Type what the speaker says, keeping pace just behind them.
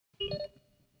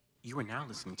You are now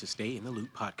listening to Stay in the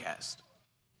Loop podcast.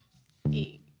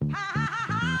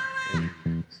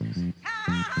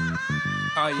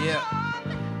 Oh yeah,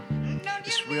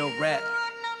 it's real rap.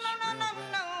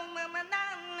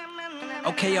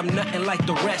 Okay, I'm nothing like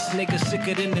the rest, nigga,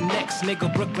 sicker than the next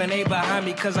nigga. Brooklyn ain't behind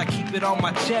me cause I keep it on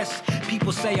my chest.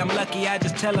 People say I'm lucky, I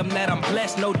just tell them that I'm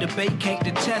blessed. No debate, can't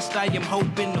detest, I am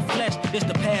hope in the flesh. This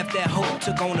the path that hope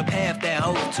took on the path that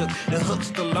hope took. The hooks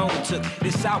the loan took,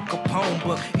 this Al Capone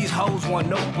book. These hoes want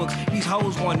notebooks, these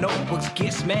hoes want notebooks.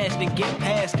 Get smashed and get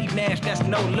past, Steve Nash, that's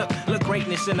no look. Look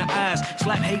greatness in the eyes,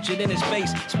 slap hatred in his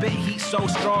face. Spit heat so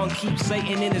strong, keep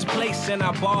Satan in his place. And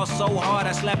I ball so hard,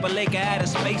 I slap a Laker out of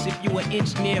space. If you an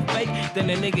inch near fake, then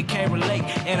a nigga can't relate.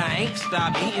 And I ain't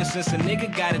stopped eating since a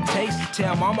nigga got a taste.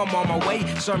 Tell mom I'm on my way,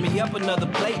 serve me up another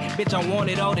plate. Bitch, I want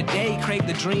it all today, crave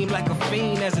the dream like a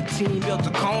fiend. As a team built a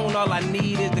cone, all I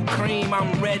need is the cream.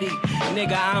 I'm ready,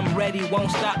 nigga, I'm ready.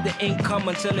 Won't stop the income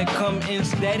until it come in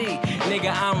steady.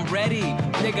 Nigga, I'm ready,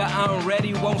 nigga, I'm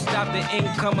ready. Won't stop the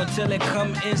income until it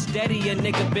come in steady. A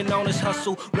nigga been on this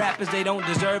hustle, rappers they don't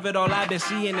deserve it. All I've been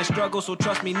seeing is struggle, so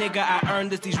trust me nigga, I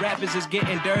earned this. These rappers is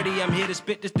getting dirty, I'm here to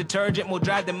spit this detergent. More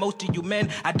dry than most of you men,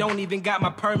 I don't even got my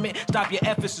permit. Stop your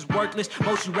efforts is worthless,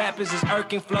 most you rappers is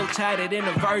irking. Flow tighter than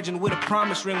a virgin with a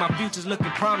promise ring. My future's looking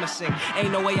promising.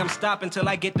 Ain't no way I'm stopping till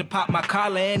I get to pop my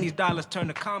collar and these dollars turn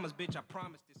to commas, bitch, I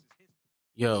promise this is history.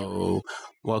 Yo,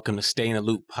 welcome to Stay in the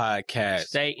Loop podcast.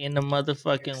 Stay in the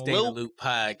motherfucking Stay in the loop. Loop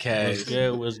podcast. What's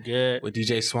good? What's good? With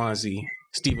DJ Swansea,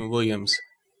 Stephen Williams,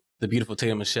 the beautiful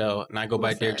Tatum Michelle, and I go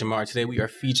by Derek Jamar. Today we are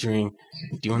featuring,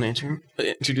 do you want to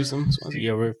introduce him, Swansea?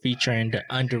 Yeah, we're featuring the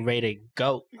underrated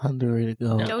GOAT. Underrated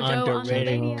GOAT. The JoJo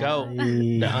underrated GOAT.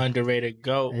 Hey. The underrated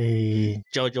GOAT. Hey.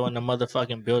 JoJo in the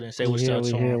motherfucking building. Say what's up,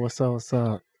 We to here. him. What's up? What's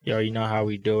up? Yo, you know how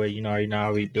we do it. You know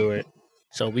how we do it.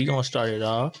 So we gonna start it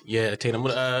off. Yeah, Tatum,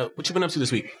 what you been up to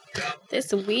this week?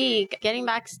 This week, getting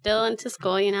back still into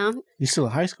school, you know? You still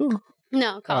in high school?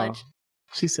 No, college.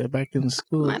 She said back in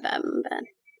school. My bad.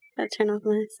 Gotta turn off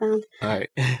my sound. All right.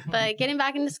 But getting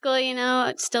back into school, you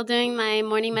know, still doing my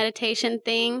morning meditation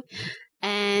thing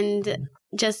and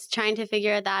just trying to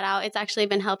figure that out. It's actually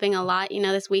been helping a lot. You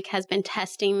know, this week has been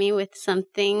testing me with some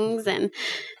things and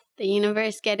the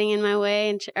universe getting in my way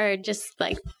and or just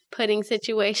like putting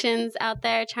situations out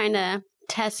there, trying to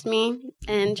test me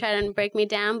and try to break me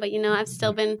down. But, you know, I've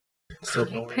still been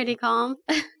pretty calm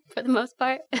for the most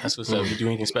part. That's what's up. You do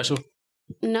anything special?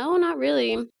 No, not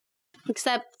really.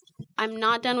 Except I'm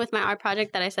not done with my art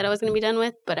project that I said I was going to be done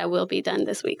with, but I will be done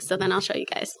this week. So then I'll show you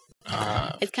guys.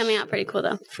 It's coming out pretty cool,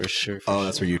 though. For sure.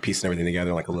 That's where you're piecing everything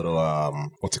together like a little,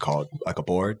 what's it called? Like a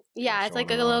board? Yeah, it's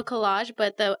like a little collage,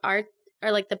 but the art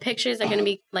or like the pictures are going to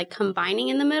be like combining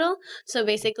in the middle. So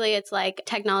basically it's like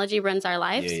technology runs our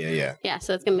lives. Yeah. Yeah,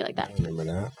 so it's going to be like that. I remember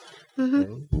that.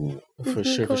 Mm-hmm. For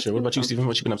sure. What about you, Stephen?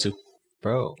 What you been up to?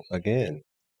 Bro, again,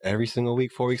 every single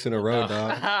week, 4 weeks in a row,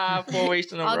 dog. 4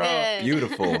 weeks in a All row. good.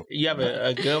 Beautiful. You have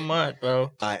a good month, bro.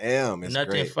 I am. It's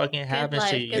Nothing great. fucking happens to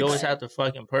life, you. good You always life. have the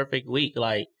fucking perfect week.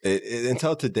 Like,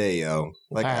 Until today, yo.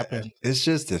 Like, What happened? it's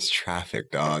just this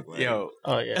traffic, dog. Like, Yo.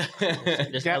 oh yeah,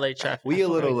 this LA traffic. we a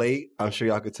little late. I'm sure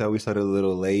y'all could tell we started a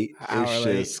little late. Hour It's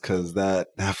late. just because that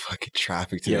fucking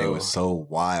traffic today Yo. was so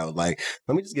wild. Like,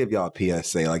 let me just give y'all a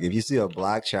PSA. Like, if you see a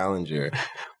black Challenger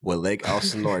with Lake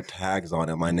Elsinore tags on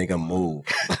it, my nigga, move.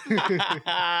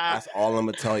 That's all I'm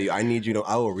gonna tell you. I need you to.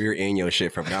 I will rear end your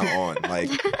shit from now on. Like,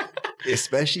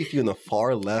 especially if you're in the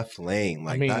far left lane.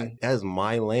 Like, that is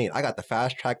my lane. I got the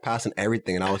fast track pass and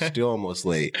everything, and I was still almost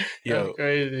late. Yo. That's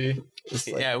crazy. It's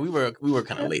like, Yeah, we were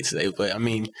kind of late today, but I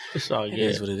mean, It's all it good.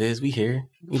 is what it is. We here.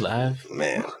 We live.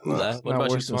 man. We live. What Not about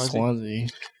you, worse than Swansea? Swansea.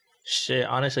 Shit,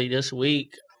 honestly, this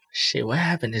week, what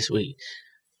happened this week?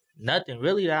 Nothing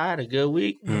really. I had a good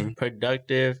week, Mhm.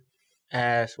 productive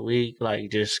ass week, like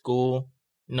just school.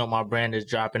 You know, my brand is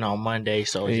dropping on Monday,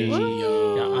 so Hey. just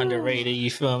Yo. underrated. You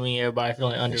feel me? Everybody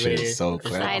feeling That shit underrated. is so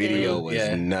clear. That Excited. video was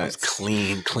Yeah, nuts. It was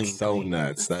clean. So clean.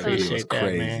 nuts. That video was Appreciate that,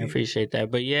 crazy. man. Appreciate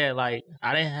that. But yeah, like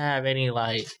I didn't have any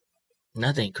like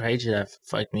nothing crazy that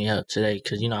fucked me up today,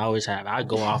 because you know I always have. I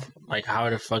go off like how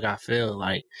the fuck I feel,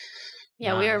 like.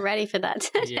 Yeah, we were ready for that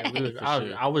today. Yeah, we was, For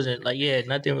sure. I wasn't like,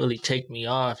 nothing really ticked me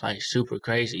off like super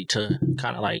crazy to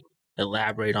kind of like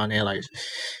elaborate on it, like,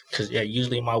 because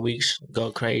usually my weeks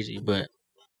go crazy, but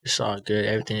it's all good.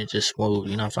 Everything is just smooth,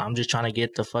 you know. So I'm just trying to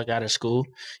get the fuck out of school,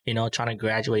 you know, trying to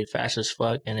graduate fast as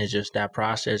fuck, and it's just that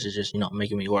process is just, you know,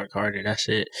 making me work harder. That's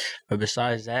it. But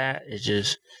besides that, it's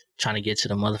just trying to get to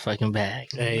the motherfucking bag.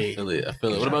 I Hey, feel it.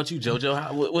 What about you,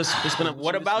 JoJo? What's been up?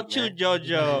 what about you,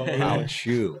 JoJo? How about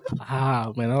you?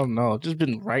 Man, I don't know. Just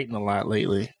been writing a lot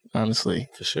lately, honestly.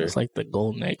 For sure. It's like the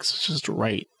goal next. Just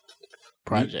write.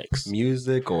 projects.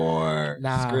 Music or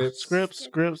Nah, scripts?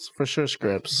 scripts for sure.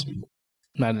 Scripts.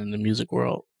 Not in the music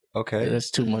world. Okay. That's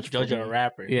too much. For JoJo me. a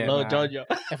rapper. Yeah, Lil nah. JoJo.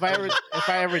 If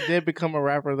I ever did become a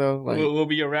rapper though, like What will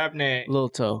be your rap name? Lil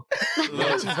Toe.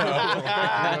 Lil Toe.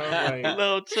 Like, Lil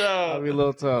I'll Toe. be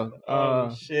Lil Toe.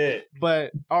 Oh shit.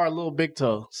 But or Lil Big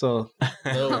Toe. So,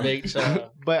 Lil Big Toe.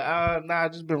 but nah,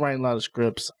 I've just been writing a lot of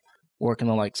scripts, working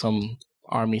on like some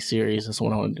army series. That's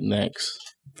what I want to do next.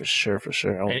 For sure.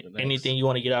 I want to do next. Anything you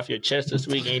want to get off your chest this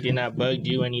week? Anything that bugged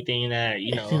you? Anything that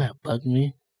Anything that bugged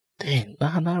me? Dang,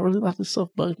 not really. A lot of stuff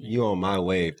bugged me. You on my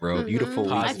wave, bro. Mhm.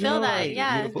 Beautiful. I week. feel that,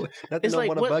 yeah. Beautiful. Nothing It's don't like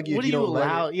want to what, bug you what if do you you don't let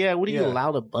allow? it. Yeah, what do you Yeah.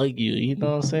 allow to bug you? You know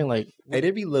what I'm saying? Like Hey,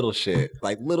 there'd be little shit,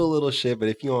 like little shit. But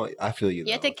if you don't, I feel you.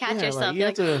 You have though. to catch yeah, yourself. like, you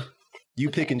have to. You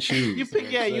pick and choose. You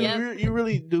pick. Yeah, know what I'm saying? Yep. you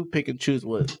really do pick and choose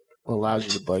what allows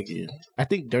you to bug you. I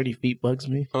think dirty feet bugs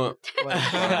me.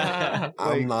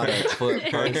 I'm not a foot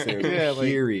person. Yeah, like,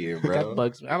 period, That bro.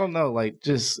 bugs me. I don't know. Like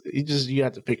you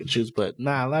have to pick and choose. But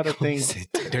nah, a lot of things.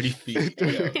 Dirty feet.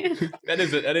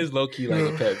 That is low key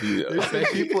like a pet peeve. There's some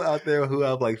people out there who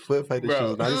have like foot fetishes.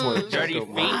 Bro. And I just want to Dirty check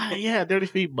them feet? out. Yeah, dirty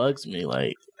feet bugs me.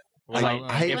 Like Like,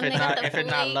 I- if When it's they not got the if it's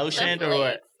not flakes, lotioned the or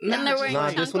what? flakes, and they're wearing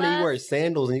Nah, just when you wear chanclas.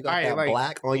 sandals and you got Alright, that like-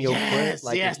 black on your Yes, foot,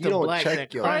 like yes, if you the don't black, check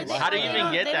that your Or crunch. they, How do you they even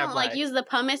don't- get they that don't like black? use the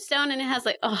pumice stone and it has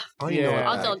like I don't even know Yeah.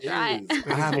 what I'll that dry it. is.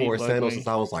 I haven't worn Bug sandals me. since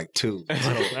I was like 2.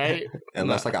 right.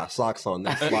 Unless I got socks on,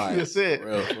 that flies. That's it. For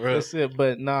real, for real. That's it.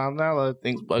 But no, not a lot of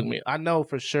things bug me. I know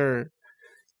for sure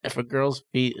if a girl's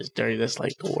feet is dirty, that's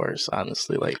like the worst.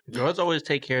 Honestly, like Girls always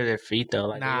take care of their feet though.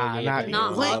 Like nah, they not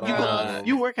Not Wait, all you, girls.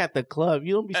 you work at the club.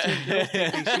 You don't be seeing girls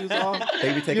take their shoes off.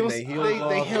 They be taking You their don't- heels off.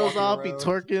 they heels walking off, be around.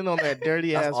 twerking on that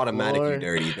dirty That's ass automatically floor.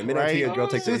 dirty. The minute I see a Right? girl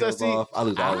take their Soon as I heels see- off, I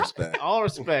lose all respect. All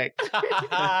respect.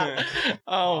 oh,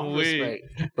 All we.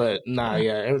 respect. But nah,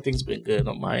 yeah, everything's been good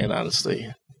on my end,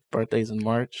 honestly. Birthday's in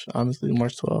March, honestly,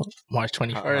 March 12th. March How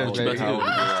 21st. old baby. you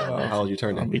how old you I'll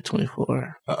turning? be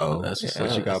 24. Uh-oh. That's what's What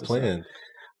up. you got That's what's up. planned?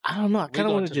 I don't know. I We kind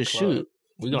of going want to to the just club. shoot.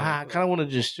 We Nah, gonna I kind of want to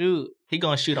just shoot. he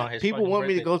gonna shoot on his. People fucking want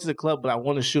me to birthday. go to the club, but I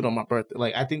want to shoot on my birthday.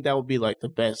 Like, I think that would be like the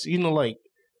best. You know, like,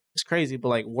 it's crazy, but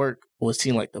like work would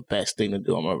seem like the best thing to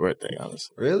do on my birthday,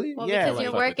 honestly. Really? Well, Yeah, because like,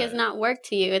 your fuck work with is that. not work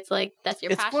to you. It's like that's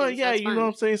your It's passion. fun, so yeah, it's you know fun. what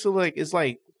I'm saying? So, like, it's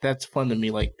like, that's fun to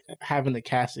me. Like, having the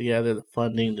cast together, the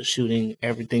funding, the shooting,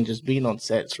 everything, just being on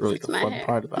set is really It's the my fun hair.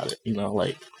 part about it. You know,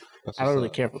 like, That's I don't what's really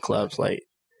up. care for clubs. Like,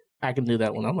 I can do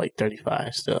that when I'm like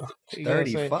 35 still. You know what I'm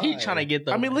saying? 35. He trying to get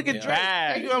the. I mean, look at Drake.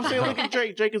 bag. You know what I'm saying? Look at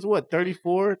Drake. Drake is what,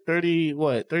 34, 30,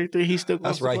 what, 33? He's still going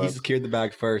That's to right. He clubs? secured the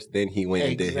bag first, then he went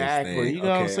and did his Exactly. thing. You know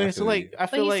what I'm Okay, saying? I So, feel like, you. I But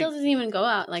feel he like, still doesn't even go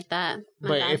out like that. My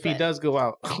but bad, if he but- does go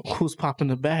out, who's popping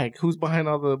the bag? Who's behind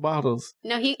all the bottles?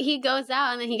 no, he goes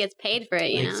out and then he gets paid for it.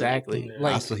 You know, Exactly. Yeah.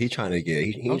 Like, That's what he trying to get.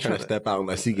 He I'm ain't trying trying to step out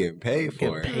unless he getting paid get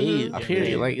for it. paid. Mhm. I feel Period.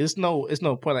 you. Like, it's no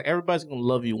point. Like, everybody's gonna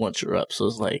love you once you're up. So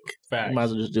it's like, Facts. you might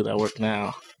as well just do that work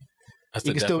now. That's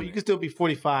You the can still be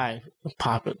 45 and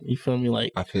pop it. You feel me?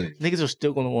 Like, I feel you. niggas are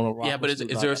still gonna want to rock. Yeah, but is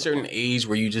there a certain age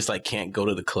where you just like can't go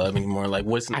to the club anymore? Like,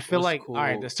 what's I feel what's like cool? all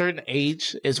right, the certain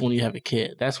age is when you have a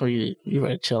kid. That's where you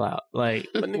ready to chill out. Like,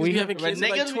 But niggas we be having But kids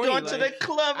at niggas like be 20, going to the like-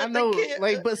 club. I at know, the kid.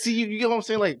 like, but see, you know what I'm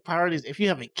saying? Like, priorities. If you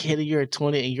have a kid and you're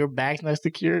 20 and your bag's not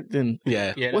secured, then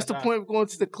Yeah, Yeah, what's the that's point of going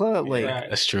to the club? Like, Right.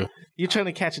 that's true. you're trying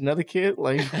to catch another kid?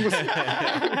 Like,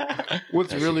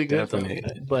 what's really good? Definitely.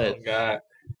 But Oh, God.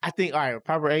 I think, all right,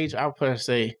 proper age, I would probably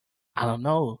say, I don't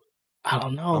know.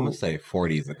 I'm gonna say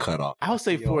 40 is the cutoff. I would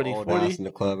say Your 40. old 40. ass in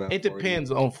the club at It 40.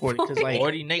 depends on 40 because, like,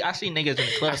 40 niggas. I see niggas in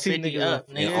the club. I see 50 niggas up.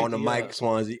 And Nigga. on the mic,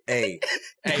 Swansea. Hey,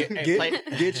 Hey, hey, get,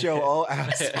 play- get your old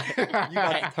ass. You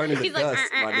about to turn into He's like, dust,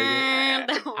 my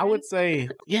nigga. I would say,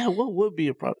 yeah, what would be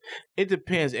a problem? It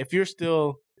depends. If you're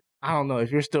still, I don't know,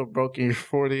 if you're still broke and you're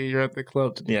 40, you're at the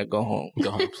club, then yeah, go home.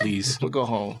 Go home, please. Go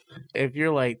home. If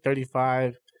you're like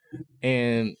 35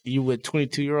 and you with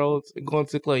 22-year-olds going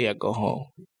to the club, yeah, go home.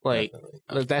 Like,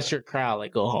 if that's your crowd,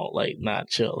 like, go home. Like, nah,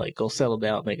 chill. Like, go settle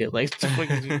down, nigga. Like, what the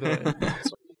fuck is you doing?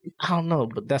 I don't know,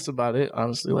 but that's about it,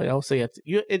 honestly. Like, I would say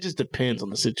it just depends on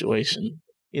the situation,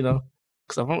 you know?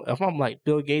 Because if I'm like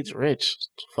Bill Gates rich,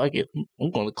 fuck it.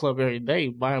 I'm going to the club every day,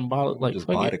 buying bottles. Like, Just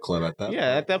fuck buy it. the club at that. Yeah,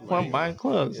 point. at that point, I'm buying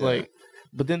clubs. Yeah. Like,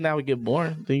 but then that would get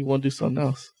boring. Then you want to do something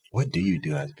else. What do you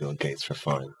do as Bill Gates for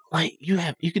fun? Like you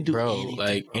can do Bro, anything,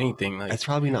 like bro. anything. Like It's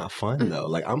probably not fun though.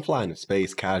 Like I'm flying to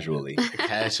space casually.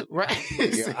 cash. right?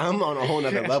 Yeah, I'm on a whole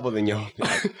nother level than y'all.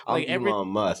 Like, I'm Like every- Elon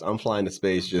Musk. I'm flying to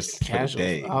space just for the Casual,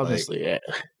 day. honestly. Yeah,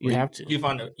 you have to. You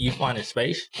find a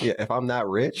space? Like, yeah, if I'm that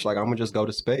rich, like I'm gonna just go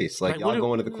to space. Like, Like, y'all what do-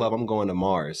 going to the club, I'm going to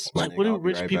Mars. My Like, nigga. what do I'll be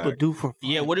rich right people back. do for fun?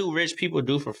 Yeah, what do rich people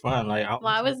do for fun? Like, Well,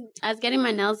 I was getting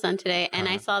my nails done today, and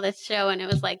I saw this show, and it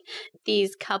was like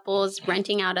these couples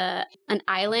renting out an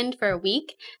island for a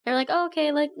week. They're like, "Oh,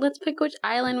 okay, like let's pick which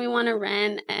island we want to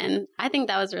rent," and I think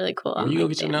that was really cool. Where I'm you go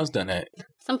like, get your damn. nails done at?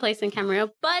 Someplace in Camarillo,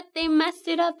 but they messed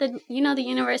it up. The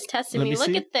universe tested Let me. me Look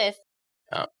see. at this.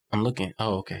 I'm looking.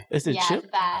 Oh, okay. Is it Yeah, chip?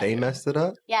 it's bad. They messed it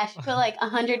up. Yeah, she put like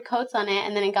 100 coats on it,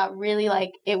 and then it got really like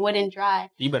it wouldn't dry.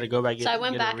 you better go back. So I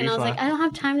went back and I was like, I don't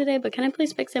have time today, but can I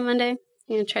please fix it Monday?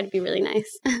 Try to be really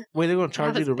nice. Wait, they're gonna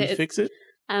charge you to was pissed. refix it?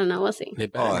 I don't know. We'll see. They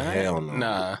better Oh, not. hell no.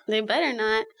 Nah. They better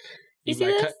not. You see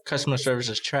like, this? customer service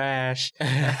is trash.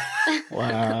 It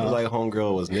Wow. was like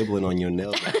homegirl was nibbling on your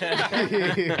nails.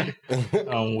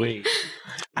 Wait.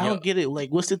 I don't get it. Like,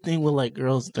 what's the thing with like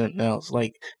girls and their nails?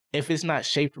 Like, if it's not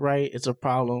shaped right, it's a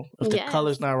problem. If the Yes.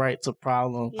 color's not right, it's a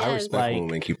problem. Yes. I respect Like- when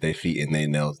women keep their feet in their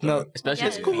nails done. No, Especially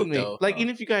Yes. the it's cool with feet, me. though. Like, even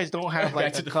if you guys don't have like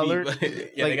Back to the the color, feet,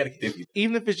 but- yeah, like, they gotta get their feet.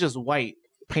 even if it's just white,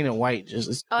 painted white, just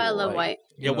it's Oh, I cool, love like, white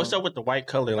Yeah, what's up with the white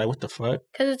color? Like, what the fuck?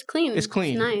 because it's clean. It's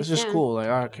clean. It's nice. It's just yeah. cool. Like,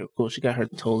 all right, okay, cool. She got her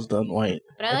toes done white.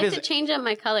 But I If like it's- to change up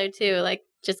my color too. Like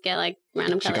just get like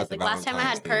random She colors. got the Like last time I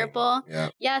had Valentine's thing. purple. Yeah.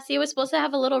 Yeah, see, it was supposed to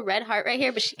have a little red heart right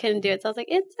here, but she couldn't do it. So I was like,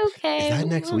 it's okay. Is that we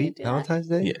next won't week? do that. Valentine's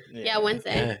Day? Yeah. Yeah,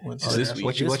 Wednesday. Yeah. What's Oh, this that? week.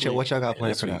 What y'all got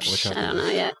planned for that? This What week. y'all I don't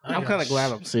know yet. I'm kind of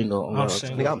glad I'm single. I'm I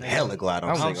single. think I'm hella glad I'm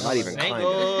I'm single. Not even single. climbing.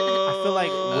 I feel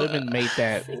like women made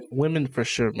that. Women for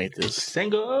sure made this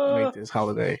Single.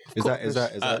 holiday. Is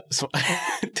that So,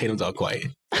 Tatum's all quiet.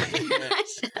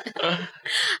 I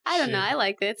don't know. I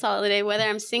like it. It's a holiday, whether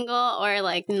I'm single or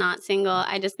like not single.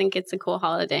 I just think it's a cool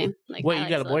holiday. Like, Wait, you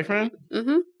got a boyfriend?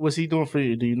 Mm-hmm. What's he doing for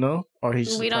you? Do you know? Or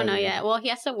he's We don't know yet. Well, he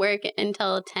has to work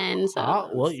until 10. So, Oh,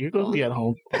 well, you're gonna be at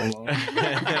home alone.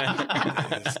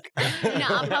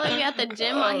 I'll probably be at the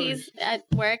gym while he's at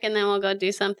work, and then we'll go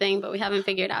do something. But we haven't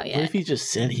figured out What yet. if he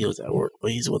just said he was at work,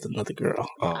 but he's with another girl?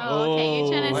 Oh, okay. You're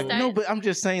trying to Like, start. no, but I'm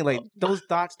just saying, like those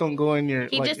thoughts don't go in your.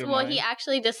 He like, just your well, mind. he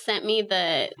actually just sent me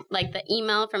the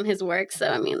email from his work. So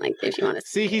I mean, like, if you want to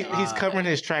See, he's covering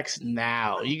his tracks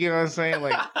now. You get what I'm saying?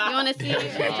 Like, you want to see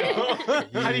it?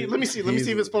 how do you? Let me see if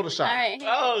it's Photoshop. All right.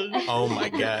 Oh my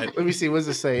god. Let me see. What does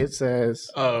it say? It says,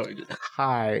 Oh,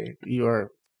 "Hi, you're."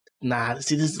 Nah,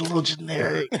 see, this is a little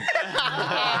generic. Okay.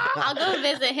 I'll go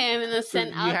visit him and then send.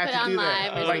 You I'll have put to it on do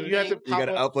live. that. or Like, you have to something. You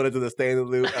gotta pop up. upload it to the Stay in the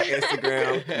Loop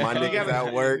Instagram. My You niggas gotta-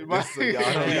 at work. Just so y'all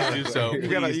Please know. do so. You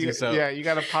gotta, Please do so. Yeah, you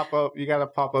gotta pop up. You gotta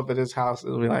pop up at his house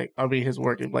and be like, "I'll be his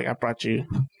work." And be like, "I brought you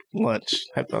lunch."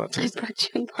 Happy I Valentine's Day. brought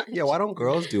you lunch. Yeah, why don't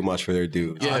girls do much for their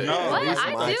dudes? Yeah. I know. What? At least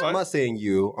I mine- do. I'm not saying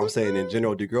you. I'm saying in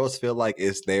general. Do girls feel like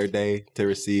it's their day to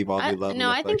receive all the love? No,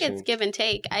 and I think affection? it's give and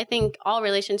take. I think all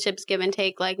relationships give and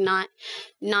take. Like not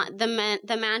the man.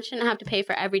 The man shouldn't have to pay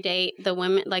for every date. The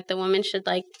women should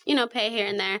pay here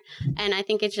and there. And I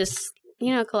think it's just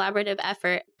collaborative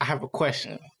effort. I have a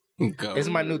question. Go. This is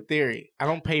my new theory. I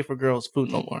don't pay for girls' food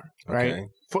no more. Right?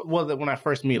 Okay. When I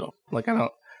first meet them, like I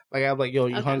don't. Like I'm like, "Yo,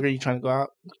 you Okay. hungry? You trying to go out?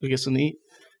 Go get something to eat?"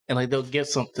 And like they'll get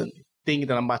something, thinking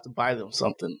that I'm about to buy them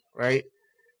something, right?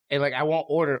 And like I won't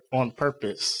order on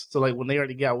purpose. So like when they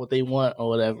already got what they want or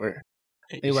whatever,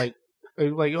 they like,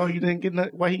 "Oh, you didn't get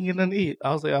nothing. Why you didn't get nothing to eat?"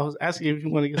 I was like, "I was asking you if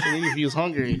you want to get something to eat if you was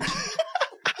hungry."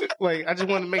 Like I just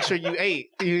wanted to make sure you ate.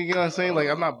 You know what I'm saying? Like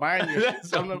I'm not buying your.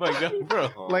 That's I'm oh not, my god, bro.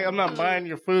 like I'm not buying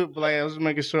your food, but like I was just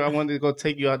making sure I wanted to go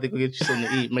take you out to go get you something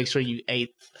to eat. Make sure you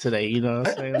ate today. You know what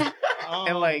I'm saying?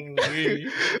 And like,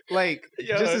 like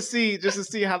Yeah. just to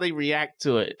see how they react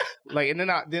to it. Like, and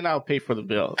then I'll pay for the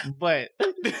bill. But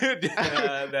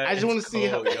I just want to see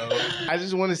how I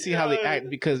just want to see how they act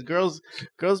because girls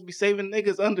be saving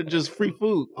niggas under just free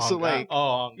food. So like,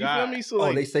 you feel me? So Oh,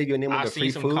 like, they say your name I've on the seen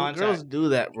free some food. content. girls do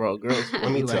that, bro. Girls.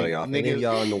 Let me be tell like, y'all, if any of niggas,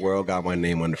 y'all in the world got my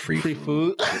name on the free free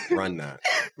food, food, run that.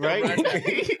 right?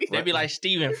 They be like,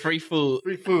 Steven, free food.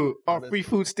 Free food or free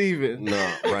food, Steven.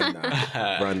 No, run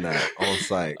that. Run that on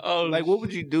site. Oh, Like, what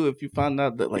would you do if you found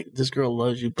out that like this girl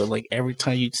loves you, but like every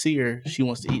time you see her, she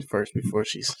wants to eat first before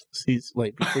she's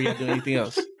like before you do anything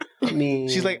else? I mean,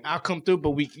 She's like, I'll come through,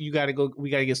 but we gotta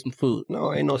get some food.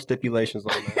 no, ain't no stipulations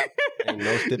on that. Ain't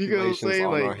no stipulations saying?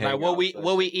 on Like- our like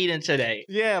what we eating today?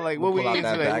 Yeah, like We'll what we pull out eat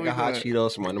that today? bag of hot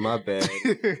Cheetos from under my bed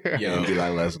Yo. and be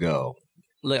like, let's go.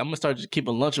 Like I'm gonna start just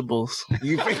keeping Lunchables.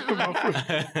 You Oh think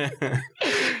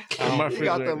I my You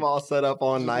got them all set up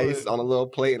all nice on a little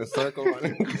plate in a circle.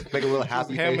 Make a little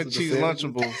happy ham face and with the cheese sandwich.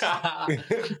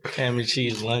 Lunchables. Ham and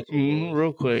cheese lunch.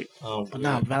 Real quick. Oh, But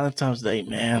nah, Valentine's Day,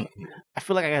 man. I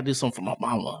feel like I gotta do something for my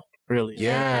mama. Really.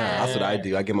 Yeah, that's what I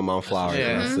do. I give my mom flowers. Yeah.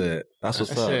 And that's it. That's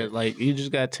what's That's up. it. Like, you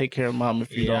just gotta take care of mom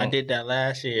if you yeah, don't. I did that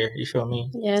last year. You feel me?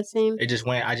 Yeah, same. It just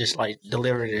went. I just like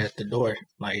delivered it at the door.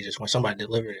 Like it just when somebody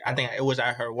delivered it. I think it was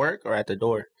at her work or at the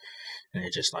door. And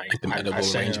it just like Like the I medical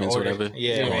sent her arrangements or order. whatever?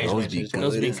 Yeah, Yeah, Oh, those arrangements. be Just good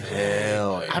Those be as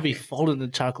hell. I be folding the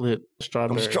chocolate Them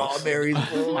strawberries. strawberries.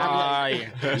 fool. Ah, yeah.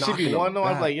 She be Knocking one though.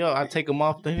 them I'm like, yo, I take them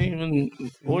off. They didn't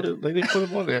even order. They didn't put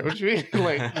them on there. What you mean?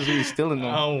 Like, just be stealing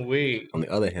them. I'm weak. On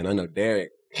the other hand, I know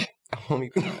Derek.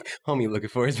 Homie looking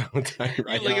for his Valentine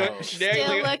right Look now. at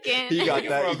Still looking. You got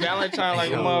that. for a Valentine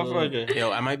like a Yo. motherfucker.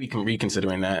 Yo, I might be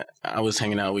reconsidering that. I was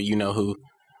hanging out with you know who.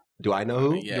 Do I know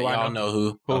who? Yeah, Do I y'all know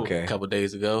who. Okay. A couple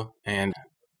days ago, and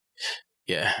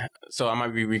yeah, so I might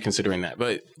be reconsidering that.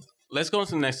 But let's go on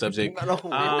to the next subject. No,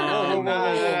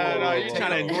 you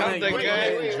trying to jump the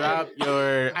gun? Drop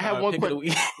your. I have one pick of the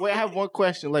week. Wait, I have one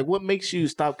question. Like, what makes you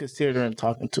stop considering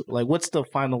talking to? Like, what's the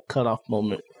final cutoff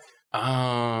moment?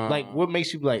 Like, what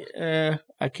makes you be like,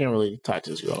 I can't really talk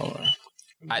to this girl anymore?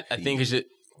 I think it's just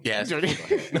yes.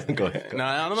 Go ahead. No,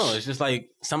 I don't know. It's just like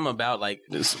something about like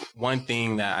this one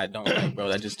thing that I don't like, bro.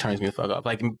 That just turns me the fuck off.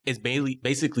 Like it's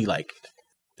basically like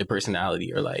the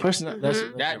personality or like Person, that's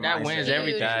Mhm. That Mindset. wins Huge,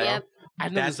 everything. Yep. I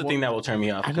know that's this the one- thing that will turn me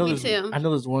off. I know Me this. too. I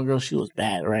know this one girl. She was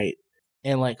bad, right?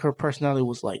 And like her personality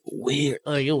was like weird.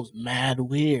 Like it was mad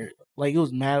weird. Like it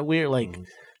was mad weird. Like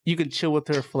you could chill with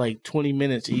her for like 20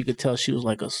 minutes, and you could tell she was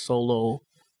like a solo,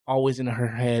 always in her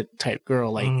head type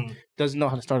girl. Like doesn't know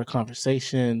how to start a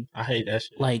conversation. I hate that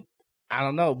shit. Like I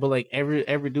don't know, but like every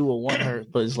dude will want her,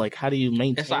 but it's like how do you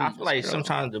maintain? It's like I feel this like girl?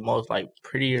 sometimes the most like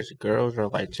prettiest girls are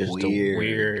like just the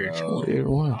weird, bro. Weird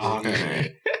one.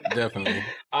 awkward, Definitely.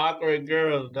 awkward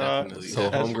girls, dog. Definitely. So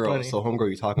That's funny. homegirl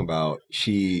you talking about,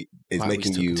 she is Why are we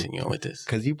making still you continuing with this?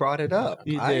 because you brought it up.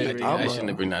 You I, did, I I'm- shouldn't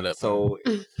have bring that up. So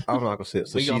I'm not gonna say it.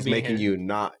 So We gonna she's be making here. you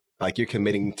not like you're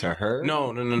committing to her.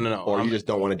 No. Or I'm you just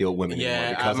don't want to deal with women Yeah,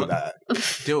 anymore because I'm- of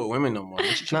that. deal with women no more. What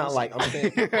you It's trying not to like I'm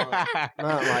saying.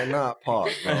 Not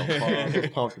pause, bro. Pause.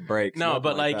 Just pump the brakes. No, nothing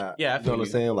but, like, that. yeah, I you feel know what I'm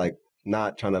you. saying? Like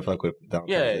not trying to fuck with down.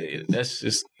 Yeah, that's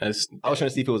I was trying to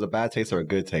see if it was a bad taste or a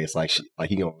good taste. Like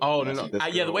he gonna. Oh no.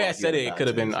 Yeah, the way I said it could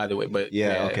have been either way, but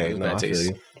Yeah. it Okay. was No, bad I feel taste.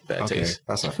 you. Bad Okay, taste.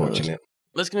 that's unfortunate.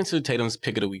 Let's get into Tatum's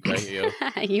pick of the week right here.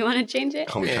 Yo. You want to change it?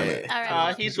 Homie trying to. All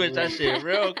right. He switched that shit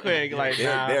real quick. Like,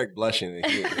 nah. Derek blushing. And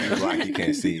he's black. You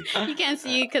can't see. You can't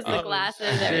see you because the Oh, glasses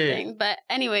and shit. everything. But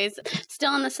anyways, still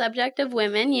on the subject of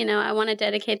women, you know, I want to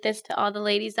dedicate this to all the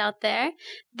ladies out there.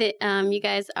 That you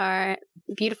guys are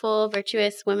beautiful,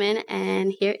 virtuous women,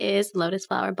 and here is Lotus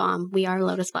Flower Bomb. We are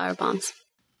Lotus Flower Bombs.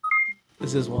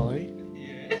 This is Wale.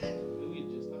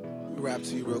 Rap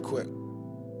to you real quick.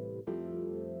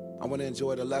 I want to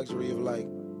enjoy the luxury of like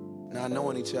not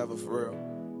knowing each other for real.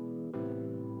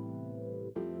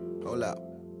 Hold up.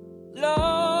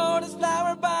 Lotus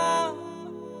flower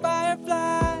bomb,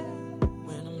 firefly.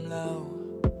 When I'm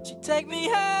low, she take me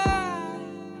high.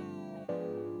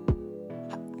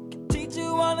 I can teach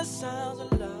you all the sounds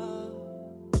of love.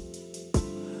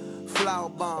 Flower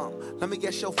bomb, let me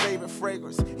guess your favorite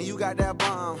fragrance. And you got that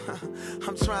bomb.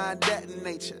 I'm trying to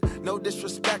detonate you. No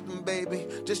disrespecting, baby.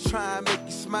 Just try and make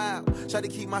you smile. Try to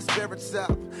keep my spirits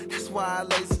up. That's why I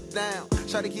lace it down.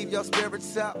 Try to keep your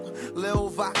spirits up. Lil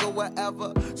vodka,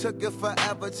 whatever. Took it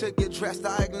forever to get dressed.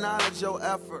 I acknowledge your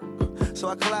effort. So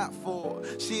I clap for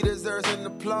her. She deserves an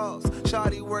applause.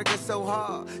 Shawty working so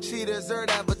hard. She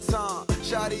deserves that baton.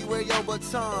 Shawty, wear your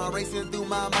baton. Racing through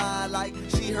my mind like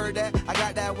she heard that. I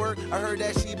got that work. I heard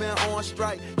that she been on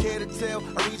strike. Care to tell?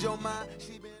 I read your mind.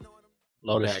 She been on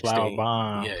Lotus Backstage. Flower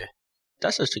Bomb. Yeah,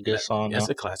 That's such a good song, that's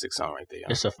though. a classic song right there. Yo.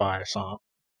 It's a fire song.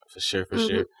 For sure, for Mhm.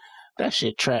 sure. That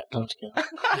shit trap. I'm just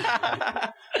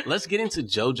kidding. Let's get into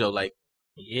JoJo. Like,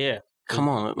 Yeah. come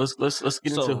on, let's get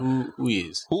So- into who he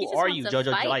is. Who He just are wants you, to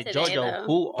JoJo? fight Like, today, JoJo, though.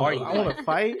 who are you? I want to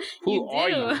fight. Who You are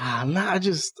do. you? Nah,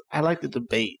 I like the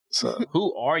debate. So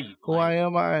Who are you? who I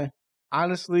am,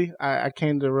 honestly, I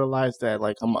came to realize that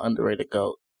like I'm an underrated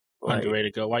goat. Like,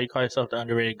 Underrated go. Why you call yourself the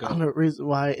underrated go? The reason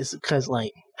why is because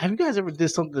like, have you guys ever did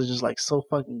something that's just like so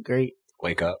fucking great?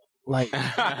 Wake up. Like,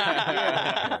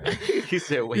 He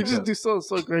said, you "Wake just up." do so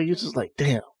great. You're just like,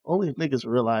 damn. Only niggas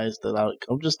realize that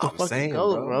I'm just the I'm fucking saying,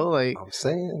 goat, bro. Like, I'm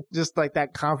saying. just like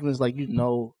that confidence, like you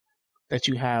know that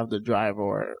you have the drive,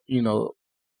 or you know,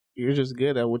 you're just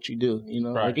good at what you do. You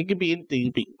know, Right. like it could be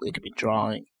anything. It could be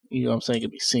drawing. You know what I'm saying? It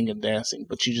could be singing, dancing,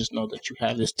 but you just know that you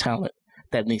have this talent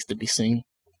that needs to be seen.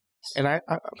 And I'm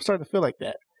starting to feel like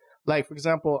that. Like, for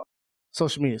example,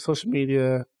 Social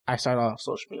media. I started on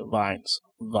social media, Vines,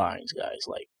 guys.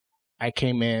 Like, I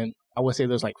came in. I would say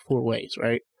there's like 4 waves,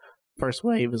 right? First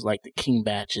wave is like the King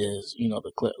Batches,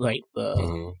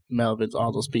 the Melvins,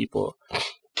 all those people.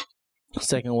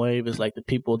 Second wave is like the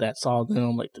people that saw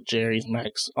them, like the Jerry's,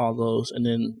 Max, all those. And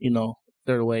then,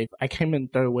 third wave. I came in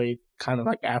third wave kind of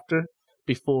like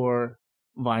before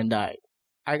Vine died.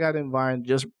 I got in Vine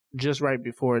just right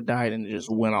before it died, and it just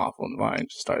went off on Vine.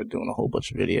 Just started doing a whole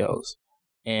bunch of videos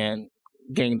and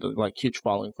gained like huge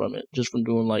following from it, just from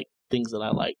doing like things that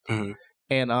I liked. Mm-hmm.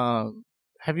 And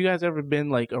have you guys ever been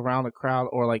like around a crowd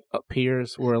or like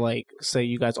peers where like say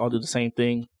you guys all do the same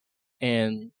thing,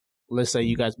 and let's say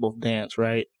you guys both dance,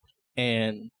 right?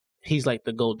 And he's like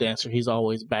the GOAT dancer. He's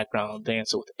always background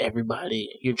dancer with everybody.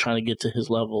 You're trying to get to his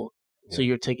level. Yeah. So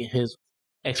you're taking his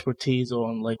expertise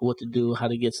on like what to do, how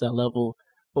to get to that level.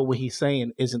 But what he's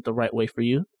saying isn't the right way for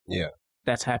you. Yeah.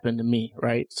 That's happened to me,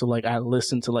 right? So like I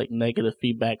listen to like negative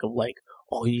feedback of like,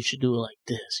 oh, you should do it like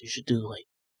this. You should do like,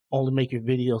 only make your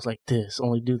videos like this.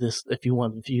 Only do this if you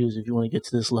want views. If you want to get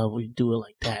to this level, you do it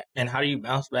like that. And how do you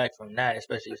bounce back from that,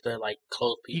 especially if they're like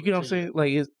close people? You get what I'm saying?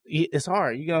 Like it's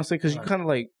hard. You get what I'm saying? Because you kind of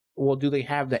like, well, do they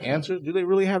have the answers? Do they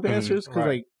really have the answers? Because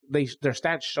like their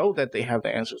stats show that they have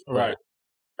the answers. Right.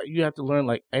 You have to learn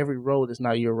like every road is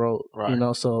not your road. Right.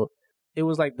 So it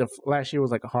was like the last year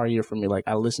was like a hard year for me. Like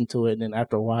I listened to it, and then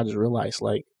after a while, I just realized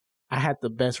like I had the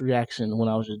best reaction when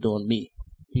I was just doing me.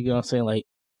 You get what I'm saying? Like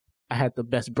I had the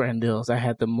best brand deals. I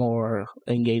had the more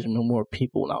engagement, more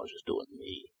people when I was just doing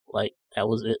me. Like that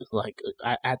was it. Like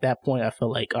at that point, I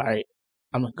felt like, all right,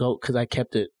 I'm gonna go because I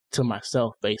kept it to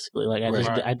myself basically. Like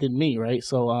I did me, right?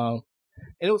 So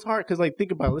and it was hard because like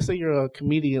think about it. Let's say you're a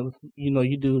comedian,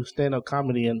 you do stand up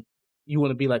comedy and you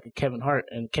want to be like a Kevin Hart,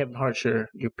 and Kevin Hart's your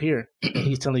peer. And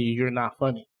he's telling you you're not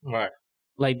funny. Right.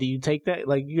 Like, do you take that?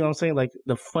 Like, you know what I'm saying? Like,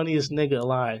 the funniest nigga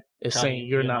alive is saying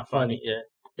you're not funny. Yeah.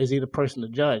 Is he the person to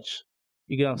judge?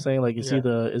 You get what I'm saying? Like, is he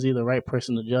the right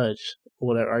person to judge? Or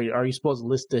whatever. Are you supposed to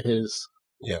listen to his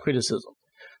criticism?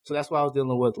 So that's what I was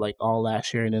dealing with, like, all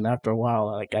last year. And then after a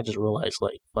while, like, I just realized,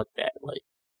 like, fuck that. Like,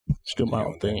 just do my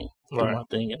own thing. Do my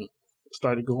thing. And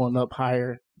started going up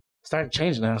higher. Started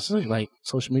changing now. So, like,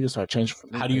 social media started changing for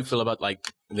me. How do you feel about, like,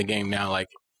 the game now? Like,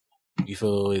 you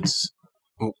feel it's,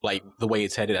 like, the way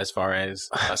it's headed as far as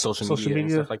social media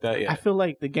and stuff like that? Yeah. I feel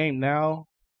like the game now,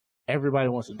 everybody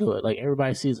wants to do it. Like,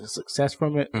 everybody sees a success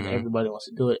from it. Mm-hmm. Everybody wants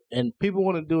to do it. And people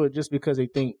want to do it just because they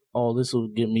think, oh, this will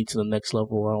get me to the next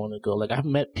level where I want to go. Like, I've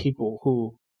met people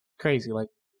who, crazy, like,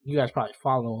 you guys probably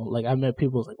follow them. Like, I met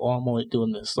people who's like, oh, I'm only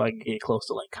doing this so I can get close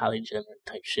to, like, Kylie Jenner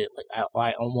type shit. Like,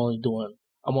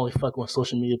 I'm only fucking with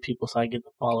social media people so I get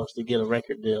the followers to get a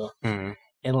record deal. Mm-hmm.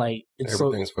 And, like, it's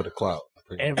everything's for the clout.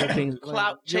 Everything's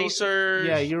clout chasers.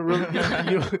 Yeah, you'll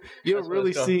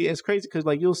really see. It's crazy because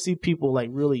like you'll see people like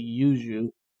really use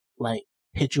you, like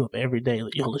hit you up every day.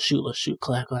 Like, yo, let's shoot,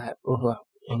 clap.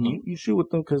 And you shoot with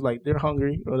them because like they're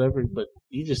hungry or whatever. But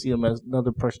you just see them as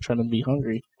another person trying to be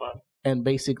hungry. Wow. And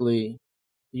basically,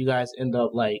 you guys end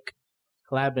up like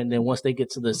collabing. Then once they get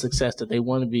to the success that they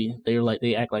want to be,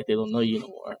 they act like they don't know you no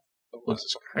more. Which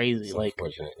is crazy. It's like,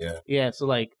 yeah. So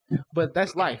like, but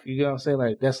that's life. You know what I'm saying?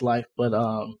 Like, that's life. But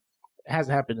it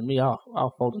hasn't happened to me.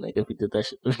 I'll fold a nigga if we did that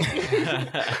shit.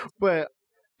 But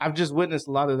I've just witnessed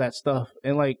a lot of that stuff,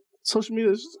 and like social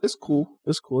media, it's cool.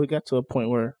 It's cool. It got to a point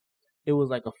where it was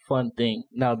like a fun thing.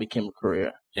 Now it became a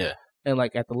career. Yeah. And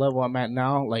like at the level I'm at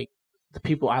now, like the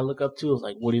people I look up to is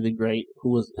like Woody the Great,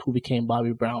 who became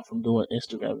Bobby Brown from doing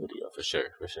Instagram videos. For sure.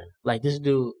 Like this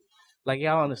dude. Like,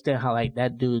 y'all understand how, like,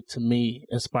 that dude, to me,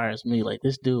 inspires me. Like,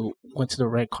 this dude went to the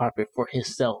red carpet for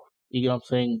himself. You know what I'm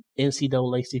saying?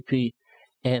 NCAACP.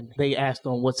 And they asked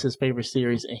him what's his favorite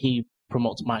series, and he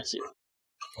promotes my series.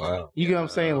 Wow. You get what I'm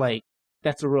saying? Like,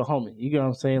 that's a real homie. You get what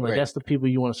I'm saying? Like, that's the people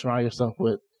you want to surround yourself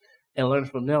with and learn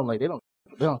from them. Like, they don't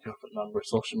care for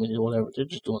numbers, social media, whatever. They're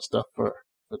just doing stuff for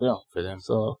them. For them.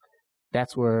 So,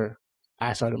 that's where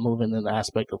I started moving in the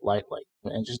aspect of life, like,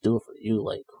 man, just do it for you.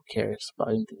 Like, who cares about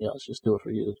anything else? Just do it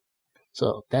for you.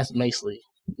 So that's basically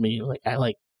me. Like, I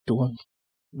like doing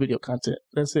video content.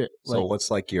 That's it. So like,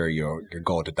 what's like your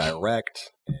goal to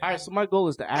direct? All right. So my goal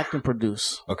is to act and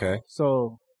produce. Okay.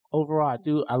 So overall,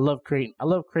 I love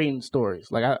creating stories.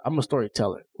 Like I'm a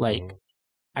storyteller. Like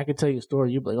I can tell you a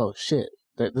story. You'd be like, oh shit,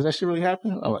 did that shit really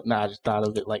happen? I'm like, nah, I just thought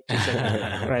of it like 2 seconds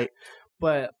ago, right?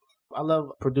 But I love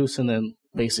producing and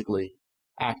basically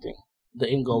acting. The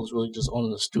end goal is really just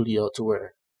owning the studio to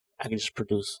where I can just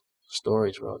produce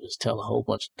stories, bro. Just tell a whole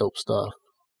bunch of dope stuff,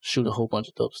 shoot a whole bunch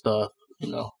of dope stuff.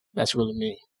 That's really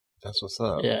me. That's what's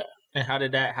up. Yeah. And how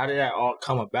did that all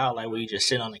come about? Like, were you just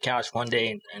sitting on the couch one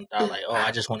day and thought like, oh,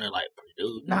 I just want to like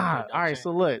produce? Nah. All right.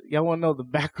 So look, y'all want to know the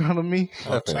background of me?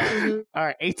 All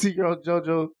right. 18-year-old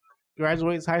JoJo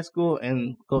graduates high school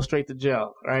and goes straight to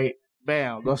jail. Right.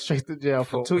 Bam. Go straight to jail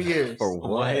for 2 years. For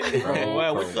what?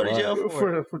 What? What you go to jail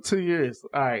for? For 2 years.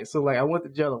 All right. So like, I went to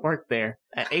jail to work there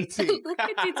at 18. Look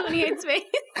at you, 28 space.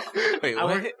 Wait, I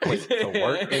what? Wait, to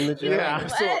work in the jail? Yeah.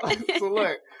 So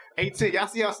look, 18. Y'all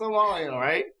see how small I am,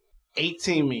 right?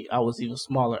 18 me. I was even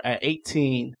smaller. At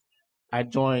 18, I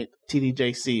joined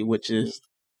TDJC, which is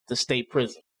the state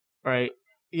prison. Right.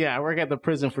 Yeah. I work at the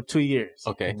prison for 2 years.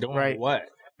 Okay. Doing Right. what?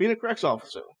 Being a correctional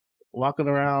officer, walking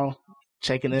around,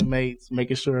 checking inmates,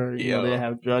 making sure you know they didn't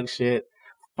have drug shit,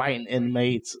 fighting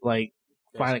inmates, like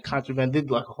finding contraband, did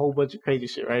like a whole bunch of crazy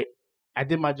shit, right? I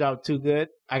did my job too good.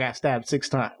 I got stabbed 6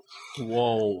 times.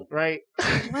 Whoa. Right?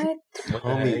 What?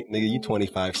 Homie, nigga, you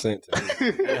 25 cents.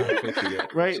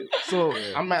 Right? So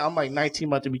I'm like 19,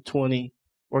 about to be 20,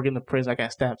 working in the prison. I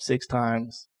got stabbed 6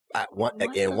 times. What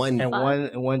the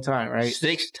One time, right?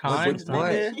 6 times?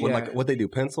 What? nigga? What, like, what they do,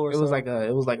 pencil or It was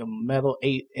something? like a metal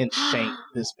 8-inch shank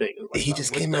this big. It was like He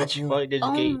just came at you. Fuck did you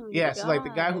Oh get? my Yeah, so like the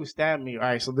guy God. who stabbed me, all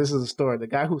right, so this is the story. The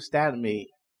guy who stabbed me,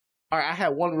 all right, I had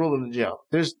one rule in the jail.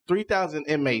 There's 3,000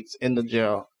 inmates in the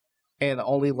jail and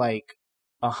only like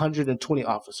 120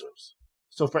 officers.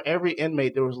 So for every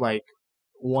inmate, there was like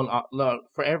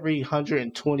for every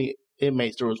 120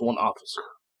 inmates, there was one officer.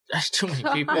 That's too many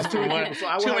people. That's too for many one. people. So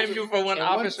I would Too have many to- people for one in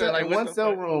officer. Like in what one the cell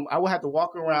fuck? room, I would have to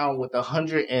walk around with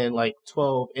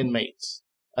 112 inmates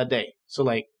a day. So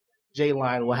like J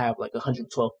Line will have like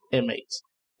 112 inmates,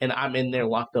 and I'm in there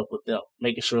locked up with them,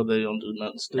 making sure they don't do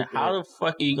nothing Now, stupid. how the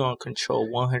fuck are you gonna control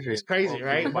 100? It's crazy,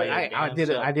 right? But I did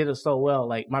it. I did it so well.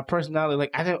 Like my personality,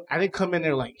 like I didn't come in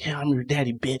there like, yeah, I'm your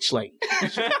daddy, bitch. Like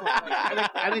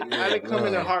I didn't come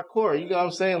in there hardcore. You know what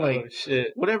I'm saying? Like Oh, shit.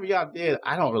 whatever y'all did,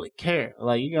 I don't really care.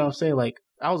 Like you know what I'm saying? Like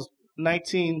I was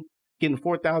 19, getting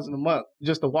 $4,000 a month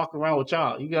just to walk around with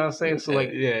y'all. You know what I'm saying? So like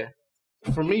yeah.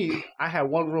 for me, I had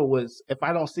one rule was if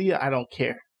I don't see it, I don't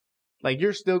care. Like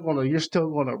you're still gonna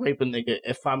rape a nigga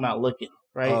if I'm not looking,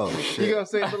 right? Oh, You shit. know what I'm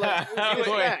saying? But like, it's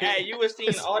that. Hey, you was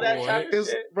seeing all that type of It's-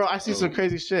 shit? bro, I see some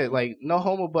crazy shit. Like no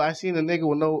homo, but I seen a nigga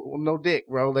with no dick,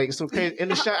 bro. Like some crazy in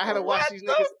the shower. I had to watch these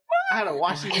niggas. I had to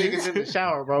watch these niggas in the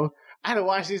shower, bro. I had to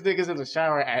watch these niggas in the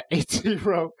shower at 18,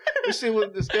 bro. This shit was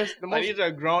disgusting. The Like, most these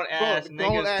are grown ass bro,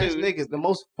 grown ass niggas too. niggas. The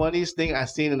most funniest thing I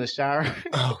seen in the shower.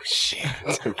 Oh, shit.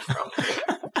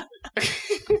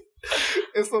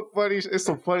 It's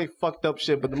some funny fucked up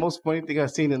shit. But the most funny thing I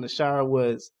seen in the shower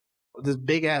was this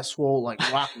big ass swole like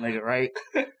rock nigga, right?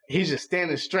 He's just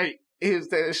standing straight. He's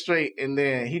standing straight, and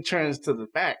then he turns to the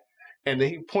back, and then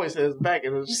he points at his back,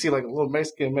 and you just see like a little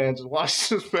Mexican man just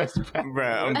washing his face back. Bro,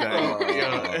 I'm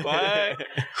done. What?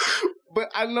 But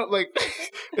I know, like,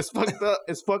 it's fucked up.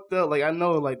 It's fucked up. Like I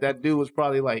know, like that dude was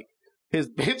probably like his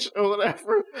bitch or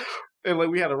whatever. And like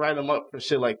we had to write him up for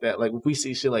shit like that. Like if we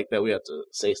see shit like that, we have to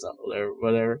say something,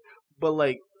 whatever. But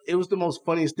like it was the most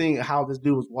funniest thing how this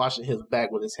dude was washing his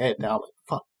back with his head down. Like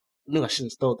fuck, I knew I shouldn't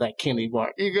have stole that candy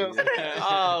bar. You know what I'm saying?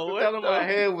 Oh, what That in my the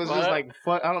head was just fuck? like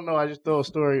fun. I don't know. I just throw a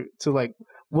story to like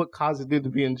what caused the dude to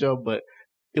be in jail, but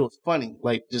it was funny.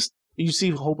 Like just you see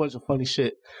a whole bunch of funny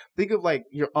shit. Think of like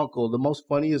your uncle, the most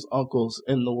funniest uncles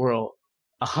in the world.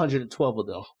 112 of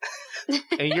them.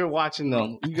 And you're watching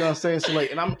them. You know what I'm saying? So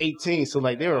like, and I'm 18, so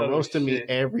like they were Oh, roasting me shit.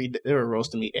 every day. They were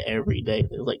roasting me every day.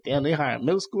 They was like, damn, they hiring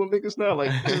middle school niggas now.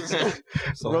 Like,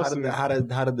 So roasting me. how did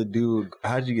the dude?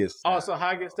 How did you get? Oh, Stabbed? so how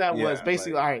I get that was Yeah,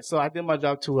 basically like- all right. So I did my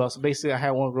job too well. So basically, I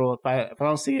had one rule: if I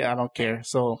don't see it, I don't care.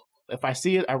 So if I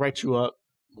see it, I write you up.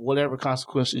 Whatever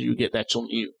consequences you get, that's on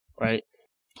you, right?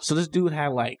 So this dude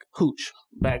had like hooch,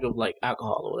 bag of like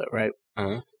alcohol or whatever, right?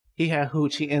 Uh-huh. He had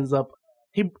hooch.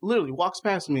 He literally walks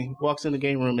past me, walks in the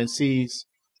game room and sees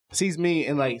me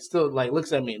and like still like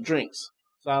looks at me and drinks.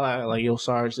 So I like, yo,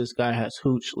 Sarge, this guy has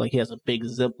hooch. Like he has a big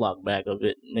Ziploc bag of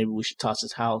it. Maybe we should toss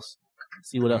his house.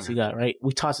 See what else he got, right?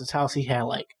 We tossed his house. He had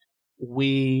like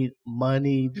weed,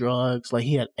 money, drugs. Like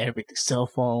he had everything, cell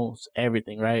phones,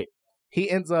 everything, right? He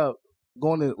ends up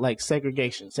going to like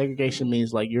segregation. Segregation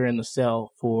means like you're in the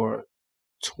cell for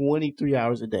 23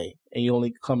 hours a day and you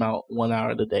only come out 1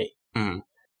 hour a day. Mm.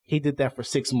 He did that for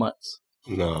 6 months.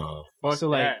 No. Fuck So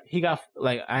like that. he got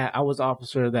like I was the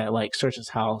officer that like searched his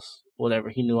house, whatever.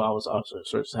 He knew I was the officer that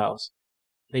searched his house.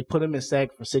 They put him in SAG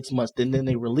for 6 months, then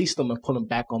they released him and put him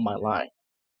back on my line,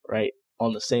 right?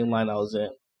 On the same line I was in.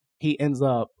 He ends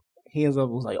up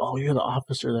was like, oh, you're the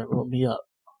officer that wrote me up.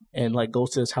 And like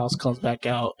goes to his house, comes back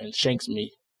out and shanks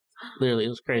me. Literally, it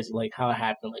was crazy like how it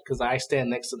happened. Like, cause I stand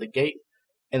next to the gate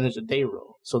and there's a day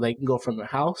room, so they can go from the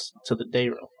house to the day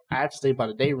room. I have to stay by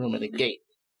the day room and the gate,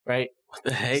 right? What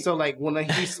the heck? So like when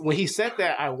he said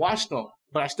that, I watched him,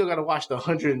 but I still got to watch the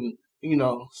 100,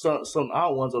 some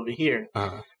odd ones over here.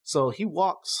 So he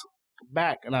walks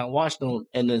back, and I watched him,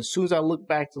 and then as soon as I look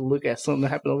back to look at something that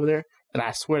happened over there, and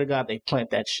I swear to God, they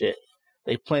plant that shit.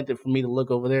 They planted for me to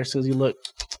look over there. As soon as he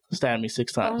looked, stabbed me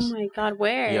 6 times. Oh my God,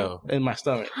 where? Yo, In my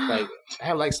stomach. Like, I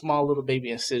had like small little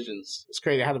baby incisions. It's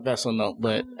crazy. I had a vessel note,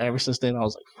 but ever since then, I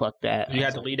was like, fuck that. You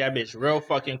had to leave that bitch real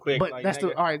fucking quick. But like, that's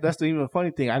nigga. that's the even funny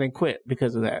thing. I didn't quit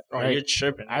because of that. Oh, right? you're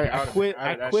tripping.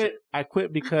 I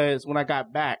quit because when I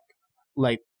got back,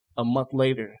 like a month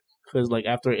later, because like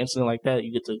after an incident like that,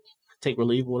 you get to take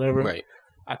relief or whatever. right.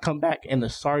 I come back and the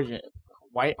sergeant,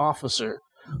 white officer,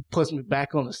 puts me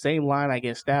back on the same line I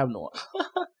get stabbed on.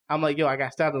 I'm like, yo, I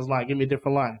got stabbed on this line. Give me a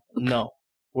different line. No,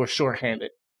 we're shorthanded.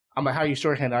 I'm like, how you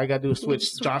shorthanded? All I got to do is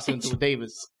switch Johnson to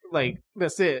Davis. Like,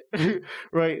 that's it.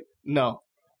 Right? No.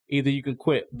 Either you can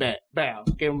quit, bet, bow,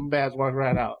 give him a badge, walk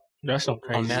right out. That's some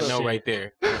crazy On that shit. note right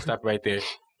there, I'm gonna stop right there.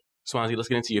 Swansea, let's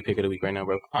get into your pick of the week right now,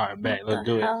 bro. All right, bet. Let's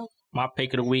do it. My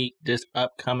pick of the week this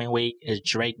upcoming week is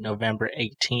Drake November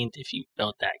 18th. If you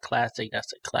felt that classic,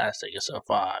 that's a classic. It's a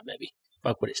vibe, baby.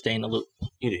 Fuck with it. Stay in the loop.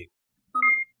 You dig.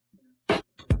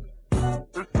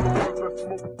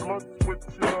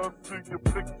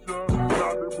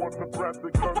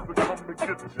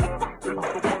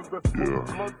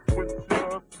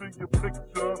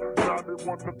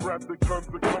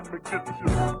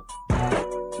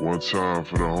 One time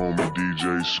for the homie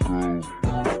DJ Screw.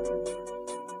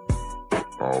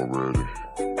 Already.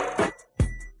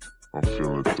 I'm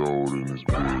feeling throwed in this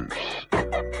bitch.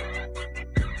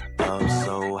 I'm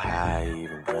so high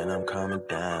even when I'm coming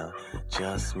down.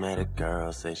 Just met a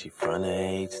girl, say she from the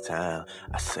H-Town.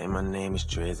 I say my name is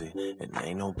Drizzy, and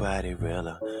ain't nobody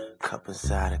realer. Cup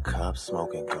inside a cup,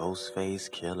 smoking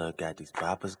Ghostface Killer. Got these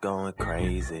boppers going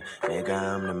crazy, nigga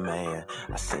I'm the man.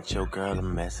 I sent your girl a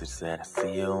message, said I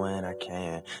see you when I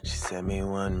can. She sent me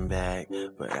one back,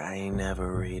 but I ain't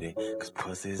never read it. Cause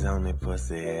pussy's only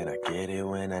pussy, and I get it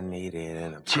when I need it.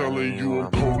 And I'm Telling you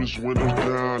I'm coldest when I'm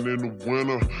down in the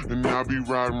winter. And I be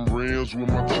riding rims with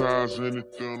my tires in the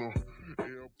thinner.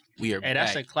 We are Hey,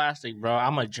 that's back. a classic, bro.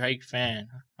 I'm a Drake fan.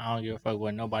 I don't give a fuck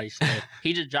what nobody said.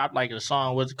 He just dropped like a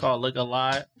song. What's it called? Look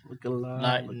Alive. Look alive.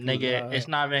 Like, look nigga, alive. it's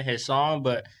not even his song,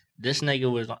 but this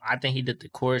nigga was. I think he did the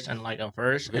chorus and like a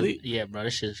verse. and- Really? yeah, bro.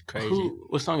 This shit's crazy.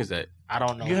 What song is that? I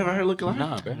don't know. You haven't heard Look Alive?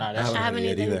 Nah, bro. Nah, I that's haven't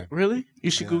heard it either. Really? You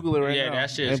should Yeah. Google it right Yeah, now.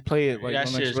 that shit's- and play it like that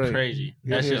on shit's next break. crazy.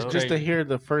 Yeah, That shit's just crazy. to hear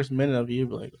the first minute of you,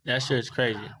 be like, That shit's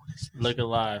crazy. Look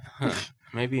Alive. Huh.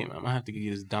 Maybe I might have to give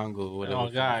you this dongle or whatever. Oh for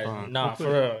the God, phone. nah, for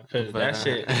real. Cause But, that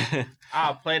shit,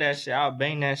 I'll play that shit. I'll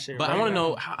bang that shit. But right I want to now.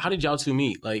 know how did y'all two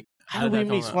meet? Like, how did we that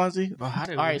meet, come up? Swansea? Bro, how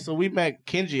did All we- right, so we met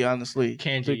Kenji, honestly.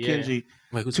 Kenji, Through yeah. Kenji.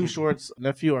 Wait, who's Too Kenji? Short's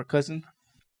nephew or cousin.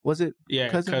 Was it? Yeah,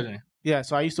 cousin. Yeah,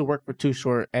 so I used to work for Too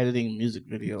Short editing music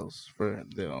videos for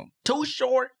them. Too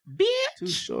short, bitch. Too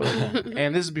Short.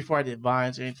 And this is before I did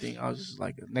Vines or anything. I was just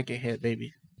like a naked head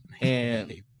baby.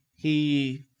 And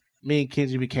me and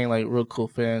Kenji became like real cool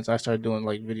fans. I started doing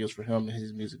like videos for him and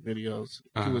his music videos.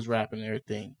 He Uh-huh. was rapping and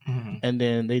everything. Mm-hmm. And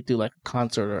then they do like a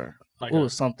concert or Like it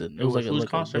was something. It was like a whose like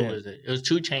concert event. was it? It was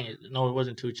 2 Chainz. No, it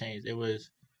wasn't 2 Chainz. It was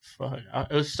fuck.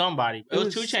 It was somebody. It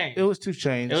was 2 Chainz. It was 2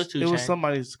 Chainz. It was 2 It was Chainz.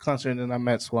 somebody's concert, and then I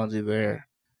met Swansea there.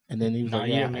 And then he was No, like,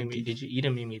 you "Yeah, didn't meet me. Did you? You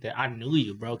didn't meet me there. I knew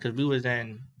you, bro, because we was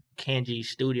in Kenji's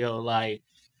studio like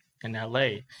in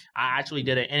L.A. I actually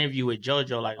did an interview with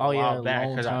JoJo like a while back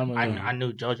long because time ago. I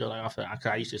knew JoJo like off. Cause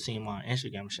I used to see him on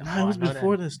Instagram. And shit. Nah, it was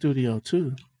before the studio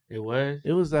too. It was.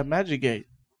 It was that Magic Gate.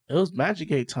 It was Magic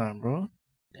Gate time, bro.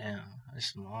 Damn,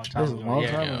 it's a long It time was a ago. long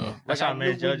Yeah, time yeah. ago. That's Like, how I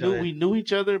met JoJo. We knew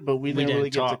each other, but we didn't really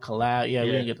get talk. to collab. Yeah, we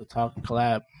Yeah. didn't get to talk and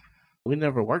collab. We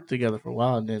never worked together for a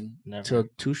while, and then Never. till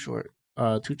 2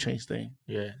 Chainz thing.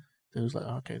 Yeah, It was like,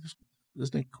 okay, this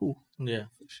nigga cool. yeah.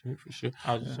 For sure.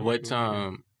 I was just What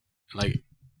like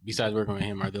besides working with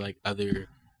him, are there like other?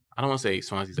 I don't want to say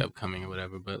Swansea's upcoming or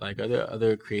whatever, but like are there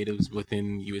other creatives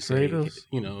within USA? Creatives?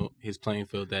 You know, his playing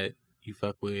field that you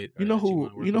fuck with. You know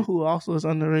who also is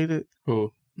underrated?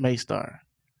 Who? Maystar.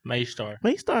 Maystar.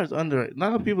 Maystar is underrated. Not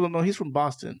a lot of people don't know he's from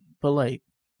Boston, but like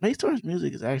Maystar's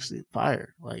music is actually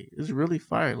fire. Like it's really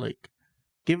fire. Like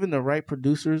given the right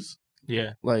producers,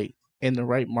 Yeah, like and the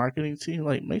right marketing team,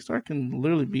 like Maystar can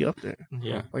literally be up there.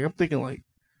 yeah. Like I'm thinking like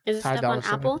Is it Ty stuff Dolla on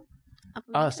Sign. Apple?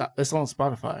 it's on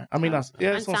Spotify. I mean, it's on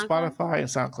On SoundCloud? Spotify and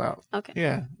SoundCloud. Okay.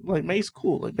 Yeah, like May's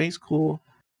cool. Like May's cool.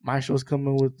 My show's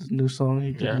coming with a new song.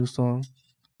 He did Yeah. a new song.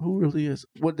 Who really is?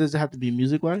 What does it have to be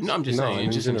music wise? No, I'm just No, saying,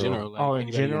 in just in general. general. Like, Oh, in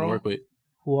anybody you wanna general? work with.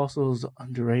 Who also is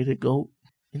underrated? GOAT.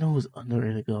 You know who's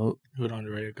underrated GOAT? Who'd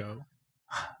underrated GOAT?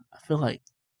 I feel like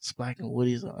Splack and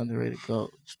Woody's an underrated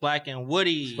GOAT. Splack and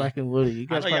Woody. Splack and Woody. You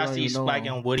I guys know y'all probably see don't even know Splack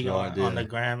him. and Woody No on idea. the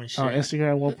gram and shit. On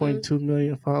Instagram, 1.2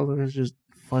 million followers. Just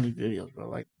funny videos, bro.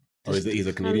 Like, Oh, he's a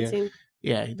Haven't comedian? seen-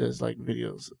 yeah, he does like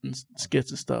videos and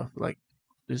skits and stuff. Like,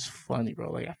 it's funny,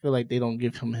 bro. Like, I feel like they don't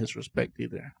give him his respect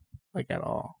either, like at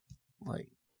all. Like,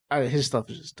 his stuff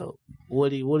is just dope.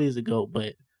 Woody's a GOAT,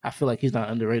 but I feel like he's not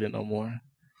underrated no more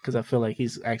because I feel like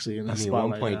he's actually in the I mean,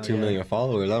 spotlight. 1.2 now, million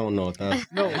followers. I don't know what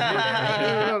that's.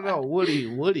 No.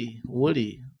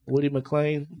 Woody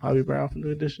McClain, Bobby Brown from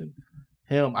New Edition.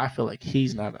 Him, I feel like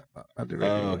he's not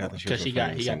underrated. Oh, anymore. got the shit Because from he got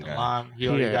Famous the and guy. line. He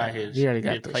already got his. He already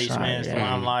got his the placements, shot, the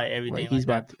yeah. limelight, everything. Like he's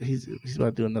like about he's about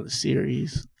to do another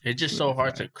series. It's just so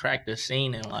hard to crack the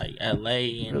scene in like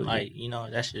LA and Really?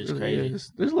 like that shit's Really crazy.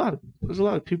 is. There's a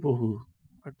lot of people who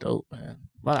are dope, man.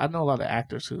 I know a lot of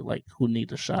actors who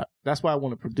need a shot. That's why I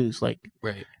want to produce, like,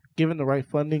 Right. given the right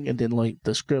funding and then like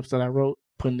the scripts that I wrote,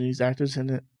 putting these actors in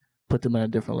it, put them at a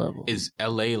different level. Is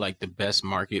LA like the best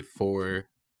market for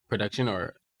production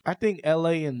or? I think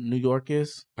LA and New York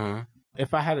is. Uh,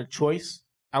 If I had a choice,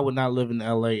 I would not live in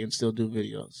LA and still do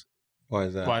videos. Why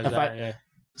is that? Why is If that? I- Yeah.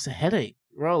 It's a headache,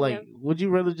 bro. Like, Yep. would you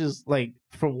rather just like,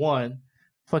 for one,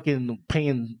 fucking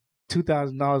paying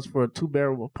 $2,000 for a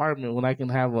 2-bedroom apartment when I can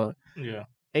have a Yeah.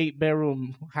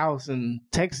 8-bedroom house in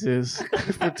Texas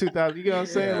for 2,000? You know what I'm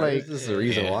saying? Like, this is the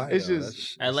reason why. It's though.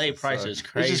 just- LA price is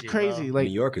crazy. it's just crazy. Bro. Like,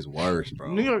 New York is worse,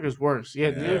 bro. New York is worse.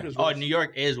 Yeah, New Yeah. York is Oh, worse. New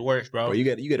York is worse, bro. Bro, you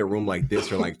get a room like this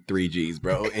for like 3 G's,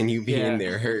 bro, and you be Yeah. in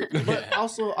there hurt. But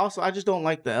also, I just don't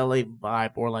like the LA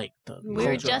vibe or like the. We were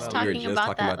culture just of We were talking just about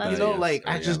talking that about last You know, week. like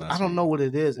Yeah, I last don't week. know what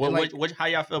it is. What, And, like, how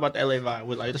y'all feel about the LA vibe?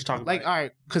 Like, let's talk about like it. all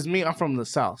right, because me, I'm from the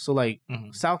South, so like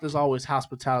Mhm. South is always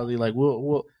hospitality. Like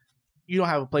we'll you don't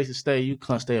have a place to stay, you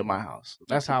can't stay at my house.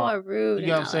 That's People how are rude. you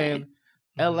know what I'm saying.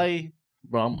 LA,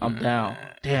 bro, I'm down.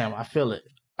 Damn, I feel it.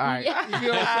 All right, Yeah. you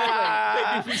know what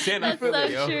I'm saying? Like,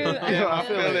 That's so true. Yeah, I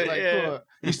feel it. Like, yeah. cool.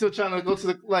 You still trying to go to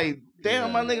the like?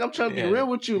 Damn, my nigga, I'm trying to be Yeah. real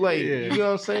with you. Like, Yeah. you know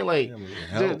what I'm saying? Like, Yeah, I mean,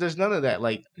 there, hell. there's none of that.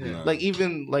 Like, No. like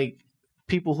even like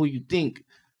people who you think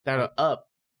that are up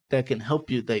that can help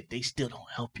you, they still don't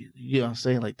help you. You know what I'm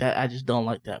saying? Like that, I just don't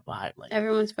like that vibe. Like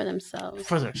Everyone's for themselves.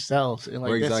 for themselves. And like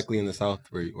Where that's exactly in the South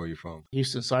where you from?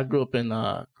 Houston. So I grew up in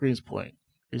Greenspoint.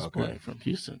 Okay. From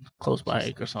Houston, close by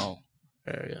Acres Home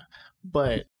area.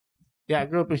 But yeah, I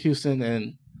grew up in Houston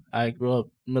and I grew up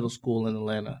middle school in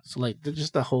Atlanta. So like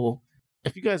just the whole.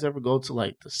 If you guys ever go to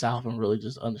like the South and really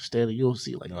just understand it, you'll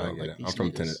see like, No, bro, I get like it. these I'm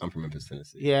from niggas- I'm from Memphis,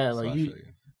 Tennessee. Yeah, So like I you-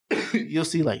 feel you'll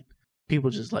see like people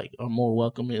just like are more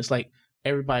welcoming. It's like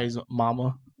everybody's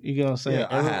mama. You know what I'm saying? Yeah,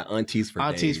 I had aunties for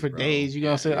aunties days, for bro. days. You know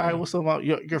what I'm saying? All right, what's up, mom?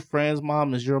 Your friend's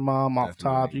mom is your mom off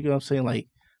top. Definitely. You know what I'm saying? Like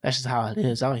that's just how it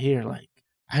is out here. Like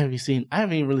I haven't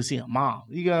even really seen a mom.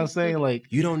 You know what I'm saying? Like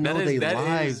You don't know their that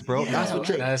lives, is- bro. yeah, That's what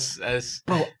you're. That's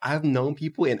Bro, I've known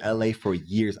people in LA for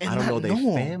years. and I don't know not their know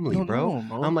 'em. family, Don't bro. know 'em,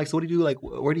 bro. I'm like, so what do you do? Like,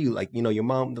 where do you like? You know, your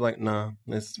mom? They're like, nah,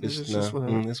 it's It's nah, just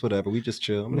whatever. it's whatever. We just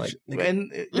chill. I'm like, nigga,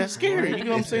 and that's scary. You know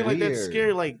what I'm It's saying? Like that's weird.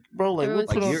 scary. Like bro, like Everyone's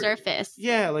we'll put on on. the surface.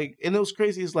 Yeah, like and it was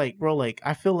crazy. It's like bro, like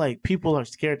I feel like people are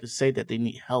scared to say that they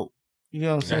need help. You know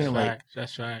what I'm That's saying? Like right.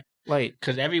 That's right. like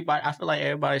Because I feel like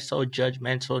everybody's so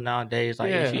judgmental nowadays.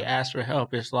 Like, if Yeah. you ask for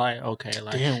help, it's like, okay,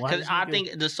 like, damn. Why because this I nigga-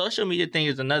 think the social media thing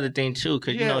is another thing too.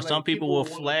 Because Yeah, like, some people will wanna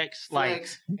flex, like,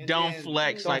 and don't then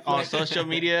flex, don't like on flex. social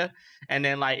media, and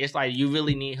then like it's like you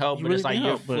really need help, You but really it's like need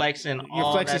you're help, but flexing. You're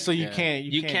all flexing that, so you yeah. can't.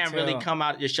 you can't really tell. come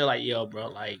out your show like, yo, bro,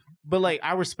 like, But like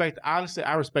I respect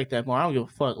that more. I don't give a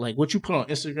fuck. Like what you put on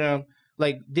Instagram,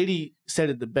 like Diddy said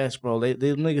it the best, bro. The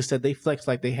niggas said they flexed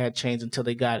like they had change until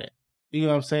they got it. You know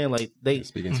what I'm saying? Like they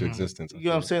speaking to Mhm. existence. you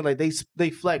know what I'm saying? Like they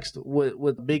flexed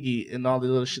with Biggie and all the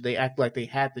little shit. They act like they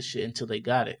had the shit until they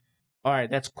got it. All right,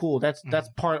 that's cool. That's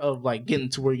part of like getting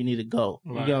to where you need to go.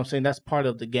 You Right. know what I'm saying? That's part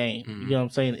of the game. Mhm. You know what I'm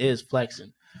saying? Is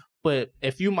flexing. But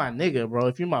if you my nigga, bro,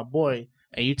 if you're my boy,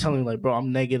 and you telling me like, bro,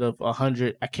 I'm negative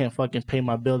 100, I can't fucking pay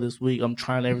my bill this week. I'm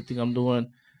trying everything I'm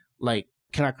doing. Like,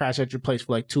 can I crash at your place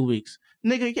for like 2 weeks?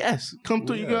 Nigga, yes, come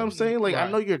through. You know what I'm saying? Like, I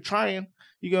Right. know you're trying.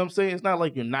 You know what I'm saying? It's not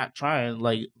like you're not trying.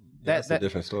 Like That's a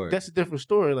different story. that's a different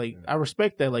story. Like I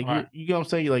respect that. Like Right. you know what I'm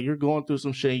saying? Like you're going through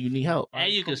some shit and you need help.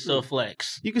 and you can still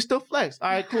flex. You can still flex.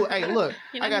 All right, cool. Hey, look,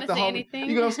 You're I not got the gonna say homie. anything?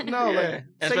 You know what I'm saying? No, Yeah. like say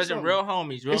Especially something. real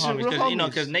homies, It's your real because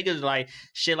because homies. niggas like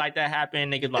shit like that happen.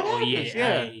 Niggas like, oh yeah,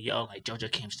 Yeah. hey, yo, like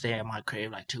JoJo came stay at my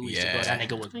crib like 2 weeks Yeah. ago. That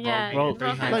nigga was Yeah, broke, bro,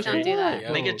 real bro. friends don't do that.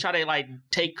 Yo. Nigga try to like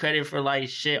take credit for like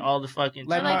shit all the fucking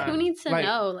Like, time. Like, who needs to like-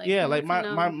 know? Like, yeah, who like needs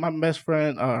to know? my best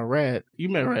friend, Red. You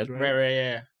met Red, right? Right,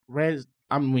 yeah. Red's,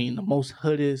 I mean, the most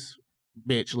hoodest,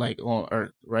 bitch like on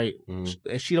earth, right?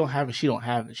 If she don't have it, she don't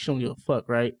have it. She don't give a fuck,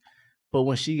 right? But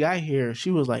when she got here,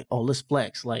 she was like, "Oh, let's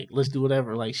flex, like let's do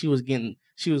whatever." Like she was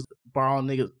borrowing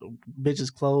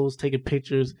bitches' clothes, taking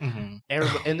pictures,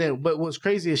 and then. But what's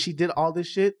crazy is she did all this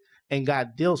shit and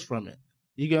got deals from it.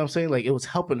 You get what I'm saying? Like it was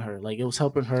helping her. Like it was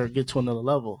helping her get to another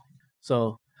level.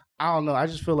 So I don't know. I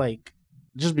just feel like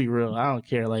just be real. I don't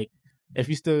care. Like if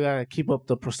you still gotta keep up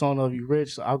the persona of you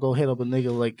rich, I'll go hit up a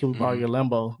nigga like, "Can we borrow your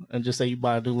Lambo?" and just say you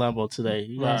buy a new Lambo today.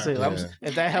 You know what I'm saying?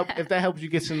 If that helps you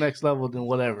get to the next level, then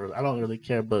whatever. I don't really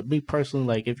care. But me personally,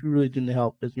 like if you really do need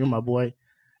help, if you're my boy,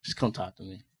 just come talk to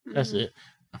me. That's it.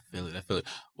 I feel it.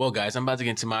 Well, guys, I'm about to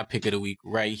get into my pick of the week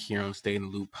right here on Stay in the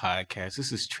Loop podcast.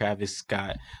 This is Travis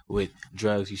Scott with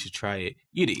Drugs. You Should Try It.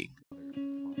 You dig?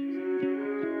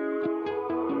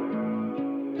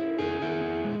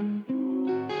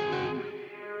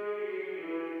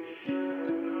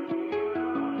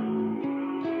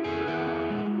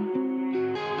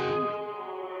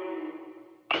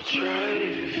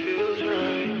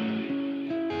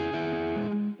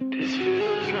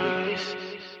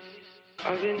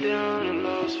 I've been down and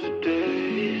lost for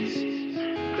days.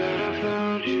 Glad I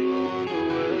found you on the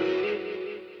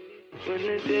way. When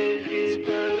the days get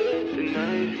better, the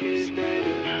night gets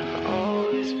better. I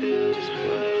always feel this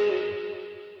way.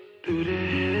 Through the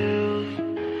hills,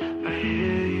 I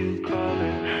hear you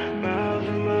calling, miles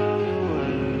and miles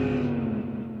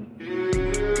away.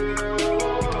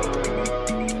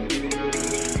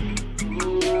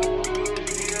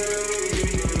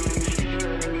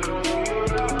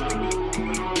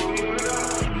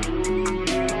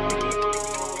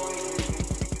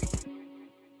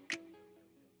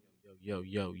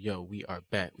 Yo, we are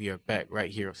back. We are back right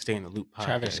here on Stay in the Loop podcast.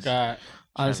 Travis Scott.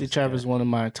 Honestly, Travis is one of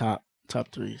my top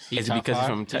threes. Is it because he's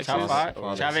from Texas? Top five?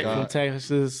 Travis From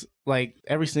Texas, like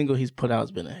every single he's put out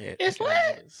has been a hit. It's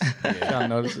lit. Y'all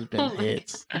notice it's been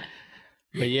hits.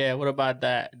 But yeah, what about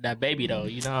that baby though?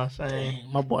 You know what I'm saying?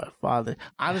 Dang, my boy, father.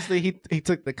 Honestly, he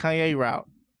took the Kanye route.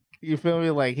 You feel me?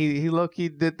 Like he low-key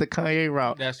did the Kanye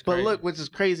route. That's but crazy. look, which is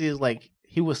crazy is like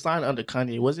he was signed under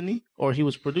Kanye, wasn't he? Or he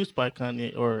was produced by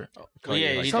Kanye, or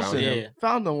Yeah, he something.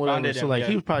 Found him, whatever. Founded so him, like yeah.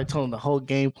 he was probably telling the whole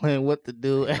game plan, what to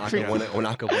do. When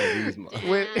I could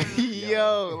wear these,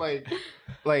 Yo,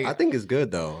 like I think it's good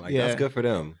though. Like Yeah. that's good for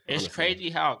them. It's honestly. crazy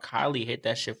how Kylie hit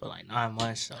that shit for like 9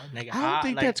 months. So nigga, I don't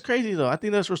think that's crazy though. I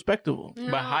think that's respectable.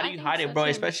 No, But how do I you think hide so, it, bro? too.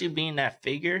 Especially being that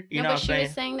figure. You No, know but what I'm she saying?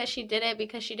 was saying that she did it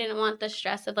because she didn't want the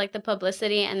stress of like the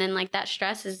publicity, and then like that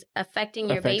stress is affecting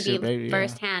your Affects baby, your baby, yeah.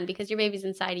 firsthand because your baby's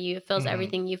inside of you. It feels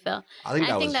everything you feel. I think And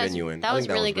that I was think that's- genuine. that I was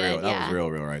think really real. good, That yeah. was real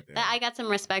right there. I got some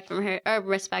respect from her, or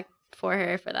respect for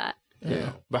her for that.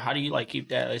 Yeah. But how do you like keep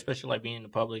that, especially like being in the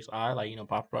public's eye, like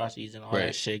paparazzis and all Right.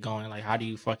 that shit going? Like, how do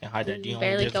you fucking hide that? Do you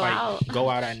Barely only just go like out. go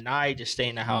out at night, just stay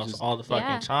in the house all the fucking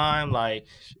Yeah. time, like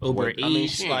Uber I mean,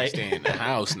 Eats, she ain't like staying in the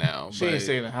house now. She but ain't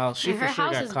staying in the house. She And for her sure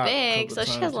house got is caught a big, couple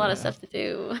so she has a lot of times, stuff to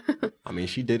do. I mean,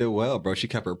 she did it well, bro. She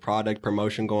kept her product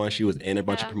promotion going. She was in a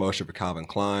bunch of Yeah. promotion for Calvin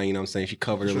Klein. You know what I'm saying? She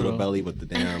covered her little True. belly with the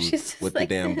damn She's just with like-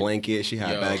 the damn blanket. She had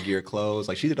Yo. baggier clothes.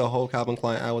 Like she did a whole Calvin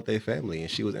Klein ad with their family,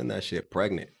 and she was in that shit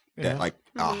pregnant. Yeah. That like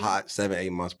a hot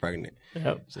 7-8 months pregnant.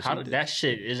 Yep. So how she did that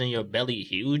shit? Isn't your belly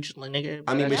huge, like, nigga?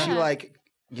 I mean, but Yeah. she like,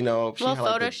 you know, she Well, had,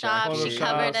 like, the Photoshop, she jacket.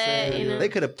 covered it, you know. They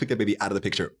could have took the baby out of the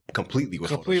picture completely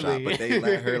with Completely. Photoshop, but they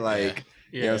let her like,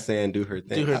 you know what I'm saying, do her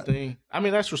thing. Do her thing. I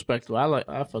mean, that's respectable.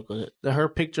 I fuck with it. Her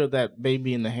picture of that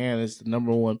baby in the hand is the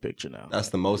number one picture now. That's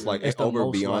the most like It's the over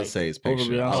most, like, Beyonce's over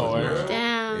picture. Beyonce's Oh, picture.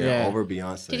 Damn. yeah, Yeah. over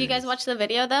Beyonce. Did you guys watch the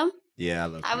video though? Yeah, I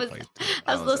love. I was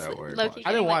at low-key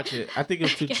I didn't watch it. I think it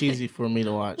was too cheesy for me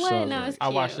to watch. What? So No, it's I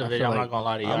watched the cute. video. I I'm feel not gonna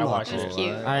lie to you. I'm I not watched gonna it. cute.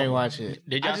 lie. I ain't watch it.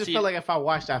 Did I y'all just see feel it? like if I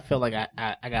watched it, I felt like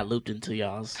I got looped into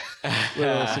y'all's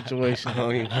little situation. I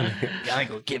mean, Y'all ain't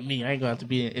gonna get me. I ain't gonna have to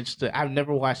be interested. I've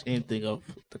never watched anything of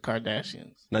the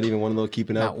Kardashians. not even one of those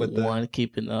keeping Not up with the. one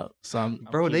keeping up. So I'm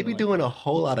Bro, they be keeping, doing a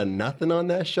whole lot of nothing on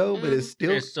that show, but it's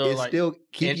still It's still, like,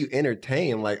 keep it's- you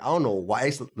entertained. Like I don't know why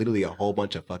it's literally a whole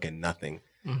bunch of fucking nothing,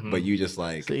 Mhm. but you just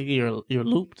like So you're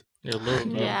looped. You're little,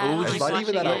 bro. Yeah. Who would It's you not watch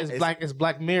even that again? I- It's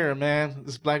Black Mirror, man.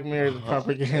 It's Black Mirror, the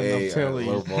propaganda. Hey, I'm telling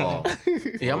low you. ball.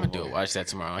 Yeah, I'm gonna do it. Watch that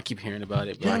tomorrow. I keep hearing about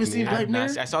it. You haven't seen I have Black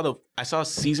not- Mirror? I saw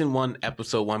season 1,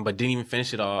 episode 1, but didn't even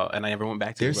finish it all, and I never went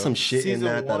back to There's it. some shit in Season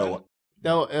that one? that'll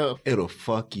No, it'll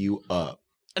fuck you up.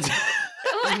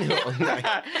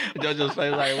 JoJo's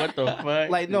face like, what the fuck?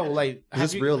 like no, like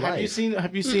It's real Have you life. seen?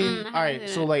 Have you Mm-mm, seen? I All haven't right, seen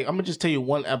so it. like I'm gonna just tell you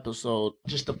one episode,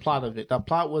 just the plot of it. The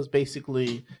plot was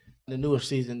basically the newer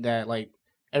season that like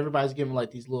everybody's given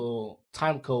like these little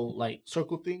time code like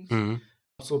circle things. Mhm.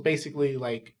 So basically,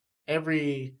 like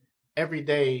every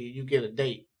day you get a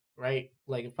date, right?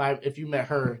 like if you met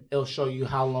her, it'll show you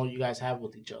how long you guys have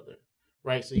with each other,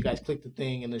 right? So you guys click the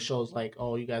thing and it shows like,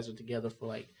 oh, you guys are together for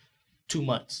like 2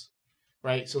 months,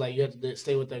 right? So like you have to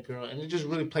stay with that girl, and it just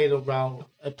really played around.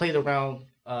 It played around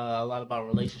a lot about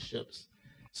relationships.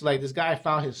 So like this guy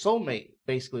found his soulmate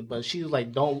basically, but she was like,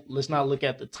 let's not look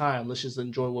at the time. Let's just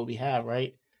enjoy what we have,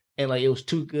 right? And like it was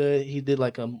too good. He did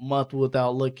like a month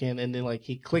without looking, and then like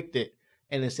he clicked it,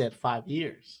 and it said 5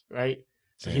 years, right?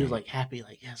 So he was like happy,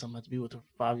 like, yes, I'm about to be with her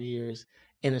for 5 years,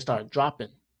 and it started dropping.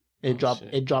 It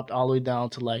dropped all the way down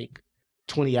to like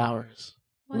 20 hours,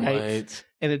 right?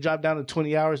 And it dropped down to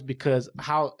 20 hours because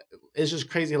it's just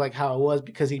crazy, like how it was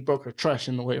because he broke her trust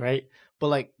in the way, right? But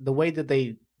like the way that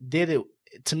they did it,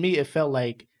 to me, it felt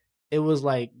like it was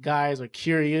like guys are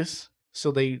curious,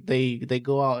 so they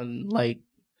go out and like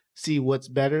see what's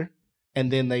better,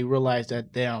 and then they realize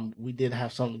that damn, we did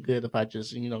have something good. If I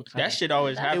just that shit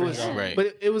always happens, right?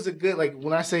 But it was a good, like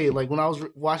when I say like when I was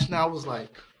watching, I was like.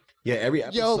 Yeah, every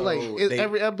episode.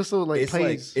 Every episode it's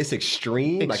plays. Like it's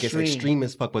extreme. Like it's extreme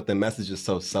as fuck, but the message is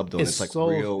so subtle. And it's like so,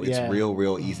 real. It's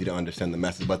real easy to understand the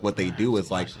message. But what they do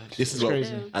is like this is what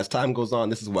as time goes on,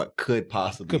 this is what could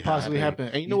possibly happen.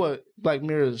 And you know what Black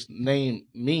Mirror's name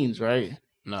means, right?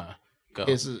 Nah. Go.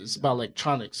 It's about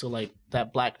electronics. So like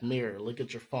that black mirror. Look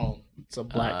at your phone. It's a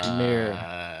black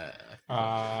mirror.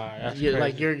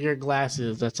 Like your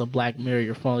glasses, that's a black mirror.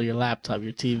 Your phone, your laptop,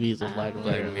 your TV is a black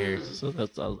mirror. So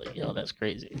that's like, that's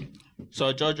crazy.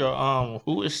 So Jojo,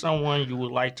 who is someone you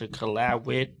would like to collab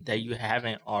with that you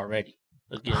haven't already?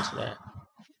 Let's get into that.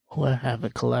 Who I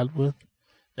haven't collabed with?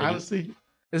 Honestly,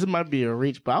 this might be a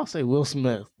reach, but I'll say Will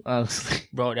Smith. Honestly,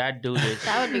 bro, that dude is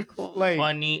that would be cool. Like,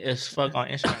 funny as fuck on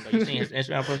Instagram. Like, you seen his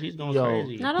Instagram post? He's going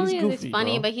crazy. Not only is he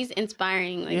funny, but he's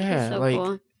inspiring. Like, he's so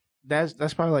cool.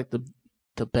 That's probably like the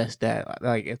best dad.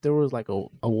 Like if there was like a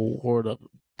award of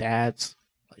dads,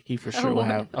 like he for sure would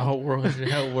have award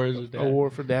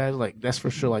for dads. Like that's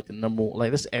for sure like the number one. Like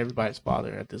that's everybody's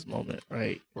father at this moment,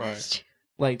 right? Right.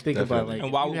 Like think about it, like,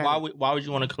 and why would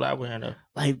you want to collab with him though?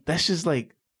 Like that's just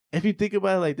like if you think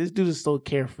about it, like this dude is so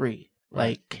carefree,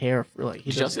 like carefree. Like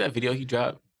did y'all see that video he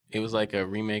dropped? It was like a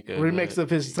remix of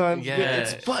his son. Yeah,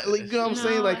 it's fun. Like, you know what I'm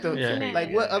saying? Like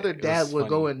like what other dad would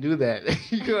go and do that?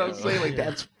 You know what I'm saying? Like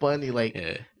that's funny. Like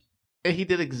and he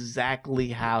did exactly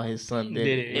how his son did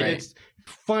it. And it's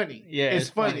funny. Yeah, it's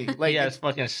funny. Like he has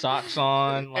fucking socks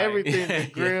on. Like, everything,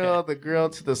 the girl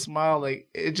to the smile. Like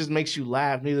it just makes you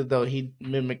laugh. Neither though he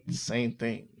mimicked the same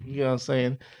thing. You know what I'm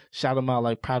saying? Shout him out.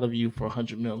 Like proud of you for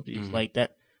 100 million views. Like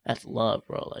that. That's love,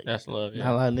 bro. Like that's love.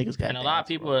 Yeah. A lot of niggas got. And a lot of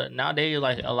people nowadays,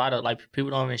 like a lot of like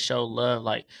people don't even show love.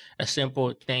 Like a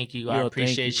simple thank you, I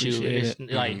appreciate you. It's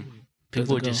like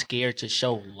people are just scared to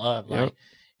show love. Like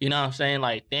you know what I'm saying?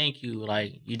 Like thank you,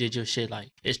 like you did your shit.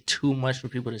 Like it's too much for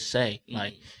people to say.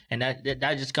 Like and that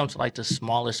just comes to like the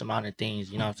smallest amount of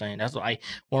things. You know what I'm saying? That's like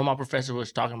one of my professors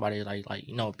was talking about it.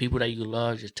 Like people that you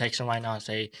love, just text them right now and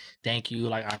say thank you.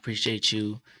 Like I appreciate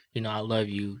you. I love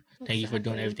you. Thank you for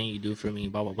doing everything you do for me,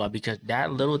 blah, blah, blah. Because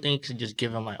that little thing can just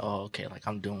give them like, oh, okay, like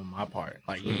I'm doing my part.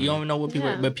 Like you don't even know what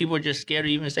people, but people are just scared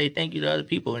to even say thank you to other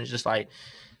people. And it's just like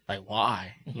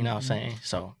why? You know what I'm saying?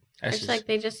 So that's it's like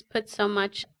they just put so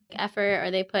much effort or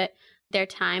they put their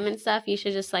time and stuff. You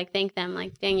should just like thank them.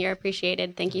 Like, dang, you're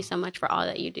appreciated. Thank you so much for all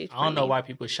that you do. I don't know why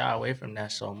people shy away from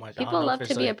that so much. People love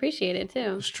to be appreciated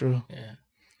too. It's true. Yeah.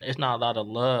 It's not a lot of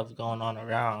love going on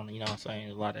around, you know what I'm saying?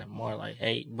 There's a lot of more like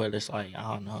hate, but it's like,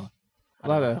 I don't know. A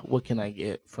lot of what can I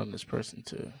get from this person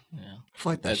too? Yeah, I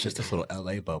feel like that's just a little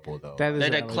LA bubble though. That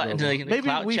is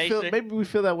maybe we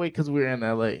feel that way because we're in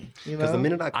LA. Because the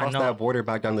minute I cross that border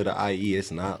back down to the IE,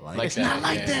 it's not like it's not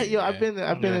like that. Yo, I've been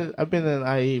in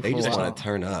IE. They just want to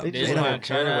turn up. They don't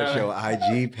care what your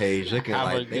IG page looking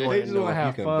like. They want to know if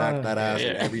you can back that ass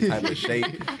in every type of shape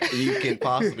you can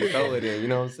possibly throw it in. You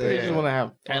know what I'm saying? They just want to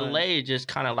have fun. LA just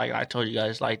kind of like I told you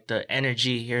guys, like the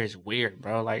energy here is weird,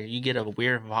 bro. Like you get a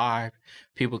weird vibe.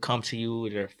 People come to you,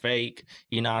 they're fake,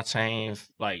 you know what I'm saying?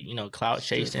 Like, clout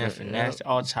chasing, finesse,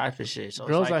 all type of shit. So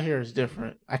girls out here is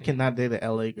different. I cannot date an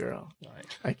LA girl. Right.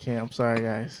 I can't. I'm sorry,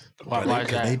 guys. Why is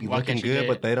that? They be looking good,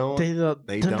 but they don't.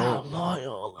 They're not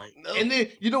loyal. Like, and then,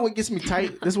 you know what gets me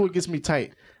tight? This is what gets me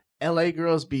tight. LA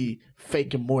girls be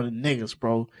faking more than niggas,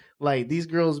 bro. Like, these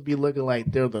girls be looking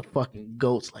like they're the fucking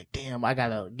goats. Like, damn, I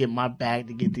gotta get my bag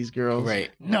to get these girls.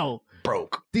 Right. No.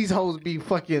 Broke. These hoes be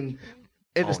fucking...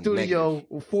 in the studio,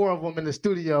 negative. 4 of them in the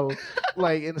studio,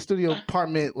 like in the studio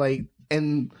apartment, like,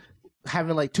 and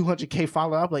having like 200K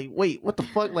follow up. Like, wait, what the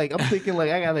fuck? Like, I'm thinking like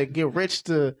I gotta get rich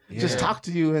to just talk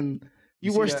to you, and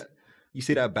you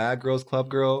see that Bad Girls Club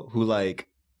girl who like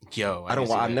Yo, I don't.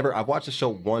 I've watched the show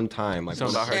one time. Like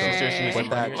Something about her Sure. sister. She missing With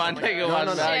that- money. My nigga No, was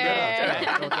no, no,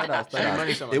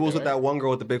 like, It was with that one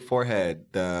girl with the big forehead.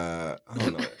 I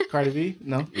don't know. Cardi B?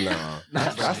 No. No,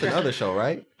 that's another show,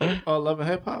 right? Oh, Love and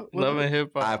Hip Hop. Love and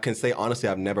Hip Hop. I can say honestly,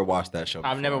 I've never watched that show.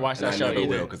 I've never before, watched and that I show never either.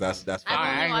 will, because that's. I've I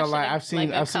only ain't gonna watched lie. it I've seen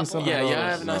like a some couple of Yeah, those. yeah, I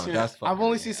have not seen it. that's I've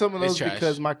only seen some of It's those trash.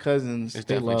 because my cousins It's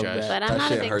they definitely love trash. that. But I'm That not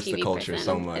shit a big hurts the TV culture person.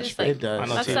 so much. It's like, It does. I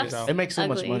know that TV stuff's though. It makes so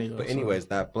much ugly. money though. But so- anyways,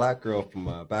 that black girl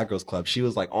from Bad Girls Club, she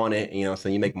was like on it, you know what I'm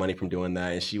saying? You make money from doing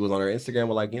that. And she was on her Instagram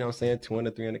with like, you know what I'm saying,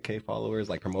 200, 300K followers,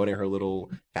 like promoting her little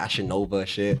Fashion Nova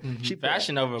shit. She put-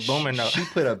 Fashion Nova booming though. She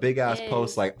put a big ass Yes.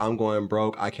 post like, I'm going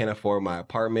broke. I can't afford my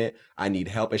apartment. I need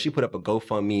help. And she put up a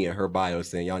GoFundMe in her bio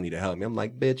saying, y'all need to help me. I'm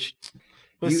like, bitch.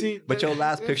 But you- see, but your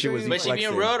last picture was you But she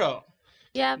being flexing. real though.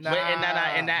 Yeah. But in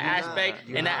that aspect,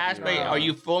 nah. are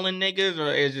you fooling niggas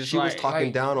or is it She was like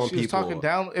talking down on she was people. talking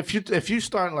down. If you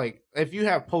start like if you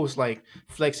have posts like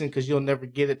flexing because you'll never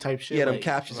get it type shit. Yeah, them like,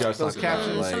 captions y'all those talking about.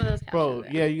 captions, Some of Like, those bro.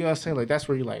 captions, Yeah, you know what I'm saying. Like that's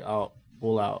where you like, oh,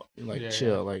 pull out. You're like, Yeah.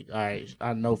 chill. Like, all right,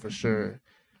 I know for sure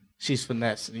she's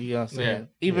finessing. You know what I'm saying.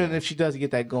 Yeah. Even if she doesn't get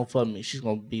that GoFundMe, she's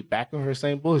gonna be back on her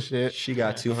same bullshit. she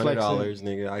got $200,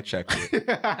 nigga. I checked it.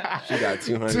 She got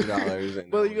 $200.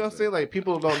 And Well, you know what I'm saying? Like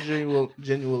people don't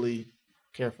genuinely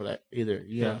care for that either.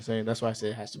 You know what I'm saying? That's why I said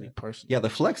it has to be personal. Yeah, the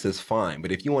flex is fine,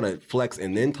 but if you want to flex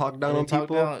and then talk down And on then talk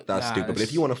people, down, that's nah, stupid. But if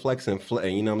it's- you want to flex and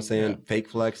you know what I'm saying, fake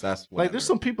flex, that's whatever. Like there's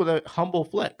some people that humble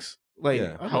flex. Like,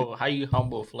 Yeah. I'm like, how you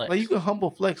humble flex? like you can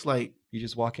humble flex like you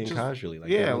just walk in just- casually, like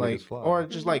yeah, every like nigga's fly. or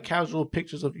just like casual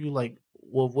pictures of you like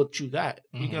with what you got.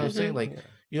 You know what I'm saying? Like Yeah.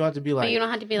 you don't have to be But like you don't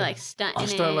have to be like stunting. I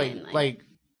start it, like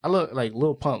I look like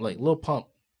Lil Pump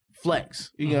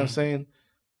flex. You know what I'm saying?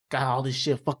 Got all this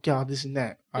shit, fuck y'all, this and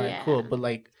that. All right, Yeah. cool. But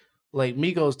like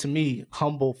Migos to me,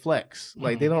 humble flex.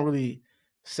 Like they don't really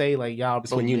say like y'all. It's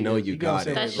broke when you know niggas. you know what got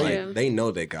I'm it. That's saying? true. Like, they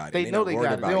know they got it. They know not they worried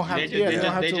got it. about They don't you. have they to- just, yeah, they they just,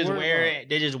 don't have they to just worry wear about it.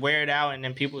 They just wear it out, and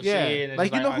then people Yeah, see it. And like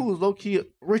it's you know who's low key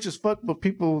rich as fuck, but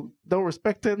people don't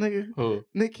respect that nigga. who?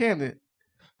 Nick Cannon.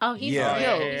 Oh, he's Yeah. so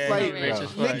Yo, rich. He's like, so rich. rich as Nick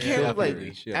fuck, yeah. Cannon, like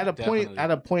Definitely, yeah, at a definitely.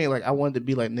 point, like I wanted to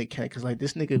be like Nick Cannon because like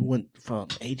this nigga went from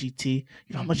AGT. You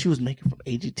know how much he was making from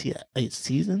AGT a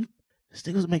season? This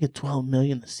nigga was making $12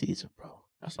 million a season, bro.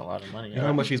 That's a lot of money. You know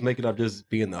how much he's making up just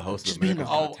being the host Just of being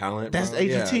America's the- Got Talent? That's bro? AGT.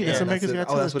 Yeah, That's yeah, America's it. Got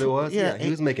Oh, that's Talent. what it was? Yeah, Yeah, he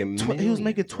was making He was millions,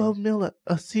 making bro. 12 mil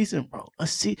a season, bro.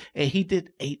 And he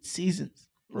did 8 seasons.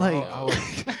 Like,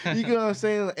 you know what I'm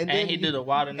saying? And he did a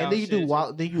Wild 'N and Out then you do shit,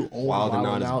 Wild. Then you own Wild and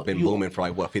Out Out. has been You- booming for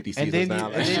like what 50 And seasons then now.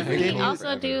 you- That and shit's then- been He then going also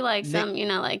forever. do like some, you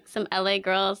know, like some LA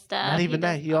girl stuff. Not even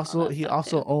that. He also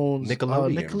owns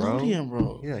Nickelodeon,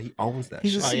 bro. Yeah, he owns that.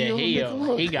 He's shit. a Oh yeah, CEO of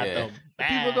Nickelodeon. he got Yeah. the People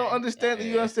bag. don't understand.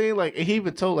 You know what I'm saying? Like he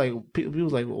even told like people, he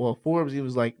was like, well, Forbes. He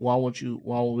was like, why won't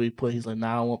we put? He's like,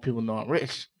 nah, I don't want people to know I'm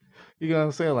rich. You know what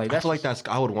I'm saying? Like I that's feel like that's.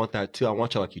 I would want that too. I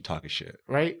want you like you talking shit,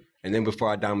 right. and then before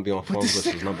I die, I'm gonna be on Forbes list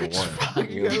as number one.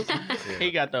 You know? He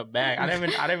got the bag. I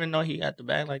didn't even know he got the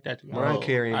bag like that. To be Mariah honest.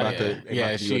 Carey ain't about to. ain't Yeah,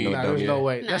 about to do she- a Nah, no there's dumb no yet.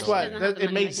 way. No, That's she why doesn't have the it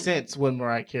money made making. sense when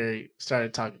Mariah Carey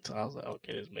started talking to. I was like,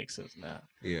 okay, this makes sense now.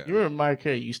 Yeah. You remember Mariah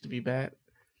Carey used to be bad?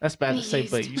 That's bad to say,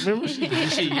 but you remember she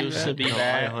used to be No, I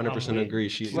bad. 100% agree.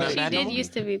 She's Like, She not. did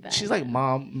used to be bad. She's like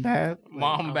mom bad.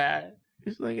 Mom bad.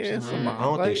 It's like yeah, it's a mom. I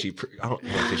don't Like, think she. I don't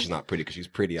think she's not pretty because she's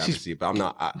pretty, obviously. But I'm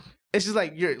not. It's just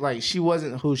like you're like she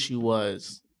wasn't who she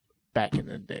was back in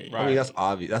the day. I mean, that's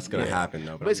obvious. That's gonna happen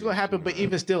though. But it's gonna happen. But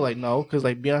even still, like no, because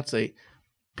like Beyonce,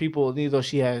 people, even though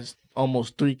she has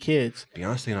almost 3 kids.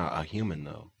 Beyonce not a human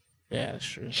though. Yeah, that's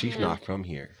true. She's not from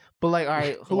here. But like, all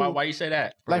right, who? Why you say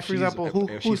that? Like for She's- example,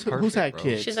 she's who's perfect, had bro.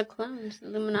 kids? She's a clone. She's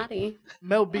Illuminati.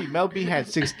 Mel B. Mel B had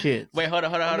 6 kids. Wait, hold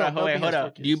up. No, Mel B has 4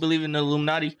 Do you kids. believe in the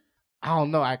Illuminati? I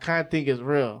don't know. I kind of think it's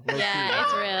real. Yeah,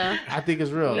 it's real. I think it's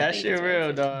real. That shit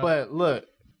real, dog. But look,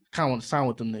 kind of want to sign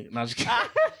with them niggas. Not just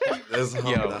kidding.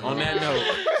 Yo, on that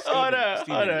note, Hold up,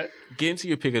 Steven, hold up. get into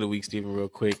your pick of the week, Steven, real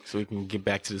quick, so we can get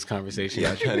back to this conversation.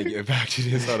 Yeah, I'm trying to get back to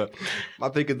this. Hold up. My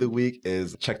pick of the week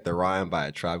is "Check the Rhyme" by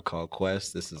A Tribe Called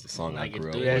Quest. This is a song I grew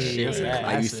up do that with. shit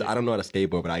fast. I don't know how to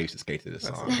skateboard, but I used to skate to this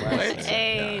song.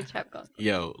 Hey, Trap Girls.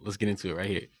 Yo, let's get into it right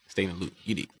here. Stay in the loop.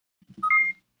 You deep.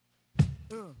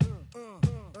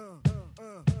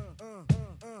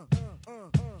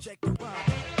 Check the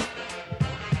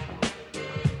rhyme.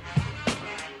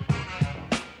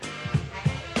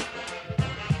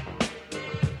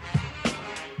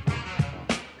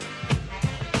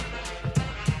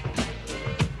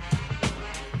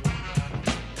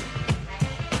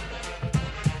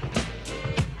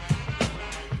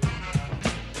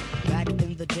 Back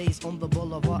in the days on the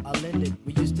boulevard, are unlimited.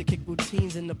 We used to kick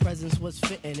routines and the presence was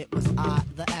fitting. It was I,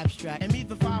 the abstract. And me,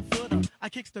 the 5-footer. I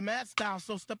kicks the mad style,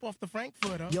 so step off the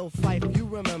Frankfurter. Yo, Fife, you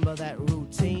remember that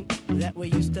routine? That we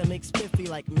used to make spiffy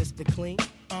like Mr. Clean?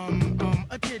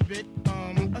 A tidbit,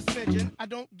 a smidgen. I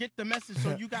don't get the message,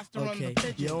 so you got to run the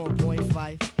pigeon. You're on point,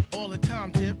 Fife. All the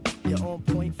time, Tip. You're on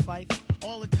point, Fife.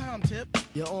 All the time, Tip.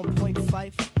 You're on point,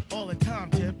 Fife. All the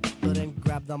time, Tip. So then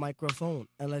grab the microphone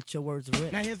and let your words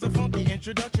rip. Now here's a funky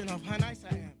introduction of how nice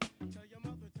I am. Tell your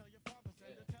mother, tell your father,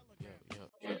 send a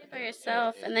telegram. For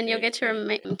yourself, and then you'll get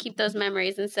to keep those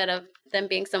memories instead of them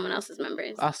being someone else's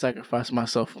memories. I'll sacrifice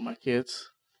myself for my kids.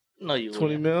 No, you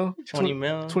 20 wouldn't. mil? 20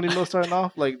 mil? 20 mil starting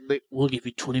off? Like, we'll give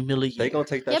you 20 mil a year. They gonna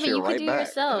take that Yeah, but shit you could right do back.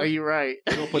 yourself. Are you right?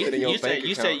 They gonna put it in your bank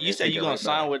account. You said you gonna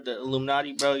sign with the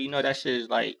Illuminati, bro. You know that shit is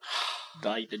like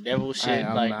the devil shit.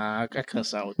 I couldn't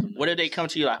sign with them. What if they come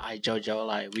to you like, all right, JoJo,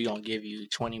 like, we gonna give you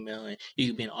 20 million. You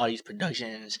can be in all these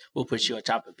productions. We'll put you on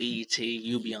top of BET.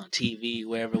 You'll be on TV,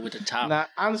 wherever with the top. Nah,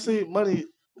 honestly, money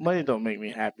don't make me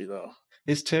happy, though.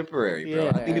 It's temporary, bro.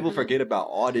 Yeah. I think people forget about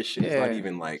all this shit. It's Yeah. not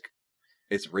even like,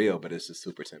 it's real, but it's just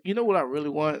super temporary. You know what I really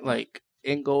want? Like,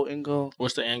 end goal?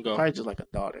 What's the end goal? Probably just like a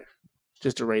daughter.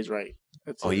 Just to raise right.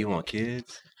 That's Oh, it. you want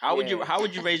kids? How would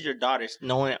you raise your daughters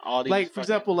knowing all these? Like, for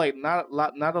example, like, not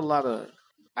a lot of,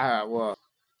 well,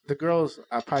 the girls,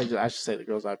 I should say the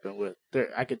girls I've been with,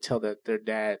 I could tell that their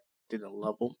dad didn't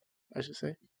love them, I should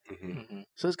say. Mm-hmm.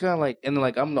 So it's kind of like, and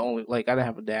like, I'm the only, like, I didn't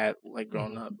have a dad, like,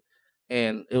 growing up.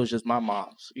 And it was just my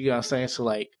mom's. You know what I'm saying? So,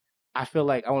 like, I feel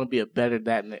like I want to be a better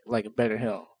dad, like a better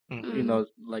him. Mm-hmm. You know,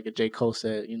 like a J. Cole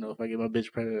said, you know, if I get my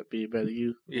bitch pregnant, it'll be a better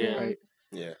you. Yeah. Right?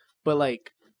 Yeah. But,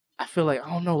 like, I feel like, I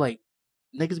don't know, like,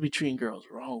 niggas be treating girls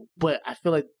wrong. But I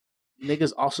feel like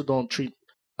niggas also don't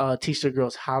teach their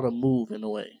girls how to move in a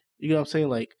way. You know what I'm saying?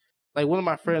 Like one of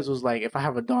my friends was like, if I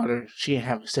have a daughter, she ain't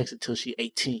having sex until she's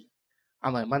 18.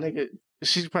 I'm like, my nigga,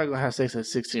 she's probably gonna have sex at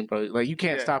 16, bro. Like, you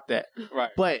can't stop that. Right.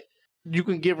 But you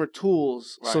can give her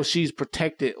tools so she's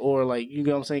protected, or like, you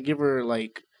know what I'm saying, give her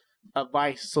like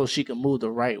advice so she can move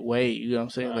the right way. You know what I'm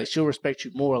saying? Right. Like, she'll respect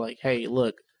you more. Like, hey,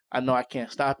 look, I know I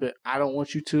can't stop it. I don't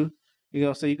want you to. You know what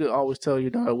I'm saying? You could always tell your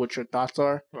daughter what your thoughts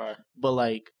are. Right. But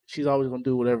like, she's always gonna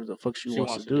do whatever the fuck she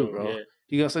wants to do, bro. Yeah.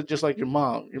 You know what I'm saying? Just like your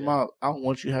mom. Your mom, I don't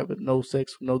want you having no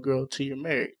sex with no girl till you're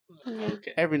married.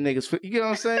 Okay. Every nigga's, you know what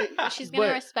I'm saying? She's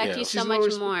gonna respect you so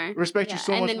much more. Respect you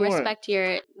so much more. And then respect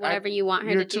your whatever you want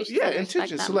her to do. Yeah,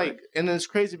 intentions. So like, and then it's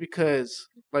crazy because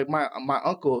like my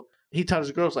uncle, he taught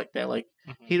his girls like that. Like,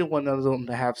 he didn't want none of them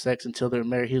to have sex until they're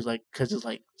married. He was like, because it's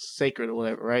like sacred or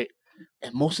whatever, right?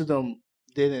 And most of them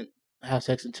didn't have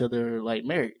sex until they're like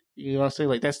married. You know what I'm saying?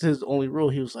 Like, that's his only rule.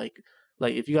 He was like,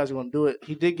 if you guys are going to do it,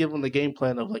 he did give them the game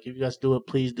plan of like, if you guys do it,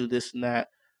 please do this and that,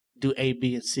 do A,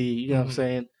 B, and C. You know what I'm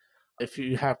saying? If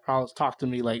you have problems, talk to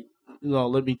me. Like, you know,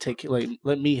 let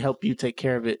me help you take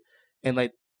care of it. And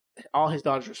like, all his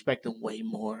daughters respect him way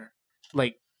more.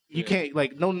 Like, you can't,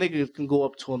 like, no nigga can go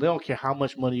up to them. They don't care how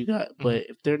much money you got. But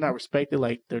if they're not respected,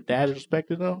 like their dad is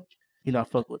respecting them, you know, I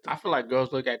fuck with them. I feel like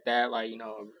girls look at that, like, you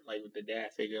know, like with the dad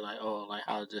figure, like, oh, like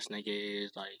how this nigga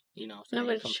is, like, you know. No,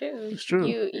 but it's true. It's true.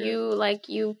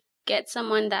 You get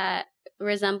someone that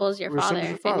resembles your father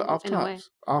in a way.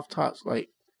 Off tops. Like,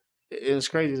 it's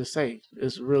crazy to say.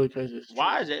 It's really crazy.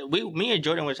 Why is it? Me and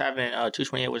Jordan was having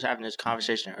 228 was having this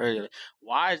conversation earlier.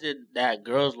 Why is it that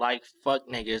girls like fuck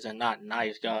niggas and not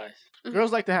nice guys?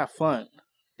 Girls like to have fun.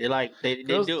 They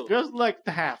do. Girls like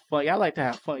to have fun. Y'all like to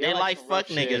have fun. They like fuck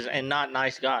niggas and not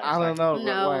nice guys. I don't know.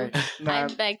 No, why. I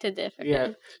beg to differ.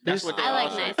 Yeah, that's what I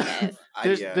like nice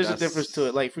guys. There's a difference to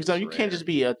it. Like, for example, you can't just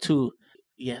be a two.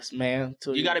 Yes, man.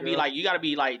 You gotta be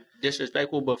like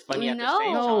disrespectful but funny at the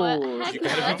same time. You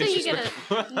gotta be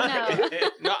disrespectful.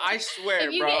 No, I swear,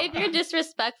 bro. If you're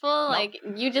disrespectful, like,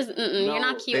 you just you're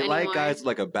not cute They anymore. like guys with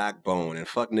like a backbone, and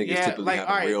fuck niggas typically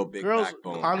have a real big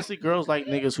backbone. Honestly, girls like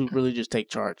niggas who really just take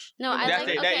charge. No, I like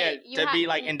to be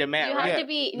like in demand. You right? have to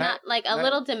be not like a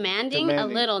little demanding, a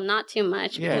little, not too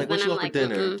much. Yeah, because what then you I'm want like, for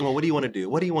dinner? Well, what do you want to do?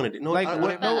 What do you want to do? No, like, a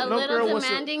little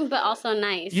demanding, but also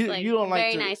nice. You don't like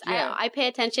very to, nice. Yeah. I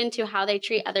pay attention to how they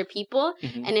treat other people,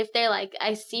 and if they're like,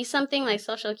 I see something like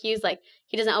social cues, like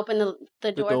he doesn't open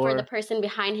the door for the person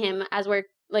behind him as we're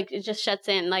like, it just shuts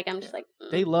in. Like, I'm just like,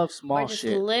 they love small just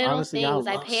shit. Little Honestly, things.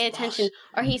 I pay attention.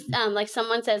 Or he's like,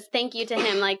 someone says thank you to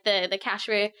him, like the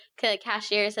cashier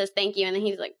says thank you, and then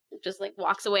he's like just like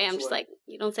walks away. I'm just like,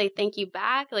 you don't say thank you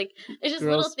back. Like, it's just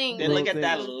little things. They look at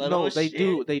that little. No, they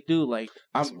do. They do. Like,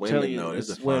 I'm telling you,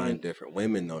 it's women different.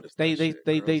 Women notice. They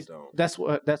that's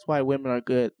why women are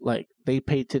good. Like, they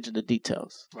pay attention to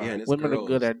details. Yeah, and it's women girls. Are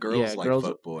good at girls like girls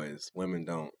fuck boys. Women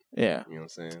don't. Yeah, you know what I'm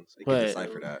saying. So you but can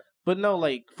decipher that. But no,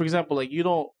 like for example, like you're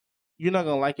not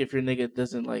gonna like if your nigga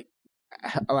doesn't like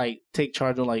take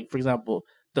charge of like for example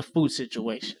the food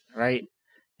situation, right?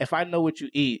 If I know what you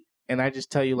eat and I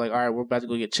just tell you like, all right, we're about to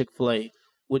go get Chick-fil-A,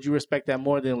 would you respect that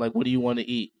more than like what do you want to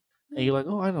eat? And you're like,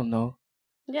 oh, I don't know.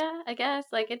 Yeah, I guess.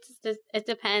 Like, it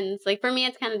depends. Like, for me,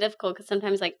 it's kind of difficult because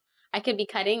sometimes, like, I could be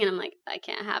cutting and I'm like, I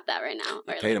can't have that right now.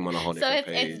 Or, Tatum on a whole different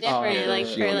page. So it's different, like,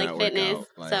 She for, on like, that fitness. workout,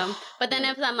 like- So, but then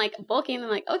if I'm, like, bulking, I'm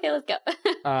like, okay, let's go.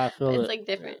 I feel It's, it. like,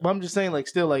 different. But I'm just saying, like,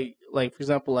 still, like for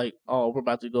example, like, oh, we're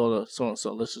about to go to so and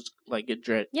so. Let's just like get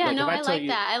dread. Yeah, like, no, if I tell like you-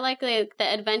 that. I like the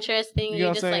adventurous thing. You know You what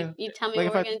I'm just, saying? like, you tell me Like, what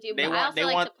if we're I- going to do. they But I want- also they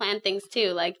like want- to plan things, too,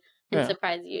 like, and Yeah.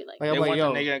 surprise you. Like, Like, They I'm like, want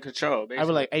yo, the nigga in control. I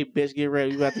be like, hey, bitch, get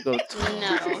ready. We about to go. no.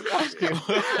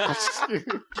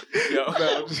 Yo.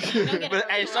 I'm just kidding. But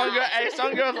hey,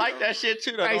 some girls like that shit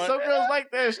too. Though, Hey, don't some they? girls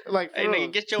like that. Like, Hey, for nigga, real.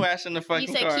 get your ass in the fucking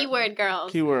You said car. keyword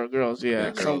girls. Keyword girls, yeah.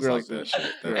 Yeah, Some girls girls like that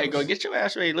shit. Yeah. Hey, go get your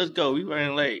ass ready. Let's go. We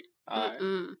running late. All right.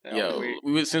 Mm-mm.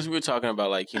 Yo, since we were talking about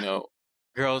like, you know,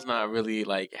 girls not really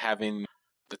like having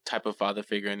the type of father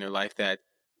figure in their life that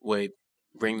would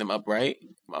bring them up right,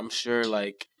 I'm sure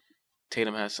like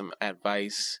Tatum has some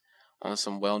advice on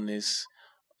some wellness,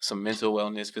 some mental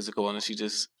wellness, physical wellness. She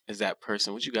just is that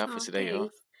person. What you got for today, yo?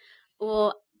 Thanks.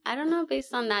 Well, I don't know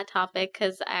based on that topic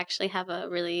because I actually have a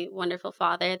really wonderful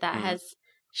father that Mhm. has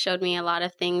showed me a lot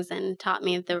of things and taught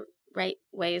me the right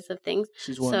ways of things.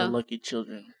 She's one of So- the lucky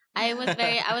children. I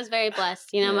was very blessed.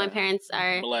 You know, my Yeah. parents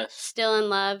are Bless. still in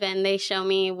love and they show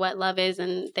me what love is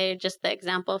and they're just the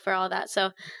example for all that.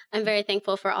 So I'm very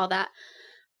thankful for all that.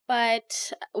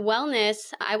 But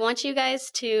wellness, I want you guys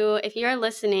to, if you're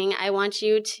listening, I want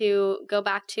you to go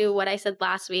back to what I said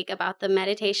last week about the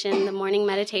meditation, the morning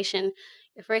meditation.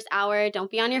 Your first hour, don't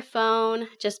be on your phone.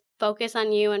 Just focus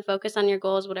on you and focus on your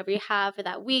goals, whatever you have for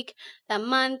that week, that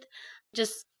month.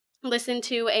 Just listen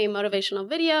to a motivational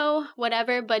video,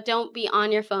 whatever, but don't be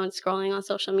on your phone scrolling on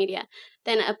social media.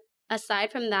 Then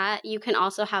aside from that, you can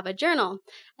also have a journal.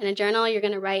 In a journal, you're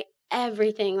going to write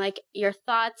everything, like your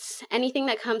thoughts, anything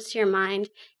that comes to your mind.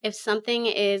 If something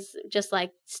is just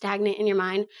like stagnant in your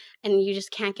mind and you just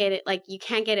can't get it, like you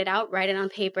can't get it out, write it on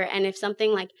paper. And if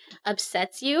something like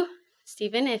upsets you,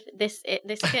 Stephen, if this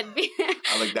could be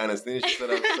I looked down and seen she said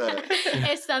upset.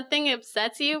 if something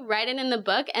upsets you, write it in the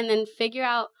book and then figure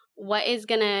out what is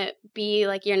gonna be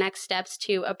like your next steps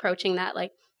to approaching that.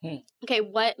 Like, okay,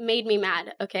 what made me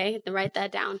mad? Okay, then write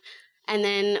that down. And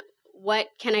then what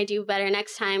can I do better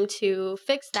next time to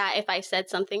fix that if I said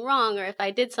something wrong or if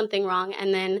I did something wrong?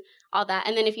 And then all that.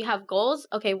 And then if you have goals,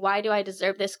 okay, why do I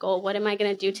deserve this goal? What am I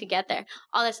gonna do to get there?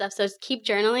 All that stuff. So just keep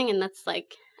journaling, and that's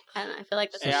like, I don't know, I feel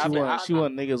like that's So what she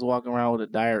want niggas walking around with a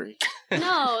diary.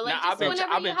 No, like Nah, just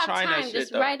whenever you have time, shit,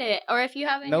 just though. write it. Or if you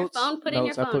have it in Notes, your phone, put it in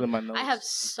your notes, phone. I put in my notes. I have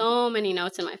so many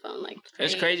notes in my phone. Like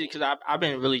It's crazy because I've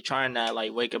been really trying to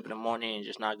like wake up in the morning and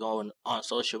just not going on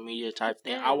social media type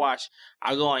thing. Yeah.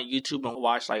 I go on YouTube and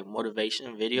watch like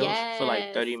motivation videos for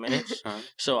like 30 minutes.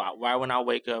 So right when I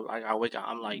wake up, I wake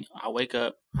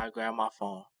up, I grab my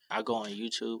phone, I go on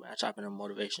YouTube and I type in a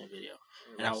motivation video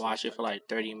and I watch it for like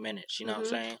 30 minutes. You know what I'm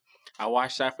saying? I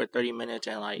watch that for 30 minutes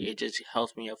and like it just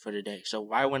helps me up for the day. So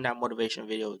right when that motivation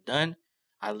video is done,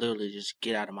 I literally just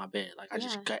get out of my bed. Like I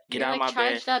just get You're, out of my like, bed.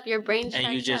 charged up, your brain's And you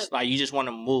charged just up. like you just want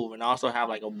to move. And I also have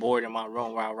like a board in my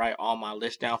room where I write all my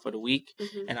lists down for the week,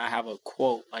 Mhm. and I have a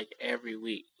quote like every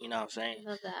week. You know what I'm saying?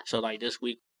 Love that. So like this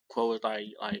week quote is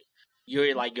like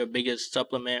you're like your biggest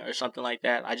supplement or something like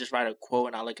that. I just write a quote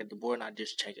and I look at the board and I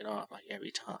just check it off like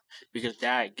every time because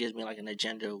that gives me like an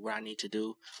agenda of what I need to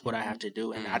do, what I have to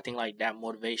do, and I think like that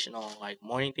motivational like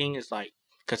morning thing is like.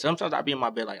 Cause sometimes I be in my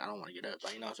bed like I don't want to get up,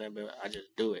 like, you know what I'm saying, but I just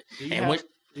do it. Do you, And have,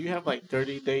 do you have like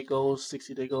 30-day goals,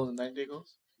 60-day goals, and 90-day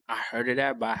goals? I heard of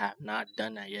that, but I have not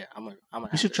done that yet. I'm gonna.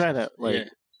 You should try that. Like Yeah.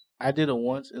 I did it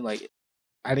once, and like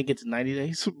I didn't get to 90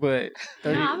 days, but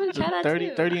 30, I'm gonna try that 30,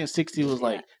 too. 30 and 60 was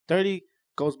like 30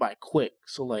 goes by quick.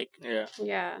 So like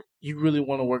Yeah. you really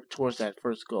want to work towards that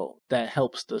first goal. That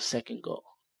helps the second goal,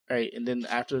 right? And then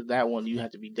after that one, you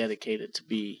have to be dedicated to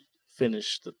be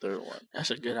finish the third one.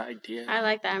 That's a good idea. I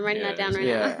like that. I'm writing that down right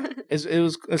Yeah, now.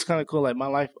 it's kind of cool. Like my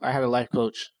life, I had a life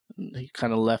coach. He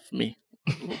kind of left me,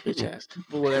 little bitch ass.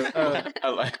 But whatever.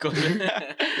 a life coach.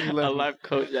 a life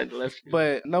coach that left you.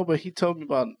 But no, but he told me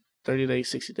about 30 days,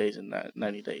 60 days, and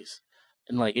 90 days,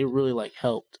 and like it really like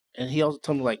helped. And he also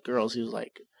told me like girls. He was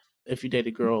like, if you date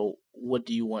a girl, what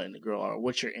do you want in a girl, or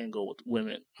what's your end goal with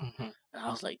women? Mm-hmm. And I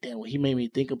was like, damn. When he made me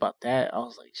think about that, I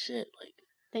was like, shit, like.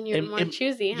 Then you're more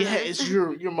choosy, huh? Yeah, it's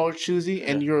you're more choosy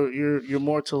and you're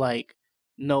more to like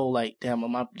know, like, damn,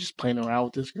 am I just playing around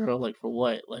with this girl? Like, for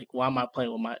what? Like, why am I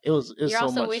playing with my? It's You're so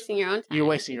also much. wasting your own time. You're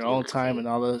wasting your own time and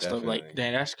all that stuff. Like,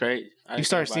 Dang, that's crazy. You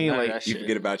start seeing like you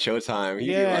forget about your time.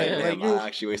 You Yeah, like, like, damn, I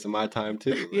actually wasting my time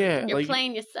too. yeah, You're like,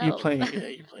 playing yourself. You're playing. Yeah,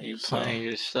 You playing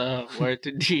yourself. Word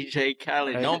to DJ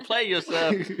Khaled. Right. Don't play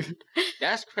yourself.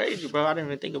 That's crazy, bro. I didn't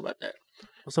even think about that.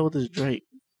 What's up with this Drake?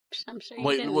 I'm sure you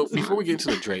Wait, didn't. well, before we get into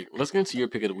the Drake, let's get into your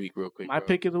pick of the week real quick. My bro.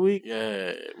 pick of the week.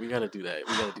 Yeah, we gotta do that.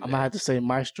 We gotta do I might that. have to say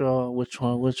Maestro. Which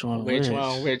one? Which one? Which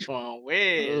one?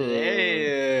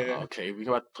 Yeah. Okay, we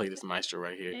about to play this Maestro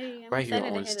right here. Hey, I'm Right here excited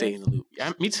to on hear Stay this. in the Loop.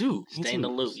 Yeah, me too. Me Stay in too.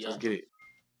 the loop, yeah. Let's get it.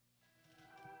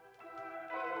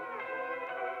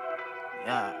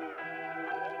 Yeah.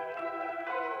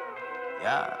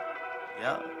 Yeah.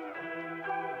 Yeah.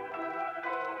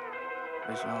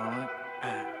 Which one?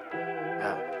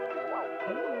 Yeah.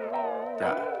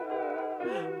 Yeah.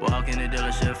 Walk in the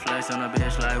dealership, flex on a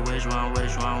bitch like which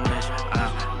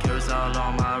one? Carousel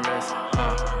on my wrist,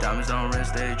 diamonds on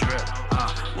wrist, they drip.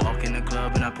 Walk in the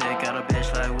club and I pick out a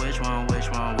bitch like which one?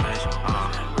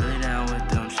 Really down with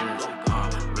them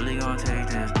shits, really gonna take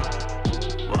this.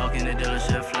 Walk in the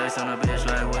dealership, flex on a bitch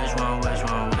like which one?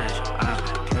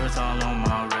 Carousel on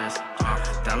my wrist,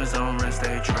 diamonds on wrist,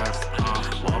 they drip.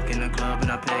 Walk in the club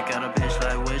and I pick out a bitch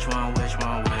like which one?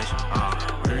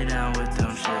 Really down with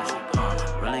them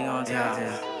shits, really gonna take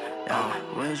this.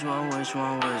 Which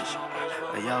one?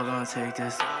 Are y'all gonna take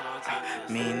this?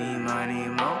 Meanie, money,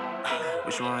 mo.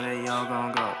 Which one are y'all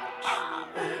gonna go?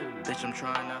 Bitch, I'm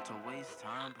trying not to waste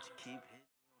time, but you keep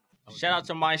hitting. Shout out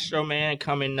to Maestro, man,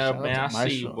 coming up, Shout man. out I to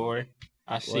see you, Maestro. boy.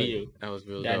 I see you. That was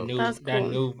real That dope. new, That's that cool.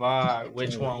 new vibe.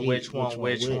 Which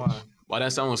one? While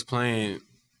that song was playing,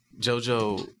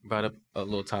 JoJo brought up a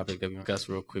little topic that we discussed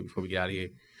real quick before we get out of here.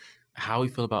 How we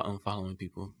feel about unfollowing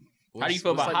people? How do you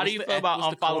feel about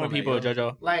unfollowing people,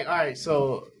 JoJo? Like, all right.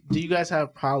 So, do you guys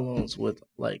have problems with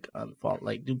like unfollow?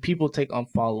 Like, do people take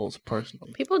unfollows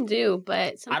personally? People do,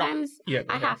 but sometimes Yeah,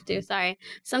 I have to. Sorry.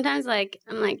 Sometimes, like,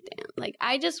 I'm like, damn. Like,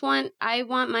 I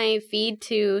want my feed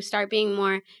to start being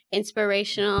more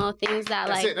inspirational. Things that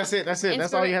That's it.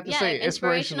 That's all you have to say.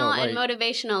 Inspirational and like,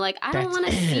 motivational. Like, I don't that's want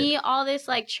to it. see all this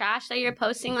like trash that you're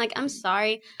posting. Like, I'm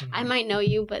sorry, I might know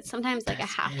you, but sometimes like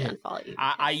That's I have it. to unfollow you.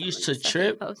 I because used some to of the stuff that you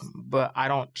trip, post. but I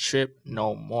don't trip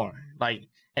no more. Like,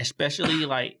 especially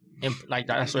like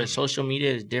that's where social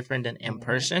media is different than in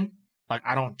person. Like,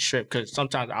 I don't trip because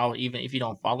sometimes I'll, even if you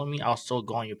don't follow me, I'll still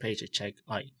go on your page to check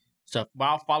like stuff. But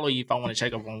I'll follow you if I want to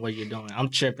check up on what you're doing. I'm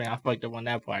tripping. I fucked up on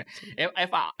that part.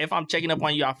 If I'm checking up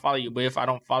on you, I'll follow you. But if I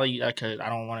don't follow you, because I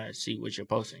don't want to see what you're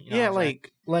posting. You know yeah, what I'm saying?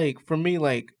 like for me,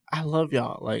 like I love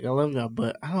y'all,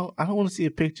 but I don't want to see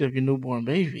a picture of your newborn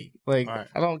baby. Like, Right.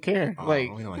 I don't care. Oh,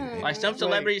 Like, we don't like that. Like some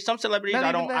celebrities, not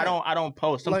I don't, even I that. don't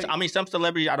post. Some, Like- I mean, some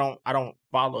celebrities I don't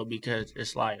follow because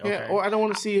it's like, okay, yeah, or I don't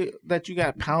want to see that you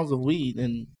got pounds of weed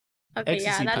and. Okay, yeah,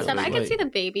 ecstasy that's pills, stuff. I can like- see the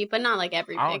baby, but not like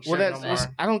every I don't- picture. well, Well, that's-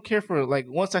 but- I don't care for like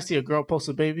once I see a girl post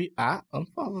a baby, I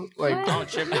unfollow. Like, What? I don't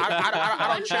trip.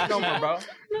 I don't trip no more, bro.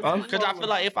 unfollow. Because I feel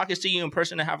like if I can see you in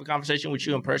person and have a conversation with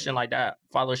you in person like that,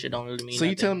 follow shit don't really mean So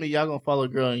you nothing. telling me y'all gonna follow a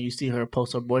girl and you see her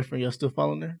post her boyfriend, you're still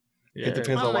following her? Yeah. It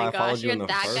depends Oh on why my I followed gosh, you in you're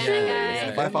the that first kind place. of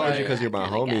guy. If I followed you because you're my That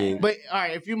kind of homie, guy. But all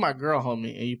right, if you're my girl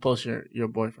homie and you post your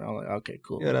boyfriend, I'm like, okay,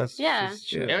 cool. yeah, that's Yeah. just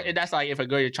chill. That's like if a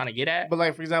girl you're trying to get at. But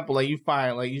like for example, like you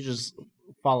find like you just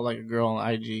follow like a girl on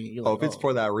IG. You're Oh, like, if it's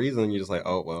for that reason, you're just like,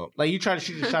 oh well. like you try to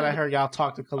shoot a shot at her, y'all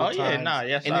talked a couple Oh, yeah, times. nah,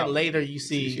 yes, and I- then later you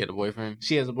see She had a boyfriend.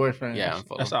 she has a boyfriend. Yeah,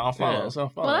 unfollow. That's all I'm Yeah, following.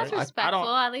 so Well, that's right? respectful.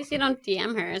 don't- At least you don't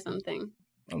DM her or something.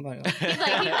 I'm like,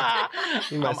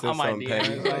 You might say I might something do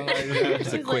petty. that.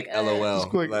 Just a He's quick like, LOL. Just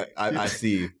quick. Like, I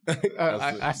see you.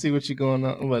 I see what you're going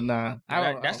on, but nah.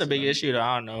 That's the big issue that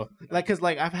I don't know. Like, cause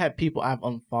like I've had people I've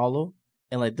unfollowed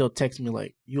and like they'll text me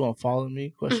like, "You unfollowed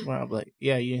me?" Question mark. I'm like,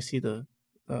 "Yeah, you didn't see the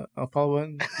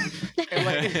unfollow button." And,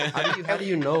 like, how do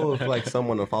you know if like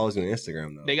someone follows you on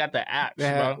Instagram though? They got the apps,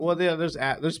 yeah, bro. well, there's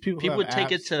people. who People have take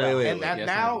apps. it to Wait, And yes,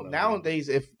 now I know. nowadays,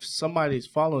 if somebody's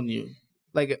following you,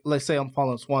 like let's say I'm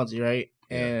following Swansea, right?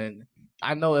 And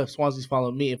I know if Swansea's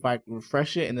following me, if I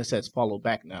refresh it and it says follow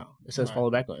back now, it says Right. follow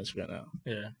back on Instagram now.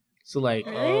 Yeah. So like,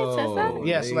 Really? It says that? Oh,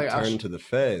 Yeah, they so, like, I'll turn sh- to the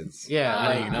feds. yeah, Oh,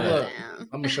 like, didn't know look, damn. I'm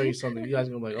gonna show you something. You guys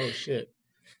are gonna be like, oh shit.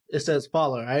 It says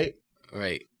follow, right?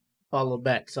 Right. Follow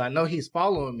back. So I know he's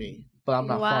following me, but I'm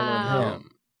not Wow. following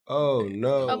him. Oh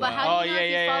no. Oh, but how do you know Oh, if yeah,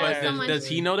 you yeah, follow yeah. someone? Does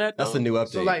he know that? That's though? a new update.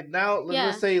 So like now, Yeah.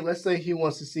 let's say he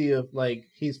wants to see if like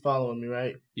he's following me,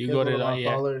 right? You He'll go to my the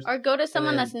followers. Or go to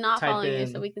someone then that's not type following you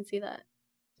in- so we can see that.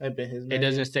 Type in his It name.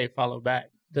 doesn't say follow back.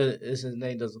 His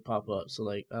name doesn't pop up, so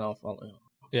like I don't follow him.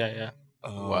 Yeah, yeah.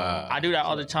 Oh. Wow. I do that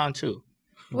all the time too.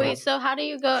 Wait, so how do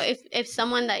you go if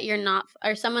someone that you're not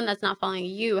or someone that's not following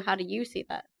you? How do you see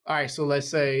that? All right, so let's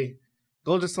say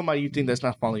go to somebody you think that's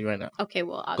not following you right now. Okay,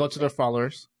 well, Go to obviously. their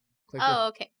followers. Click Oh,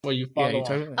 okay. Well, you Yeah, follow. you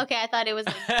type it in. Okay, I thought it was.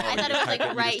 I thought it was like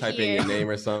You right just type in here. your name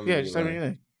or something. Yeah, just type in your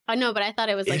name. Oh no, but I thought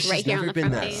it was like It's right just here never on the been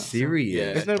front that page.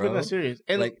 serious. It's never been bro. that serious.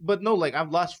 And Like- but no, like I've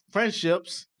lost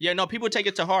friendships. Yeah, no, people take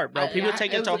it to heart, bro. People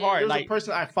take it to heart. There's Like, a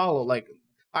person I follow. Like,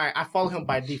 all right, I follow him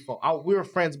by default. We were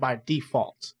friends by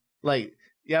default. Like,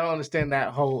 yeah, I don't understand that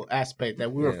whole aspect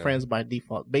that we were Yeah. friends by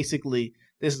default. Basically,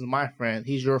 this is my friend.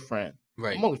 He's your friend.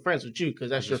 Right. I'm only friends with you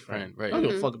because that's your Just friend. friend, right. I don't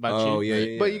give a fuck about Oh, you.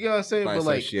 yeah. But you get what I'm saying? By But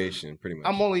like, association, pretty much.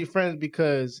 I'm only friends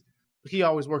because he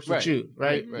always works with Right, you,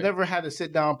 right? right. Never had a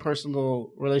sit down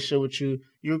personal relationship with you.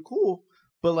 You're cool,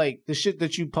 but like the shit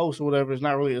that you post or whatever is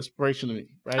not really inspiration to me,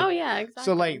 right? Oh yeah, exactly.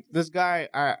 So like this guy,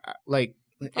 I like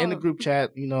in the group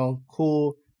chat, you know,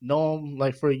 cool, know him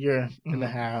like for a year and a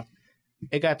half.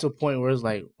 It got to a point where it's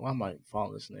like, why am I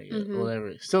following this nigga Mhm. or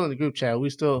whatever? Still in the group chat,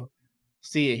 we still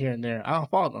see it here and there. I don't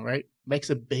follow them, right? Makes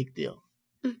a big deal.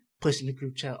 Pushing the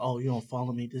group chat, oh, you don't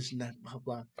follow me, this and that, blah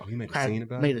blah. Oh, you made a Crap, scene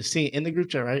about made it? a scene in the group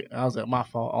chat, right? I was like, my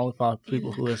fault. I only follow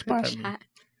people who inspire me, Chat.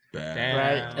 Bad.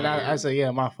 right? And I said,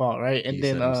 yeah, my fault, right? And He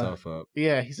then set himself up.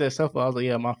 yeah, he said stuff. I was like,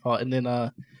 yeah, my fault. And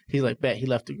then he's like, bet he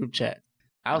left the group chat.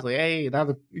 I was like, hey, now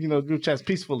the group chat's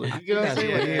peaceful. You know what I'm That's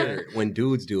saying? Like, weird when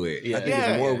dudes do it. I think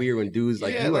Yeah. it's more weird when dudes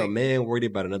like Yeah, you are a like- man worried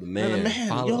about another man,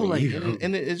 following like, you.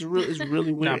 and it's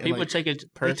really weird. nah, And, people like, take it they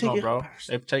personal, take it bro.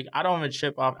 personal. They take. I don't even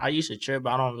trip off. I used to trip,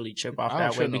 but I don't really trip off I don't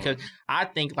that way trip no because I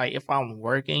think like if I'm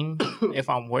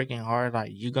working hard, like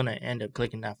you're gonna end up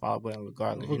clicking that follow button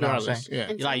regardless. You know what I'm Regardless, saying?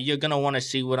 yeah. You're like you're gonna want to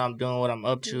see what I'm doing, what I'm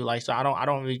up to. Like so, I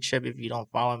don't really trip if you don't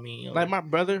follow me. Or, Like my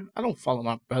brother, I don't follow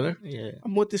my brother. yeah.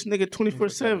 I'm with this nigga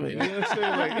 24/7. You know what I'm saying?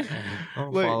 Like, I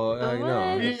don't like, follow. What? no.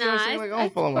 You know what I'm saying? Like, I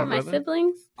don't follow my for my brother.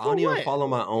 siblings. I don't even what? follow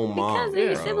my own mom. Because they're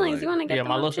your bro, siblings, like- you want to get Yeah, them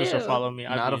my up little sister too. follow me. No,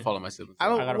 I don't follow my siblings. I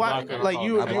don't gotta why, block her. like I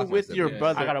you're block with my your siblings.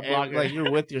 brother. I gotta block her. Like you're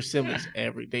with your siblings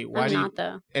every day. Why I'm do you? not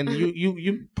though. And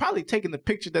you probably taking the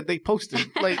picture that they posted.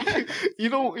 Like you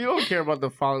don't care about the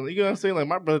following. You know what I'm saying? Like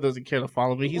my brother doesn't care to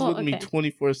follow me. He's Well, with me okay.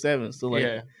 24/7. So like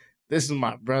Yeah, this is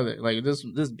my brother. Like this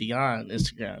is beyond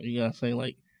Instagram. You know what I'm saying?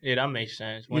 Like yeah, that makes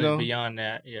sense. When You know? it's beyond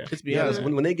that, yeah. it's Yeah, beyond that's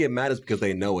that. when they get mad, it's because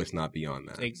they know it's not beyond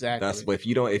that. Exactly. That's what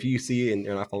if you see it and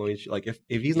you're not following, like if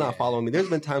he's not following me, there's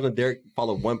been times when Derek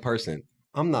followed one person.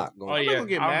 I'm not Oh going yeah, gonna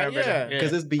get I mad, remember yeah. that.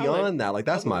 because it's beyond that. Like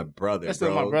that's my brother. That's bro.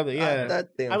 still my brother, yeah.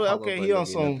 that damn I mean, follow okay, he button on mean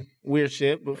some nothing. weird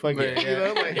shit, but fuck But, it. You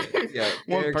know, like Yeah,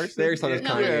 one Derek's- person. Derek's on his No.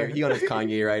 Kanye. Yeah. He on his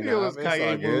Kanye right He now. on his It's all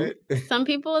Kanye good. Some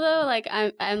people though, like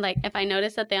I'm like if I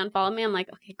notice that they unfollow me, I'm like,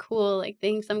 okay, cool. Like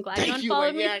thanks, I'm glad you Thank you, unfollowed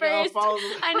like, me yeah, I gotta first. follow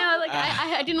them. I know, like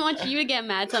I didn't want you to get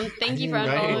mad, so thank you for I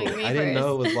didn't unfollowing know. me I didn't first.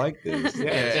 know it was like this.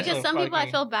 Yeah. Because some people I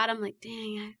Fucking- feel bad. I'm like,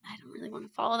 dang, I don't really want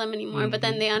to follow them anymore. But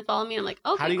then they unfollow me. I'm like,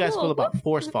 okay, How do you guys cool. feel about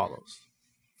force follows?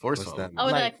 Force What's follow. that? Oh,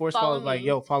 mean? they're Like like, force follow follows, like me.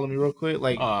 yo, follow me real quick.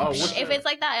 Like Oh, oh, shit. what's If it's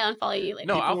like that, I unfollow you. Like,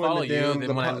 No, I'll People in follow the you. damn-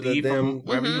 Then when I the leave damn- from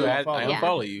wherever you Mhm. at, I Yeah.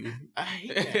 unfollow you. I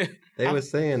hate that. They was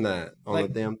saying that on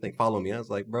Like- the damn thing. Follow me. I was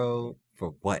like, bro,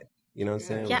 for what? You know what I'm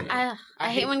saying? yeah, Like,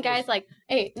 I hate when guys like,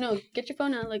 hey, no, get your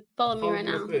phone out. Like, follow me right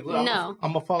now. No.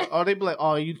 I'm gonna follow. Oh, they be like,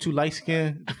 oh, you too light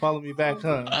skinned to follow me back,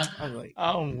 huh? I'm like,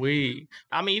 I'm weak.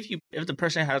 I mean, if the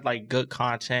person has like good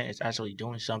content, is actually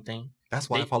doing something. that's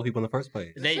why I They- follow people in the first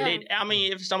place. I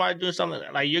mean, if somebody doing something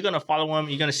like you're gonna follow them,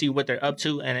 you're gonna see what they're up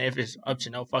to, and if it's up to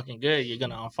no fucking good, you're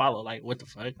gonna unfollow. Like, what the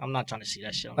fuck? I'm not trying to see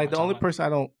that shit. on like my the only timeline. person I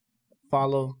don't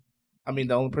follow. I mean,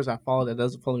 the only person I follow that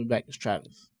doesn't follow me back is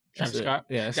Travis. Travis That's it. Scott?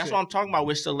 Yeah, That's it. what I'm talking about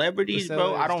with celebrities, With bro.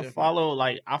 celebrities, I don't different. follow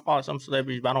like I follow some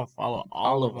celebrities, but I don't follow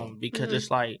all of them because Mhm. it's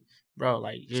like, bro,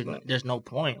 like Right. there's no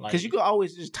point. Like, Because you could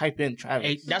always just type in Travis.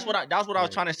 Hey, that's what I was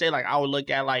trying to say. Like I would look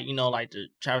at like like the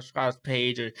Travis Scott's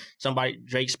page or somebody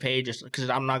Drake's page, because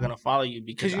I'm not gonna follow you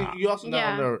because Because you also know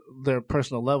Yeah. on their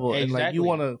personal level, and like Exactly. you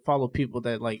want to follow people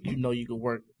that like you know you can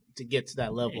work to get to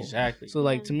that level. exactly. So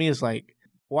like to me, it's like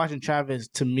watching Travis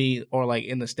to me, or like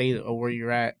in the state of where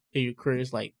you're at in your career,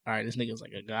 it's like, all right, this nigga's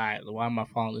like a guy. Why am I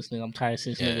following this nigga? I'm tired of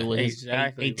seeing this nigga with his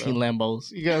exactly, 18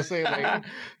 Lambos. You know what I'm saying?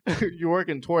 Like you're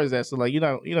working towards that, so like you're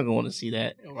not gonna want to see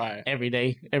that right. every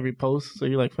day, every post. So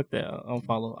you're like, fuck that, I'll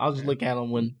unfollow. I'll just look at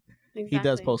him when he does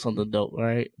Exactly. post something dope,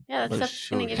 right? Yeah, that For stuff's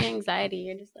gonna sure. give you anxiety.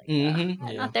 You're just like, Mhm. I'm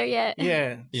Yeah. not there yet.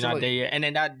 Yeah, You're So, not like, there yet, and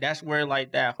then that's where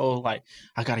like that whole like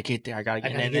I gotta get there, I gotta I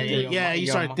get, gotta and get then there. Yeah, you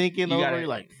start thinking you over. gotta- You're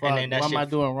like, and fuck, then that what am I shit-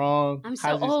 doing wrong? I'm so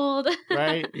How's this- old.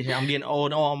 right? Yeah, I'm getting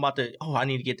old. Oh, I'm about to. Oh, I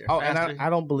need to get there Oh, and faster. I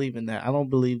don't believe in that. I don't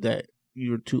believe that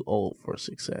you're too old for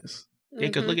success. Yeah,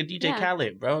 because look at DJ Yeah.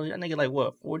 Khaled, bro. That nigga like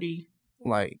what 40?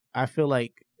 Like, I feel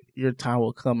like your time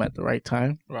will come at the right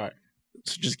time. Right.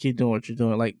 So just keep doing what you're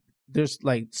doing. Like there's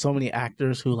like so many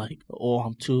actors who like, oh,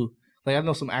 I'm too, like I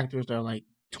know some actors that are like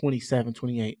 27,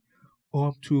 28.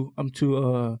 Oh, I'm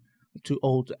too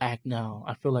old to act now.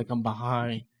 I feel like I'm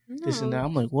behind this and that.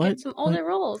 I'm like, what? Get some older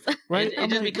roles. Right?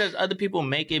 It's just because other people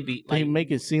make it be They like,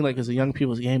 make it seem like it's a young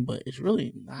people's game, but it's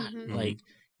really not. Like,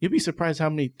 you'd be surprised how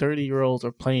many 30-year-olds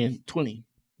are playing 20.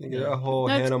 Nigga, that whole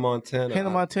Hannah Montana. Hannah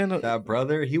Montana. That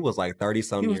brother, he was like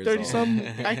 30-something years old. He was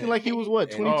 30-something, acting like he was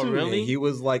what, 22? Oh, really? And he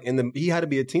was like he had to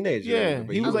be a teenager. Yeah,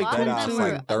 but he was like 22.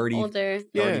 like 30, older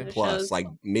 30 plus, shows. like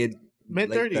mid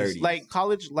 30s. Like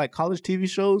college TV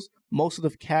shows, most of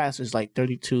the cast is like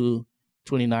 32,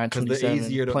 29, Because 27. they're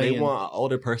easier to, playing. they want an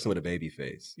older person with a baby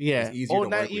face. Yeah, It's easier or to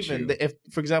not work with even. you. If,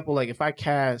 for example, like if I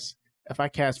cast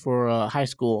for high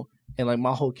school and like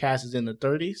my whole cast is in the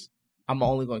 30s, I'm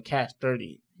only going to cast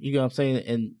 30. You know what I'm saying?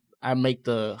 And I make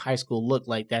the high school look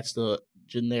like that's the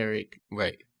generic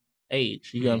age.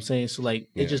 You know what I'm saying? So like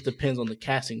it just depends on the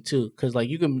casting too, because like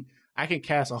I can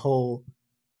cast a whole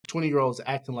 20-year-olds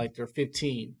acting like they're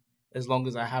 15. As long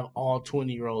as I have all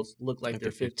 20-year-olds look like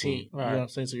they're 15. You know what I'm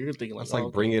saying? So you're thinking like, It's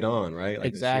like Bring It On, right? Like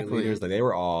exactly. The cheerleaders, like they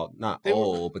were all not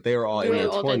old, but they were all in their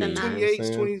 20s.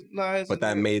 28s, 29s. But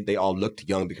that made they all looked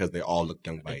young because they all looked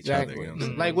young by each other. You know what I'm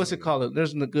saying? Like, what's it called?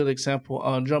 There's a good example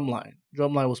on Drumline.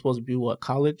 Drumline was supposed to be what,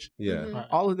 college? Yeah.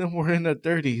 All of them were in their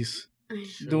 30s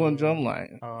doing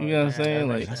Drumline. You know what I'm saying?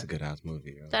 Like, that's a good ass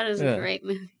movie. That is a great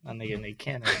movie. I nigga they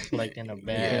can't like in a Yeah,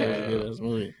 bad. good ass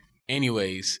movie.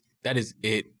 Anyways, that is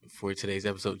it for today's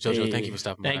episode. JoJo, thank you for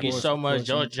stopping by. Thank you so much,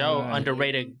 JoJo.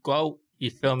 Underrated GOAT.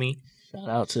 You feel me? Shout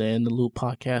out to the In the Loop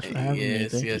podcast for having me.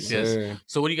 Yes, Thank yes, you. yes.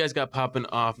 So what do you guys got popping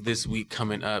off this week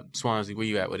coming up? Swansea, where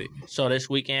you at with it? So this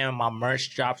weekend, my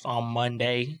merch drops on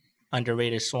Monday.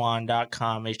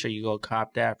 UnderratedSwan.com. Make sure you go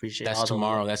cop that. Appreciate That's all the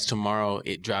tomorrow. That's tomorrow.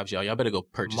 It drops, y'all. Y'all better go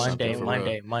purchase Monday, something for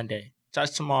real. Monday. So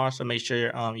that's tomorrow, so make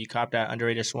sure you cop that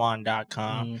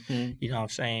UnderratedSwan.com. Mm-hmm. You know what I'm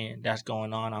saying? That's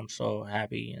going on. I'm so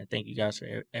happy, and thank you guys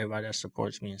for everybody that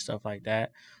supports me and stuff like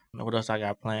that. What else I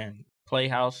got planned?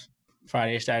 Playhouse,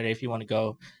 Friday, Saturday. If you want to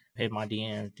go, hit my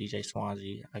DM, DJ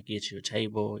Swansea. I get you a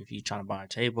table if you're trying to buy a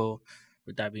table.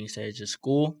 With that being said, it's just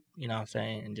school, you know what I'm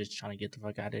saying? And just trying to get the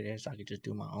fuck out of there so I could just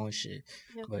do my own shit.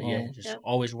 Yep. But yeah, just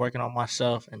always working on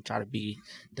myself and try to be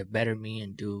the better me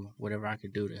and do whatever I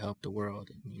could do to help the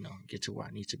world and, you know, get to where I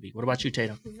need to be. What about you,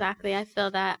 Tatum? Exactly. I feel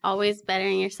that always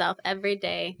bettering yourself every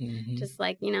day. Just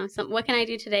like, you know, what can I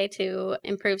do today to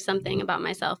improve something about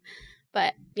myself?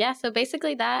 But yeah, so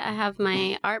basically that. I have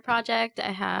my art project,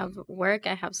 I have work,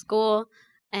 I have school,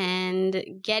 and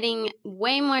getting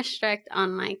way more strict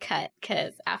on my cut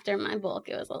because after my bulk,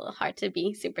 it was a little hard to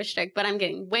be super strict, but I'm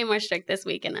getting way more strict this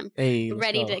week and I'm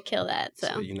ready to kill that.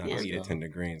 So you're not going to eat a tender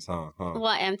greens, huh? Well,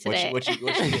 I am today. What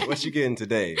you getting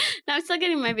today? No, I'm still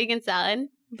getting my vegan salad,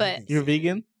 but... You're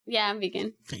vegan? Yeah, I'm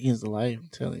vegan. Vegan's the life, I'm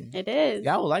telling you. It is.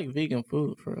 Y'all like vegan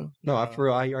food, for real. No, for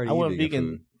real, I already went eat vegan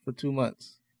food. for 2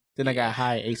 months. Then I got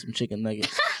high, ate some chicken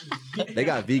nuggets. They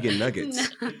got vegan nuggets.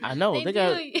 I know. They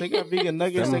got vegan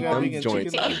nuggets. They got vegan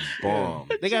joints chicken are nuggets. bomb.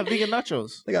 They got vegan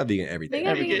nachos. They got vegan everything. They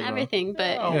got vegan everything,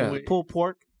 but... Yeah, pulled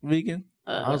pork, vegan.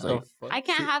 I was like, I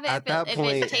can't have it at that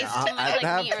point, if it tastes too much at like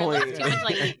that meat or point- looks too much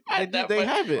like meat. they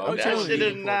have it. I'm telling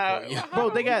you. Bro,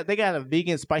 they got a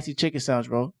vegan spicy chicken sandwich,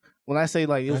 bro. When I say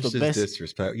like it was That's the just best.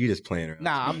 disrespect. You just playing around.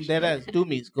 Nah, I'm dead ass.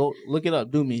 Doomies. Go look it up.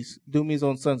 Doomies. Doomies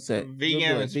on Sunset.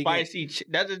 Vegan and spicy.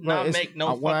 That does not make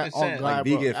no fucking sense. God, Like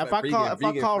bro. vegan- If I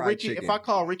vegan call fried Ricky, chicken. if I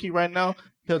call Ricky right now,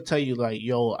 he'll tell you like,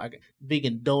 yo, I got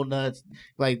vegan donuts.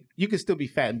 Like you can still be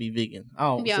fat and be vegan.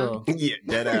 Oh, Yeah. so Yeah,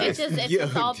 dead ass.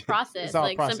 It's all processed. It's all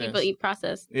like some processed. people eat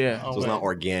processed. yeah. So it's not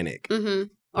organic.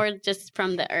 Or just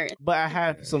from the earth. But I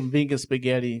had some vegan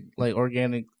spaghetti, like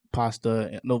organic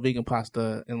pasta, no vegan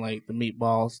pasta, and like the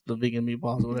meatballs, the vegan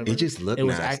meatballs, or whatever. It just looked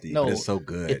nasty, but it's so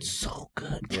good. It's so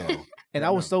good, bro. And I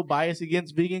was so biased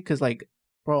against vegan because, like,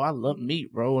 bro, I love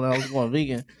meat, bro. When I was going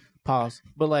vegan, pause.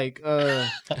 But like,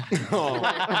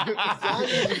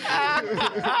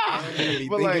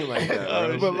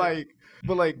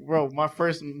 but like, bro, my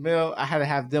first meal, I had to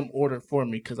have them order for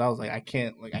me because I was like, I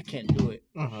can't do it.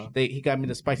 He got me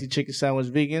the spicy chicken sandwich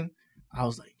vegan. I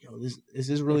was like, yo, is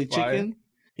this really chicken?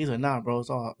 He's like, nah, bro, it's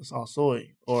all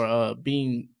soy or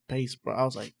bean paste, bro. I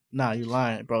was like, nah, you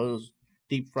lying, bro. It was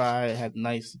deep fried, had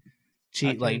nice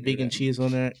cheese, like vegan cheese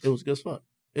on there. It was good as fuck.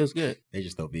 It was good. They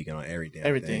just throw vegan on everything,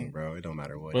 Everything. bro. It don't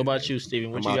matter what. What about you,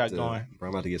 Steven? What you got going? Bro,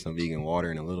 I'm about to get some vegan water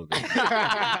in a little bit.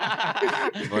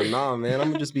 But nah, man, I'm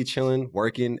gonna just be chilling,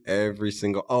 working every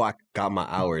single. Oh, I got my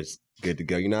hours good to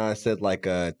go. You know, I said like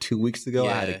 2 weeks ago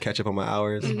I had to catch up on my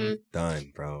hours.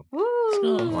 Done, bro. Woo!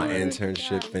 My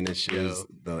internship finishes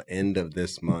the end of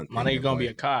this month. My nigga gonna be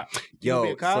a cop.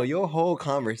 Yo, so your whole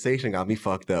conversation got me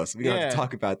fucked up. So we gonna have to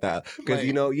talk about that because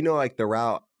you know, like the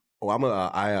route.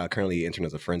 Well, I currently intern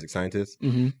as a forensic scientist.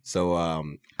 Mm-hmm. So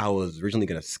I was originally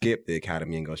gonna skip the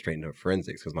academy and go straight into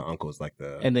forensics because my uncle was like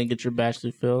the. And then get your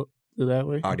bachelor filled that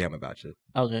way. I already have my bachelor.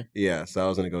 Okay. Yeah, so I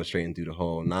was gonna go straight and do the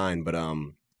whole 9, but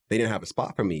they didn't have a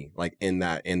spot for me like in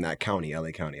that county,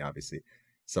 LA County, obviously.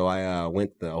 So I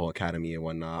went to the whole academy and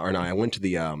whatnot. Or no, I went to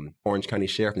the Orange County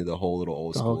Sheriff and did the whole little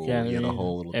old school, the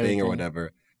whole little thing or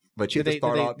whatever. But you have to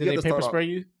start off. Did they paper spray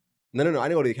you? No. I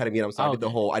didn't go to the academy yet. I'm sorry. I did the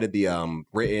whole. I did the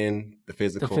written, the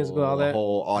physical, all that,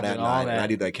 all that. And I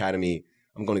do the academy.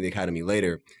 I'm going to the academy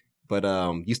later. But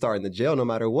you start in the jail no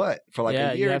matter what for like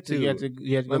a year or two. You have to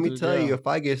Let me tell you, if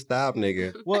I get stabbed,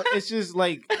 nigga. Well, it's just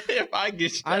like if I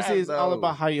get stabbed, honestly, it's all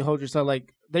about how you hold yourself.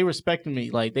 Like they respected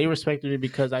me. Like they respected me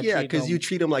because because you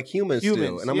treat them like humans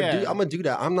still. And I'm gonna do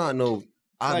that. I'm not no.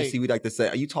 Obviously, we like to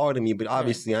say you taller than me, but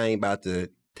obviously I ain't about to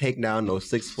take down no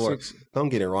 6'4". Don't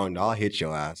get it wrong. I'll hit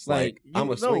your ass. Like I'm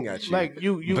gonna swing at you. Like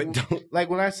you. But don't. Like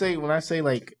when I say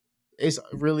like it's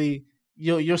really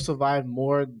you'll survive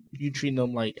more. You treat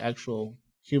them like actual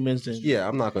humans and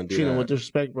I'm not gonna treat them with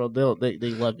respect, bro. They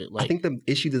love it. Like I think the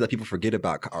issue that people forget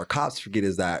about, or cops forget,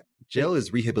 is that jail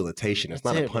is rehabilitation. It's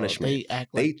not a punishment.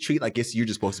 They treat like you're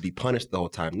just supposed to be punished the whole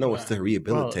time. No, it's to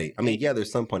rehabilitate. I mean,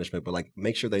 there's some punishment, but like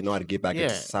make sure they know how to get back into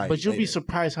society. But you'll be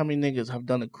surprised how many niggas have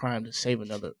done a crime to save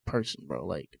another person, bro.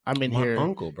 Like I'm in here,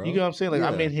 uncle, bro. You know what I'm saying? Like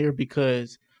I'm in here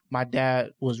because my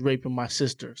dad was raping my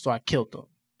sister, so I killed him.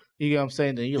 You know what I'm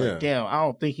saying? Then you're like, damn, I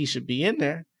don't think he should be in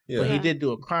there. But he did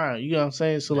do a crime. You know what I'm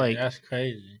saying? So like that's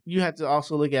crazy. You have to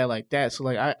also look at it like that. So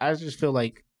like I just feel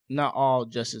like not all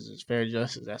justice is fair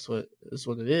justice. That's what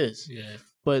it is. Yeah.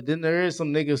 But then there is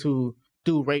some niggas who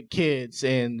do rape kids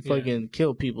and fucking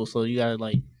kill people. So you gotta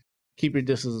like keep your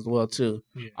distance as well too.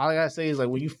 Yeah. All I gotta say is like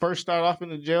when you first start off in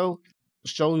the jail,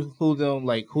 show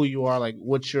who you are, like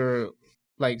what your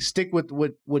like stick with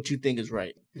what you think is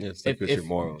right. Yeah, stick with your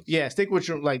morals. Yeah, stick with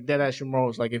your like dead ass your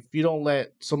morals. Like if you don't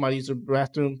let somebody use the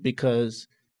bathroom because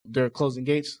they're closing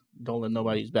gates, don't let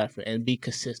nobody use the bathroom and be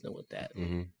consistent with that.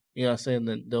 Mm-hmm. You know what I'm saying?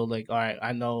 Then they'll like, all right,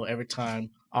 I know every time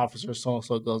officer so and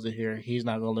so goes in here, he's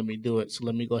not gonna let me do it, so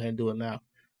let me go ahead and do it now.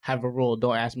 Have a rule: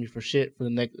 don't ask me for shit for the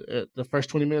next the first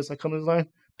 20 minutes I come in line.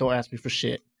 Don't ask me for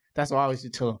shit. That's what I always do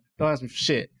tell them. Don't ask me for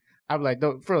shit. I'm like,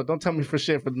 don't tell me for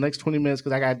shit for the next 20 minutes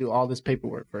because I gotta do all this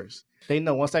paperwork first. They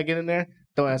know once I get in there,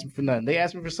 don't ask me for nothing. They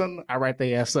ask me for something, I write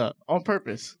their ass up on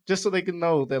purpose, just so they can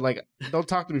know that like, don't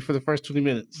talk to me for the first 20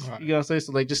 minutes. Right. You know what I'm saying?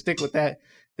 So like, just stick with that.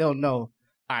 They'll know.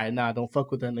 All right, don't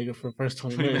fuck with that nigga for the first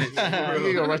 20 minutes.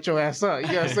 You're gonna write your ass up. You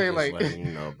know what I'm saying? Like, you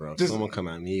know, bro. If someone come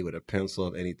at me with a pencil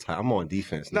of any type, I'm on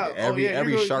defense. Nigga.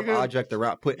 Every sharp object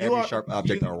around. Put every sharp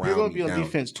object around me. You're gonna be on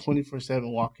defense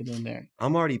 24/7 walking in there.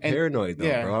 I'm already paranoid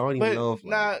though, bro. I don't even know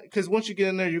if because once you get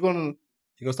in there, you're gonna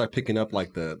start picking up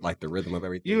like the rhythm of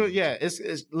everything.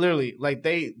 It's literally like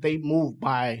they move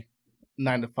by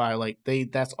 9 to 5. Like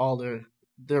that's all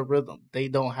their rhythm. They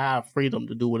don't have freedom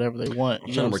to do whatever they want.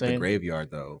 I'm trying to work the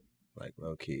graveyard though, like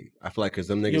low key. I feel like because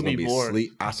them niggas gonna be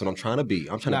asleep. That's what I'm trying to be.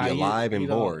 I'm trying to be alive and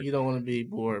bored. You don't want to be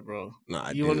bored, bro. Nah,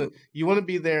 you want to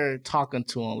be there talking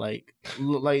to them, like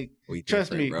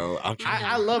trust me, bro.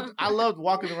 I loved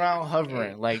walking around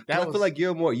hovering. Like that. I feel like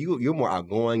you're more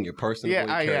outgoing. You're personable. Yeah,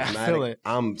 charismatic. I feel it.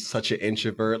 I'm such an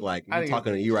introvert. Like me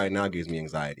talking to you right now gives me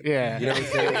anxiety. Yeah, you know what I'm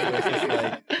saying? It's just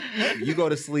like, you go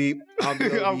to sleep. I'm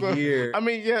gonna be here. I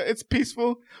mean, yeah, it's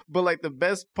peaceful, but like the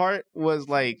best part was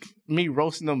like me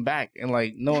roasting them back and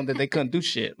like knowing that they couldn't do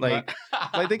shit. Like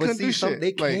they couldn't do shit.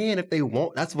 They can if they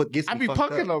want. That's what gets me. I be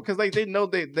punking though, because like they know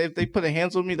they put a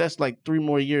hands on me. That's like 3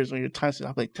 more years on your time. So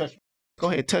I'm like, touch me. Go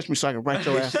ahead, touch me so I can write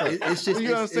your ass up. It's just, you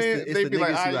know what I'm saying? They be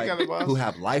like, who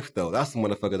have life though. That's the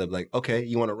motherfucker that be like, okay,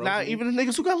 you want to roast Nah, me? even the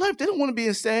niggas who got life, they don't want to be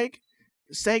in SAG.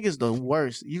 SAG is the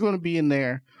worst. You're gonna be in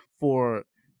there for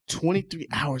 23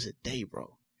 hours a day,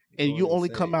 bro. And you only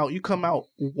come out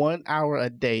 1 hour a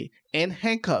day in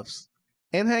handcuffs.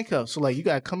 So like you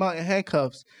gotta come out in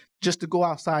handcuffs just to go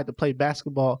outside to play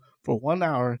basketball for 1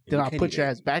 hour. Then I'll put your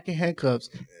ass back in handcuffs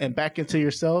and back into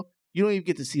your cell. You don't even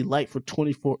get to see light for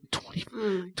 23.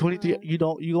 You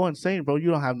go insane, bro.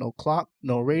 You don't have no clock,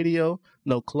 no radio,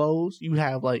 no clothes. You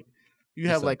have like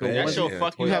a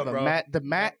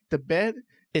mat. The bed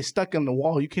is stuck in the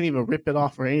wall. You can't even rip it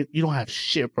off or anything. You don't have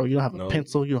shit, bro. You don't have a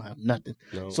pencil. You don't have nothing.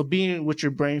 No. So being with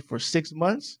your brain for 6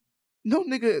 months, no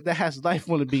nigga that has life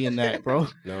want to be in that, bro.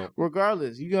 No.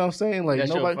 Regardless, you know what I'm saying? Like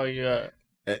nobody.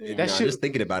 That shit, just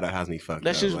thinking about it has me fucked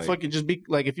that up. shit's Like, fucking just be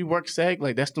like if you work seg,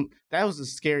 like that was the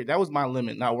scary. That was my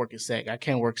limit, not working seg. I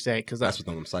can't work seg because that's what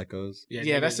them psychos.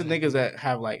 Yeah, that's the niggas that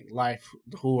have like life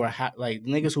who are like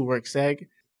niggas who work seg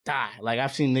die. Like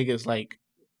I've seen niggas like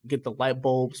get the light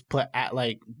bulbs, put at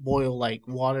like boil like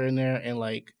water in there and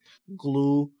like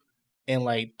glue and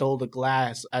like throw the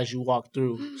glass as you walk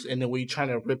through. And then when you trying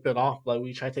to rip it off, like when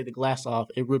you try to take the glass off,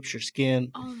 it rips your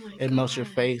skin. It melts your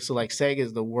face. So like seg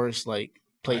is the worst like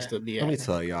place to be at. Let me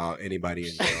tell y'all, anybody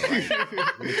in jail right now,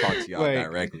 let me talk to y'all Like-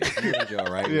 directly. If you're in jail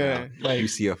right Yeah, now, like- you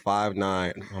see a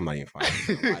 5'9", I'm not even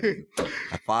 5'9",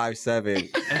 a 5'7",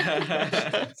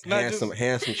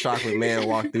 handsome chocolate man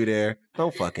walk through there.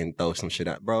 Don't fucking throw some shit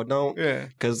out, bro. Don't, Yeah.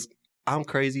 because I'm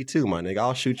crazy too, my nigga.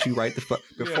 I'll shoot you right the fuck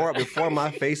before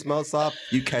my face melts off.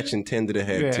 You catching 10 to the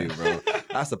head Yeah. too, bro.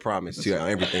 That's the promise too.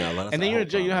 Everything I love. And then you're in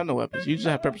jail, you don't have no weapons. You just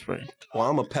have pepper spray. Well,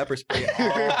 I'm a pepper spray.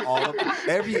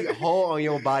 Every hole on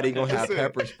your body gonna have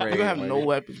pepper spray. You don't have my no nigga.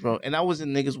 weapons, bro. And I was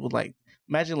in niggas with like,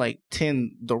 imagine like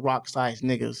 10 The Rock sized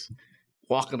niggas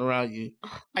walking around you.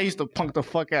 I used to punk the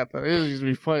fuck out though. It was used to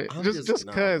be funny. Just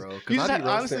nah, cause. bro. You just I, have- be roasting.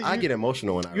 honestly, I you- get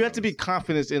emotional when I You have to be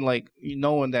confident in like you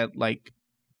knowing that like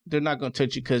they're not gonna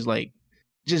touch you because like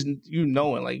just you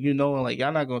knowing like y'all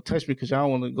not gonna touch me because y'all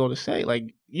don't want to go to say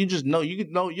like you just know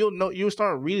you'll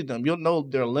start reading them, you'll know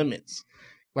their limits.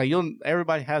 Like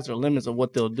everybody has their limits of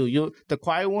what they'll do. The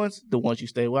quiet ones, the ones you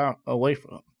stay away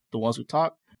from. The ones who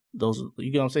talk, those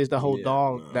you get what I'm saying. It's the whole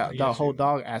that whole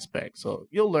dog aspect. So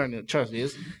you'll learn it. Trust me.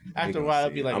 It's after a while,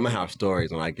 it'll be like I'm gonna have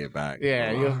stories when I get back.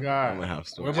 Yeah, I'm you'll gonna have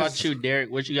stories. What about you, Derek?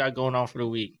 What you got going on for the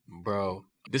week? Bro,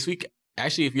 this week,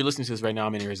 actually, if you're listening to this right now,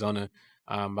 I'm in Arizona.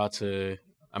 I'm about to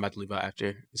leave out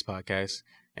after this podcast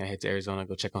and head to Arizona,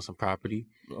 go check on some property.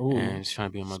 Ooh, and just trying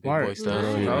to be on my smart. big boy stuff.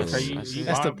 Nice. You know, Okay, that's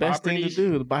that's the best thing to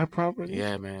do, to buy property.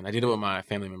 Yeah, man. I did it with my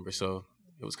family member, so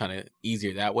it was kind of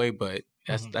easier that way, but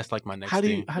that's like my next How do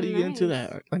thing. you get into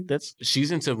that? Like that's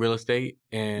She's into real estate,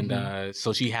 and Mm-hmm.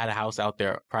 so she had a house out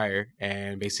there prior,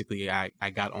 and basically I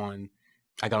got on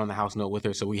the house note with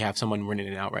her, so we have someone renting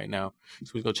it out right now.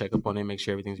 So we go check up on it, make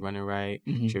sure everything's running right,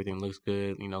 Mhm. make sure everything looks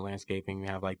good. You know, landscaping. We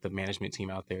have like the management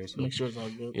team out there, so make sure it's all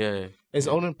good. yeah. Is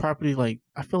owning property like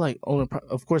I feel like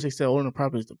of course they say owning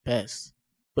property is the best,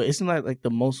 but isn't that like the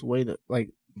most way to like?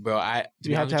 Bro, to You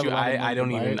be have honest to with have you, a lot of I don't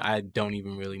money to even buy I don't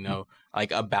even really know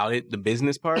like about it, the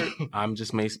business part. I'm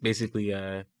just basically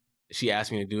she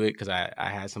asked me to do it because I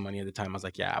had some money at the time. I was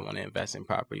like, yeah, I want to invest in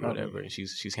property, whatever, and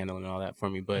she's handling all that for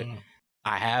me. But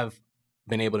I have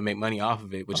been able to make money off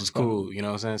of it, which is cool. You know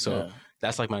what I'm saying? So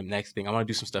that's like my next thing. I want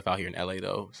to do some stuff out here in LA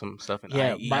though, some stuff in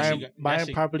IE.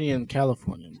 buying property in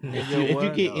California.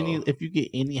 If you get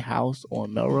any house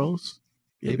on Melrose,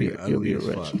 They be you'll ugly be as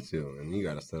rich. fuck too, and you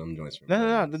gotta sell them joints. For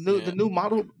No. The new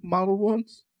model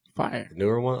ones, fire. The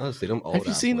newer one, I see them old. Have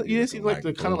you seen? You didn't see like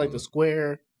the kind of like the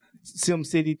square Sim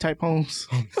City type homes.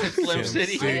 Slim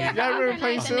City. Y'all remember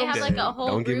playing And they have Sims? like a whole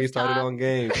Don't get me started rooftop. on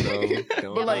games, bro.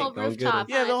 Don't, But, like, whole don't get rooftop.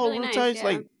 it. Yeah, the It's whole really nice, rooftops yeah.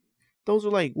 like those are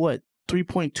like what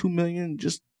 3.2 million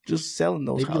just selling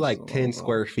those. They be houses like alone, 10 bro.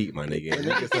 square feet, my nigga. And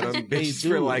niggas sell them They bitches do,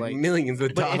 for like like- millions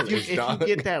of But dollars. if you dog.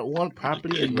 get that one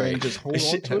property and then just hold on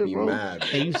Shit to had it, me bro, mad,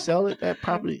 and you sell it, that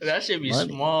property, That should be money.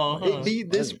 small. Huh? It be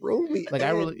this roomy. Like I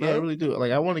really do.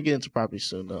 Like I want to get into property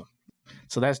soon though.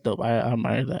 So that's dope. I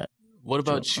admire that. What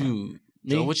about you?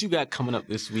 Me? So what you got coming up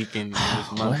this week and this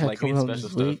What I month? had Like coming any up special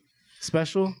this stuff? week?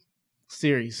 Special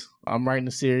series. I'm writing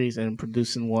a series and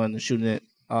producing one and shooting it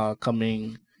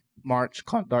coming March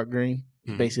called Dark Green.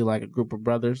 Mhm. Basically like a group of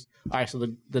brothers. All right, so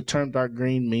the term Dark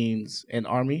Green means an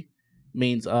army,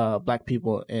 means black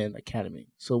people in academy.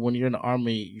 So when you're in the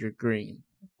army, you're green.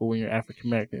 But when you're African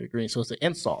American, you're green. So it's an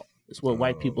insult. It's what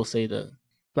white people say to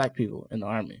black people in the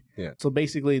army. Yeah. So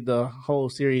basically the whole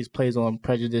series plays on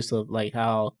prejudice of like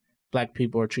how black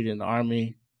people are treated in the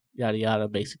army, yada yada,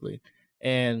 basically.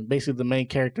 And basically the main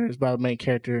character is about the main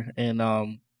character and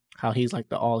how he's like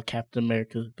the all Captain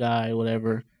America guy,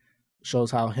 whatever.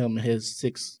 Shows how him and his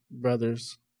 6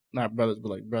 brothers, not brothers, but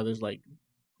like brothers, like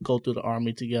go through the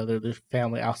army together. There's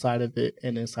family outside of it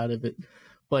and inside of it.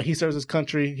 But he serves his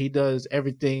country. He does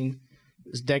everything.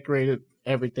 Is decorated,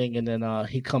 everything. And then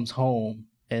he comes home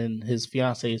and his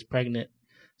fiance is pregnant.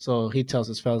 So he tells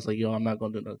his fellas like, yo, I'm not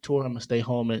going to do no tour. I'm going to stay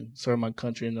home and serve my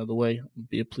country another way.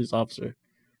 Be a police officer.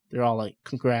 They're all like,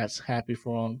 congrats, happy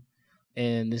for him.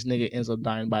 And this nigga ends up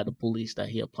dying by the police that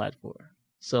he applied for.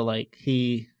 So like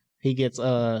he gets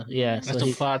That's so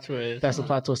the plot twist. that's the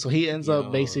plot twist. So he ends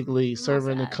up basically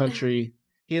serving the country.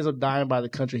 He ends up dying by the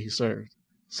country he served.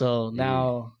 So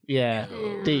now,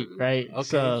 deep, right? Okay,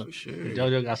 So, for sure.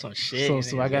 JoJo got some shit. so, in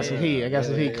so it. I got some heat. I got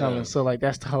some heat coming. So like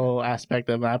that's the whole aspect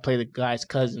of it. I play the guy's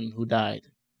cousin who died.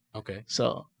 Okay.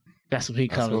 So that's when he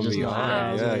That's comes. gonna Just be like,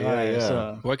 hard. yeah, Yeah.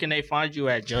 So, Where can they find you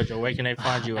at, JoJo? Where can they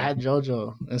find you at? at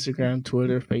JoJo, Instagram,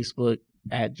 Twitter, Facebook,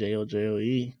 at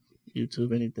JOJOE,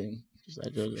 YouTube, anything. Just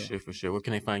at JoJo. For sure. Where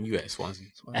can they find you at, Swansea?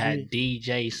 At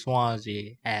DJ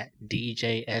Swansea, at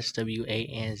DJ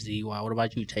SWANZY. What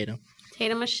about you, Tatum?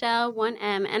 Tatum Michelle,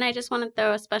 1M. And I just want to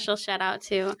throw a special shout out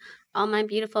to all my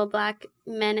beautiful Black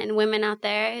men and women out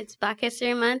there. It's Black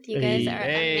History Month. You guys are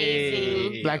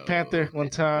amazing. Black Panther, one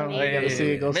time. I gotta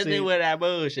see it. Go see it. with that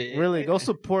bullshit. Really, go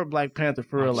support Black Panther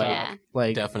for real.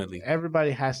 Like definitely.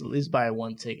 Everybody has to at least buy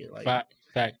one ticket. Like,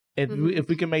 fact. If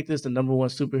we can make this the number one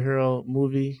superhero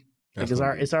movie, because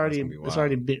it's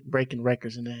already breaking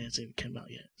records and it hasn't came out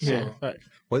yet. So,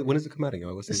 when does it come out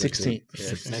again? What's the 16th?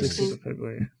 16th of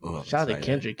February. Shout out to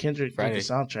Kendrick. Kendrick did the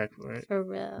soundtrack for it. For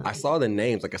real. I saw the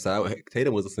names. Like I said,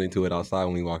 Tatum was listening to it outside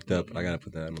when we walked up. But I gotta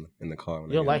put that in the car.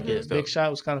 You'll like it. Big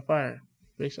Shot was kind of fire.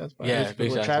 Big Shot's fire. Yeah,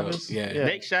 Big Shot. Travis. Yeah.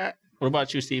 Big Shot. What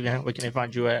about you, Steven? Where can they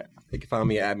find you at? They can find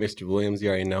me at Mr. Williams. You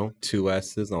already know. 2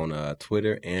 S's on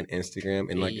Twitter and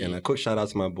Instagram. And a quick shout out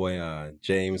to my boy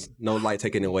James. No light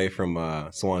taken away from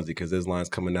Swansea because his line's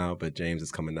coming out, but James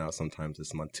is coming out. Sometimes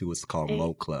it's my 2. It's called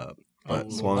Mo Club.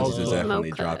 But Swansea's is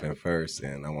definitely dropping first,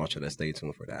 and I want you to stay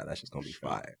tuned for that. That's just gonna be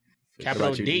fire.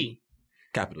 Capital D.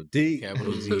 Capital D.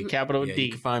 Capital D. Capital D.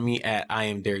 You can find me at I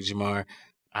am Derek Jamar.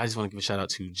 I just want to give a shout out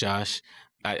to Josh.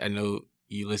 I know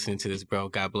you listening to this, bro.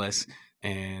 God bless.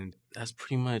 And that's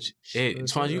pretty much it.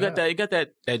 Swansea, you got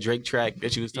that Drake track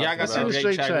that you was talking about. Yeah, I got some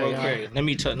Drake track real quick. Let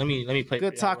me play.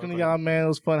 Good talking to y'all, man. It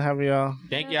was fun having y'all.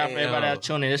 Thank y'all for everybody that's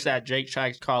tuning in. It's that Drake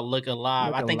track. It's called Look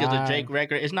Alive. I think it's a Drake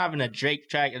record. It's not even a Drake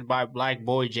track. It's by Black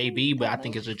Boy JB, but I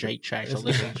think it's a Drake track. So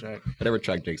listen. Whatever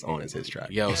track Drake's on is his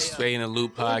track. Yo, Stay in the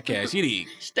Loop podcast. You dig?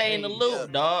 Stay in the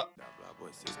loop, dog.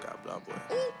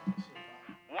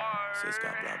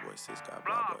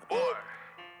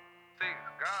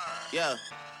 Yeah.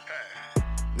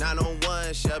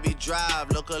 901 Shelby Drive,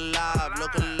 look alive,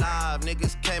 look alive.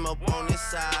 Niggas came up on this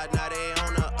side, now they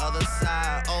on the other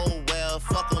side. Oh well,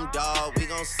 fuck them, dawg. We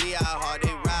gon' see how hard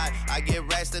they ride. I get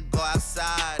racks to go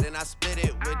outside, and I split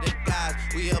it with the guys.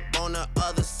 We up on the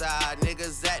other side,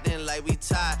 niggas acting like we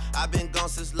tied. I been gone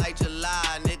since like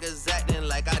July, niggas acting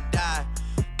like I died.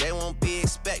 They won't be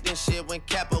expecting shit when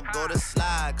Capo go to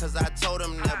slide. Cause I told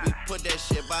them that we put that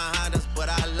shit behind us, but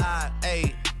I lied.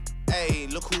 Hey,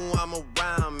 look who I'm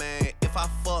around, man. If I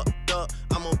fucked up,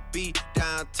 I'ma be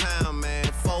downtown, man.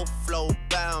 Full flow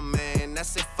bound, man.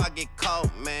 That's if I get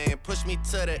caught, man. Push me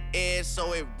to the edge,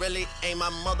 so it really ain't my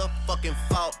motherfucking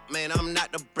fault, man. I'm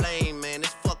not to blame, man.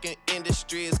 This fucking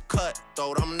industry is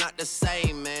cutthroat. I'm not the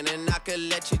same, man. And I could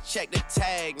let you check the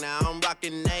tag now. I'm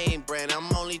rocking name brand.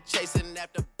 I'm only chasing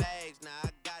after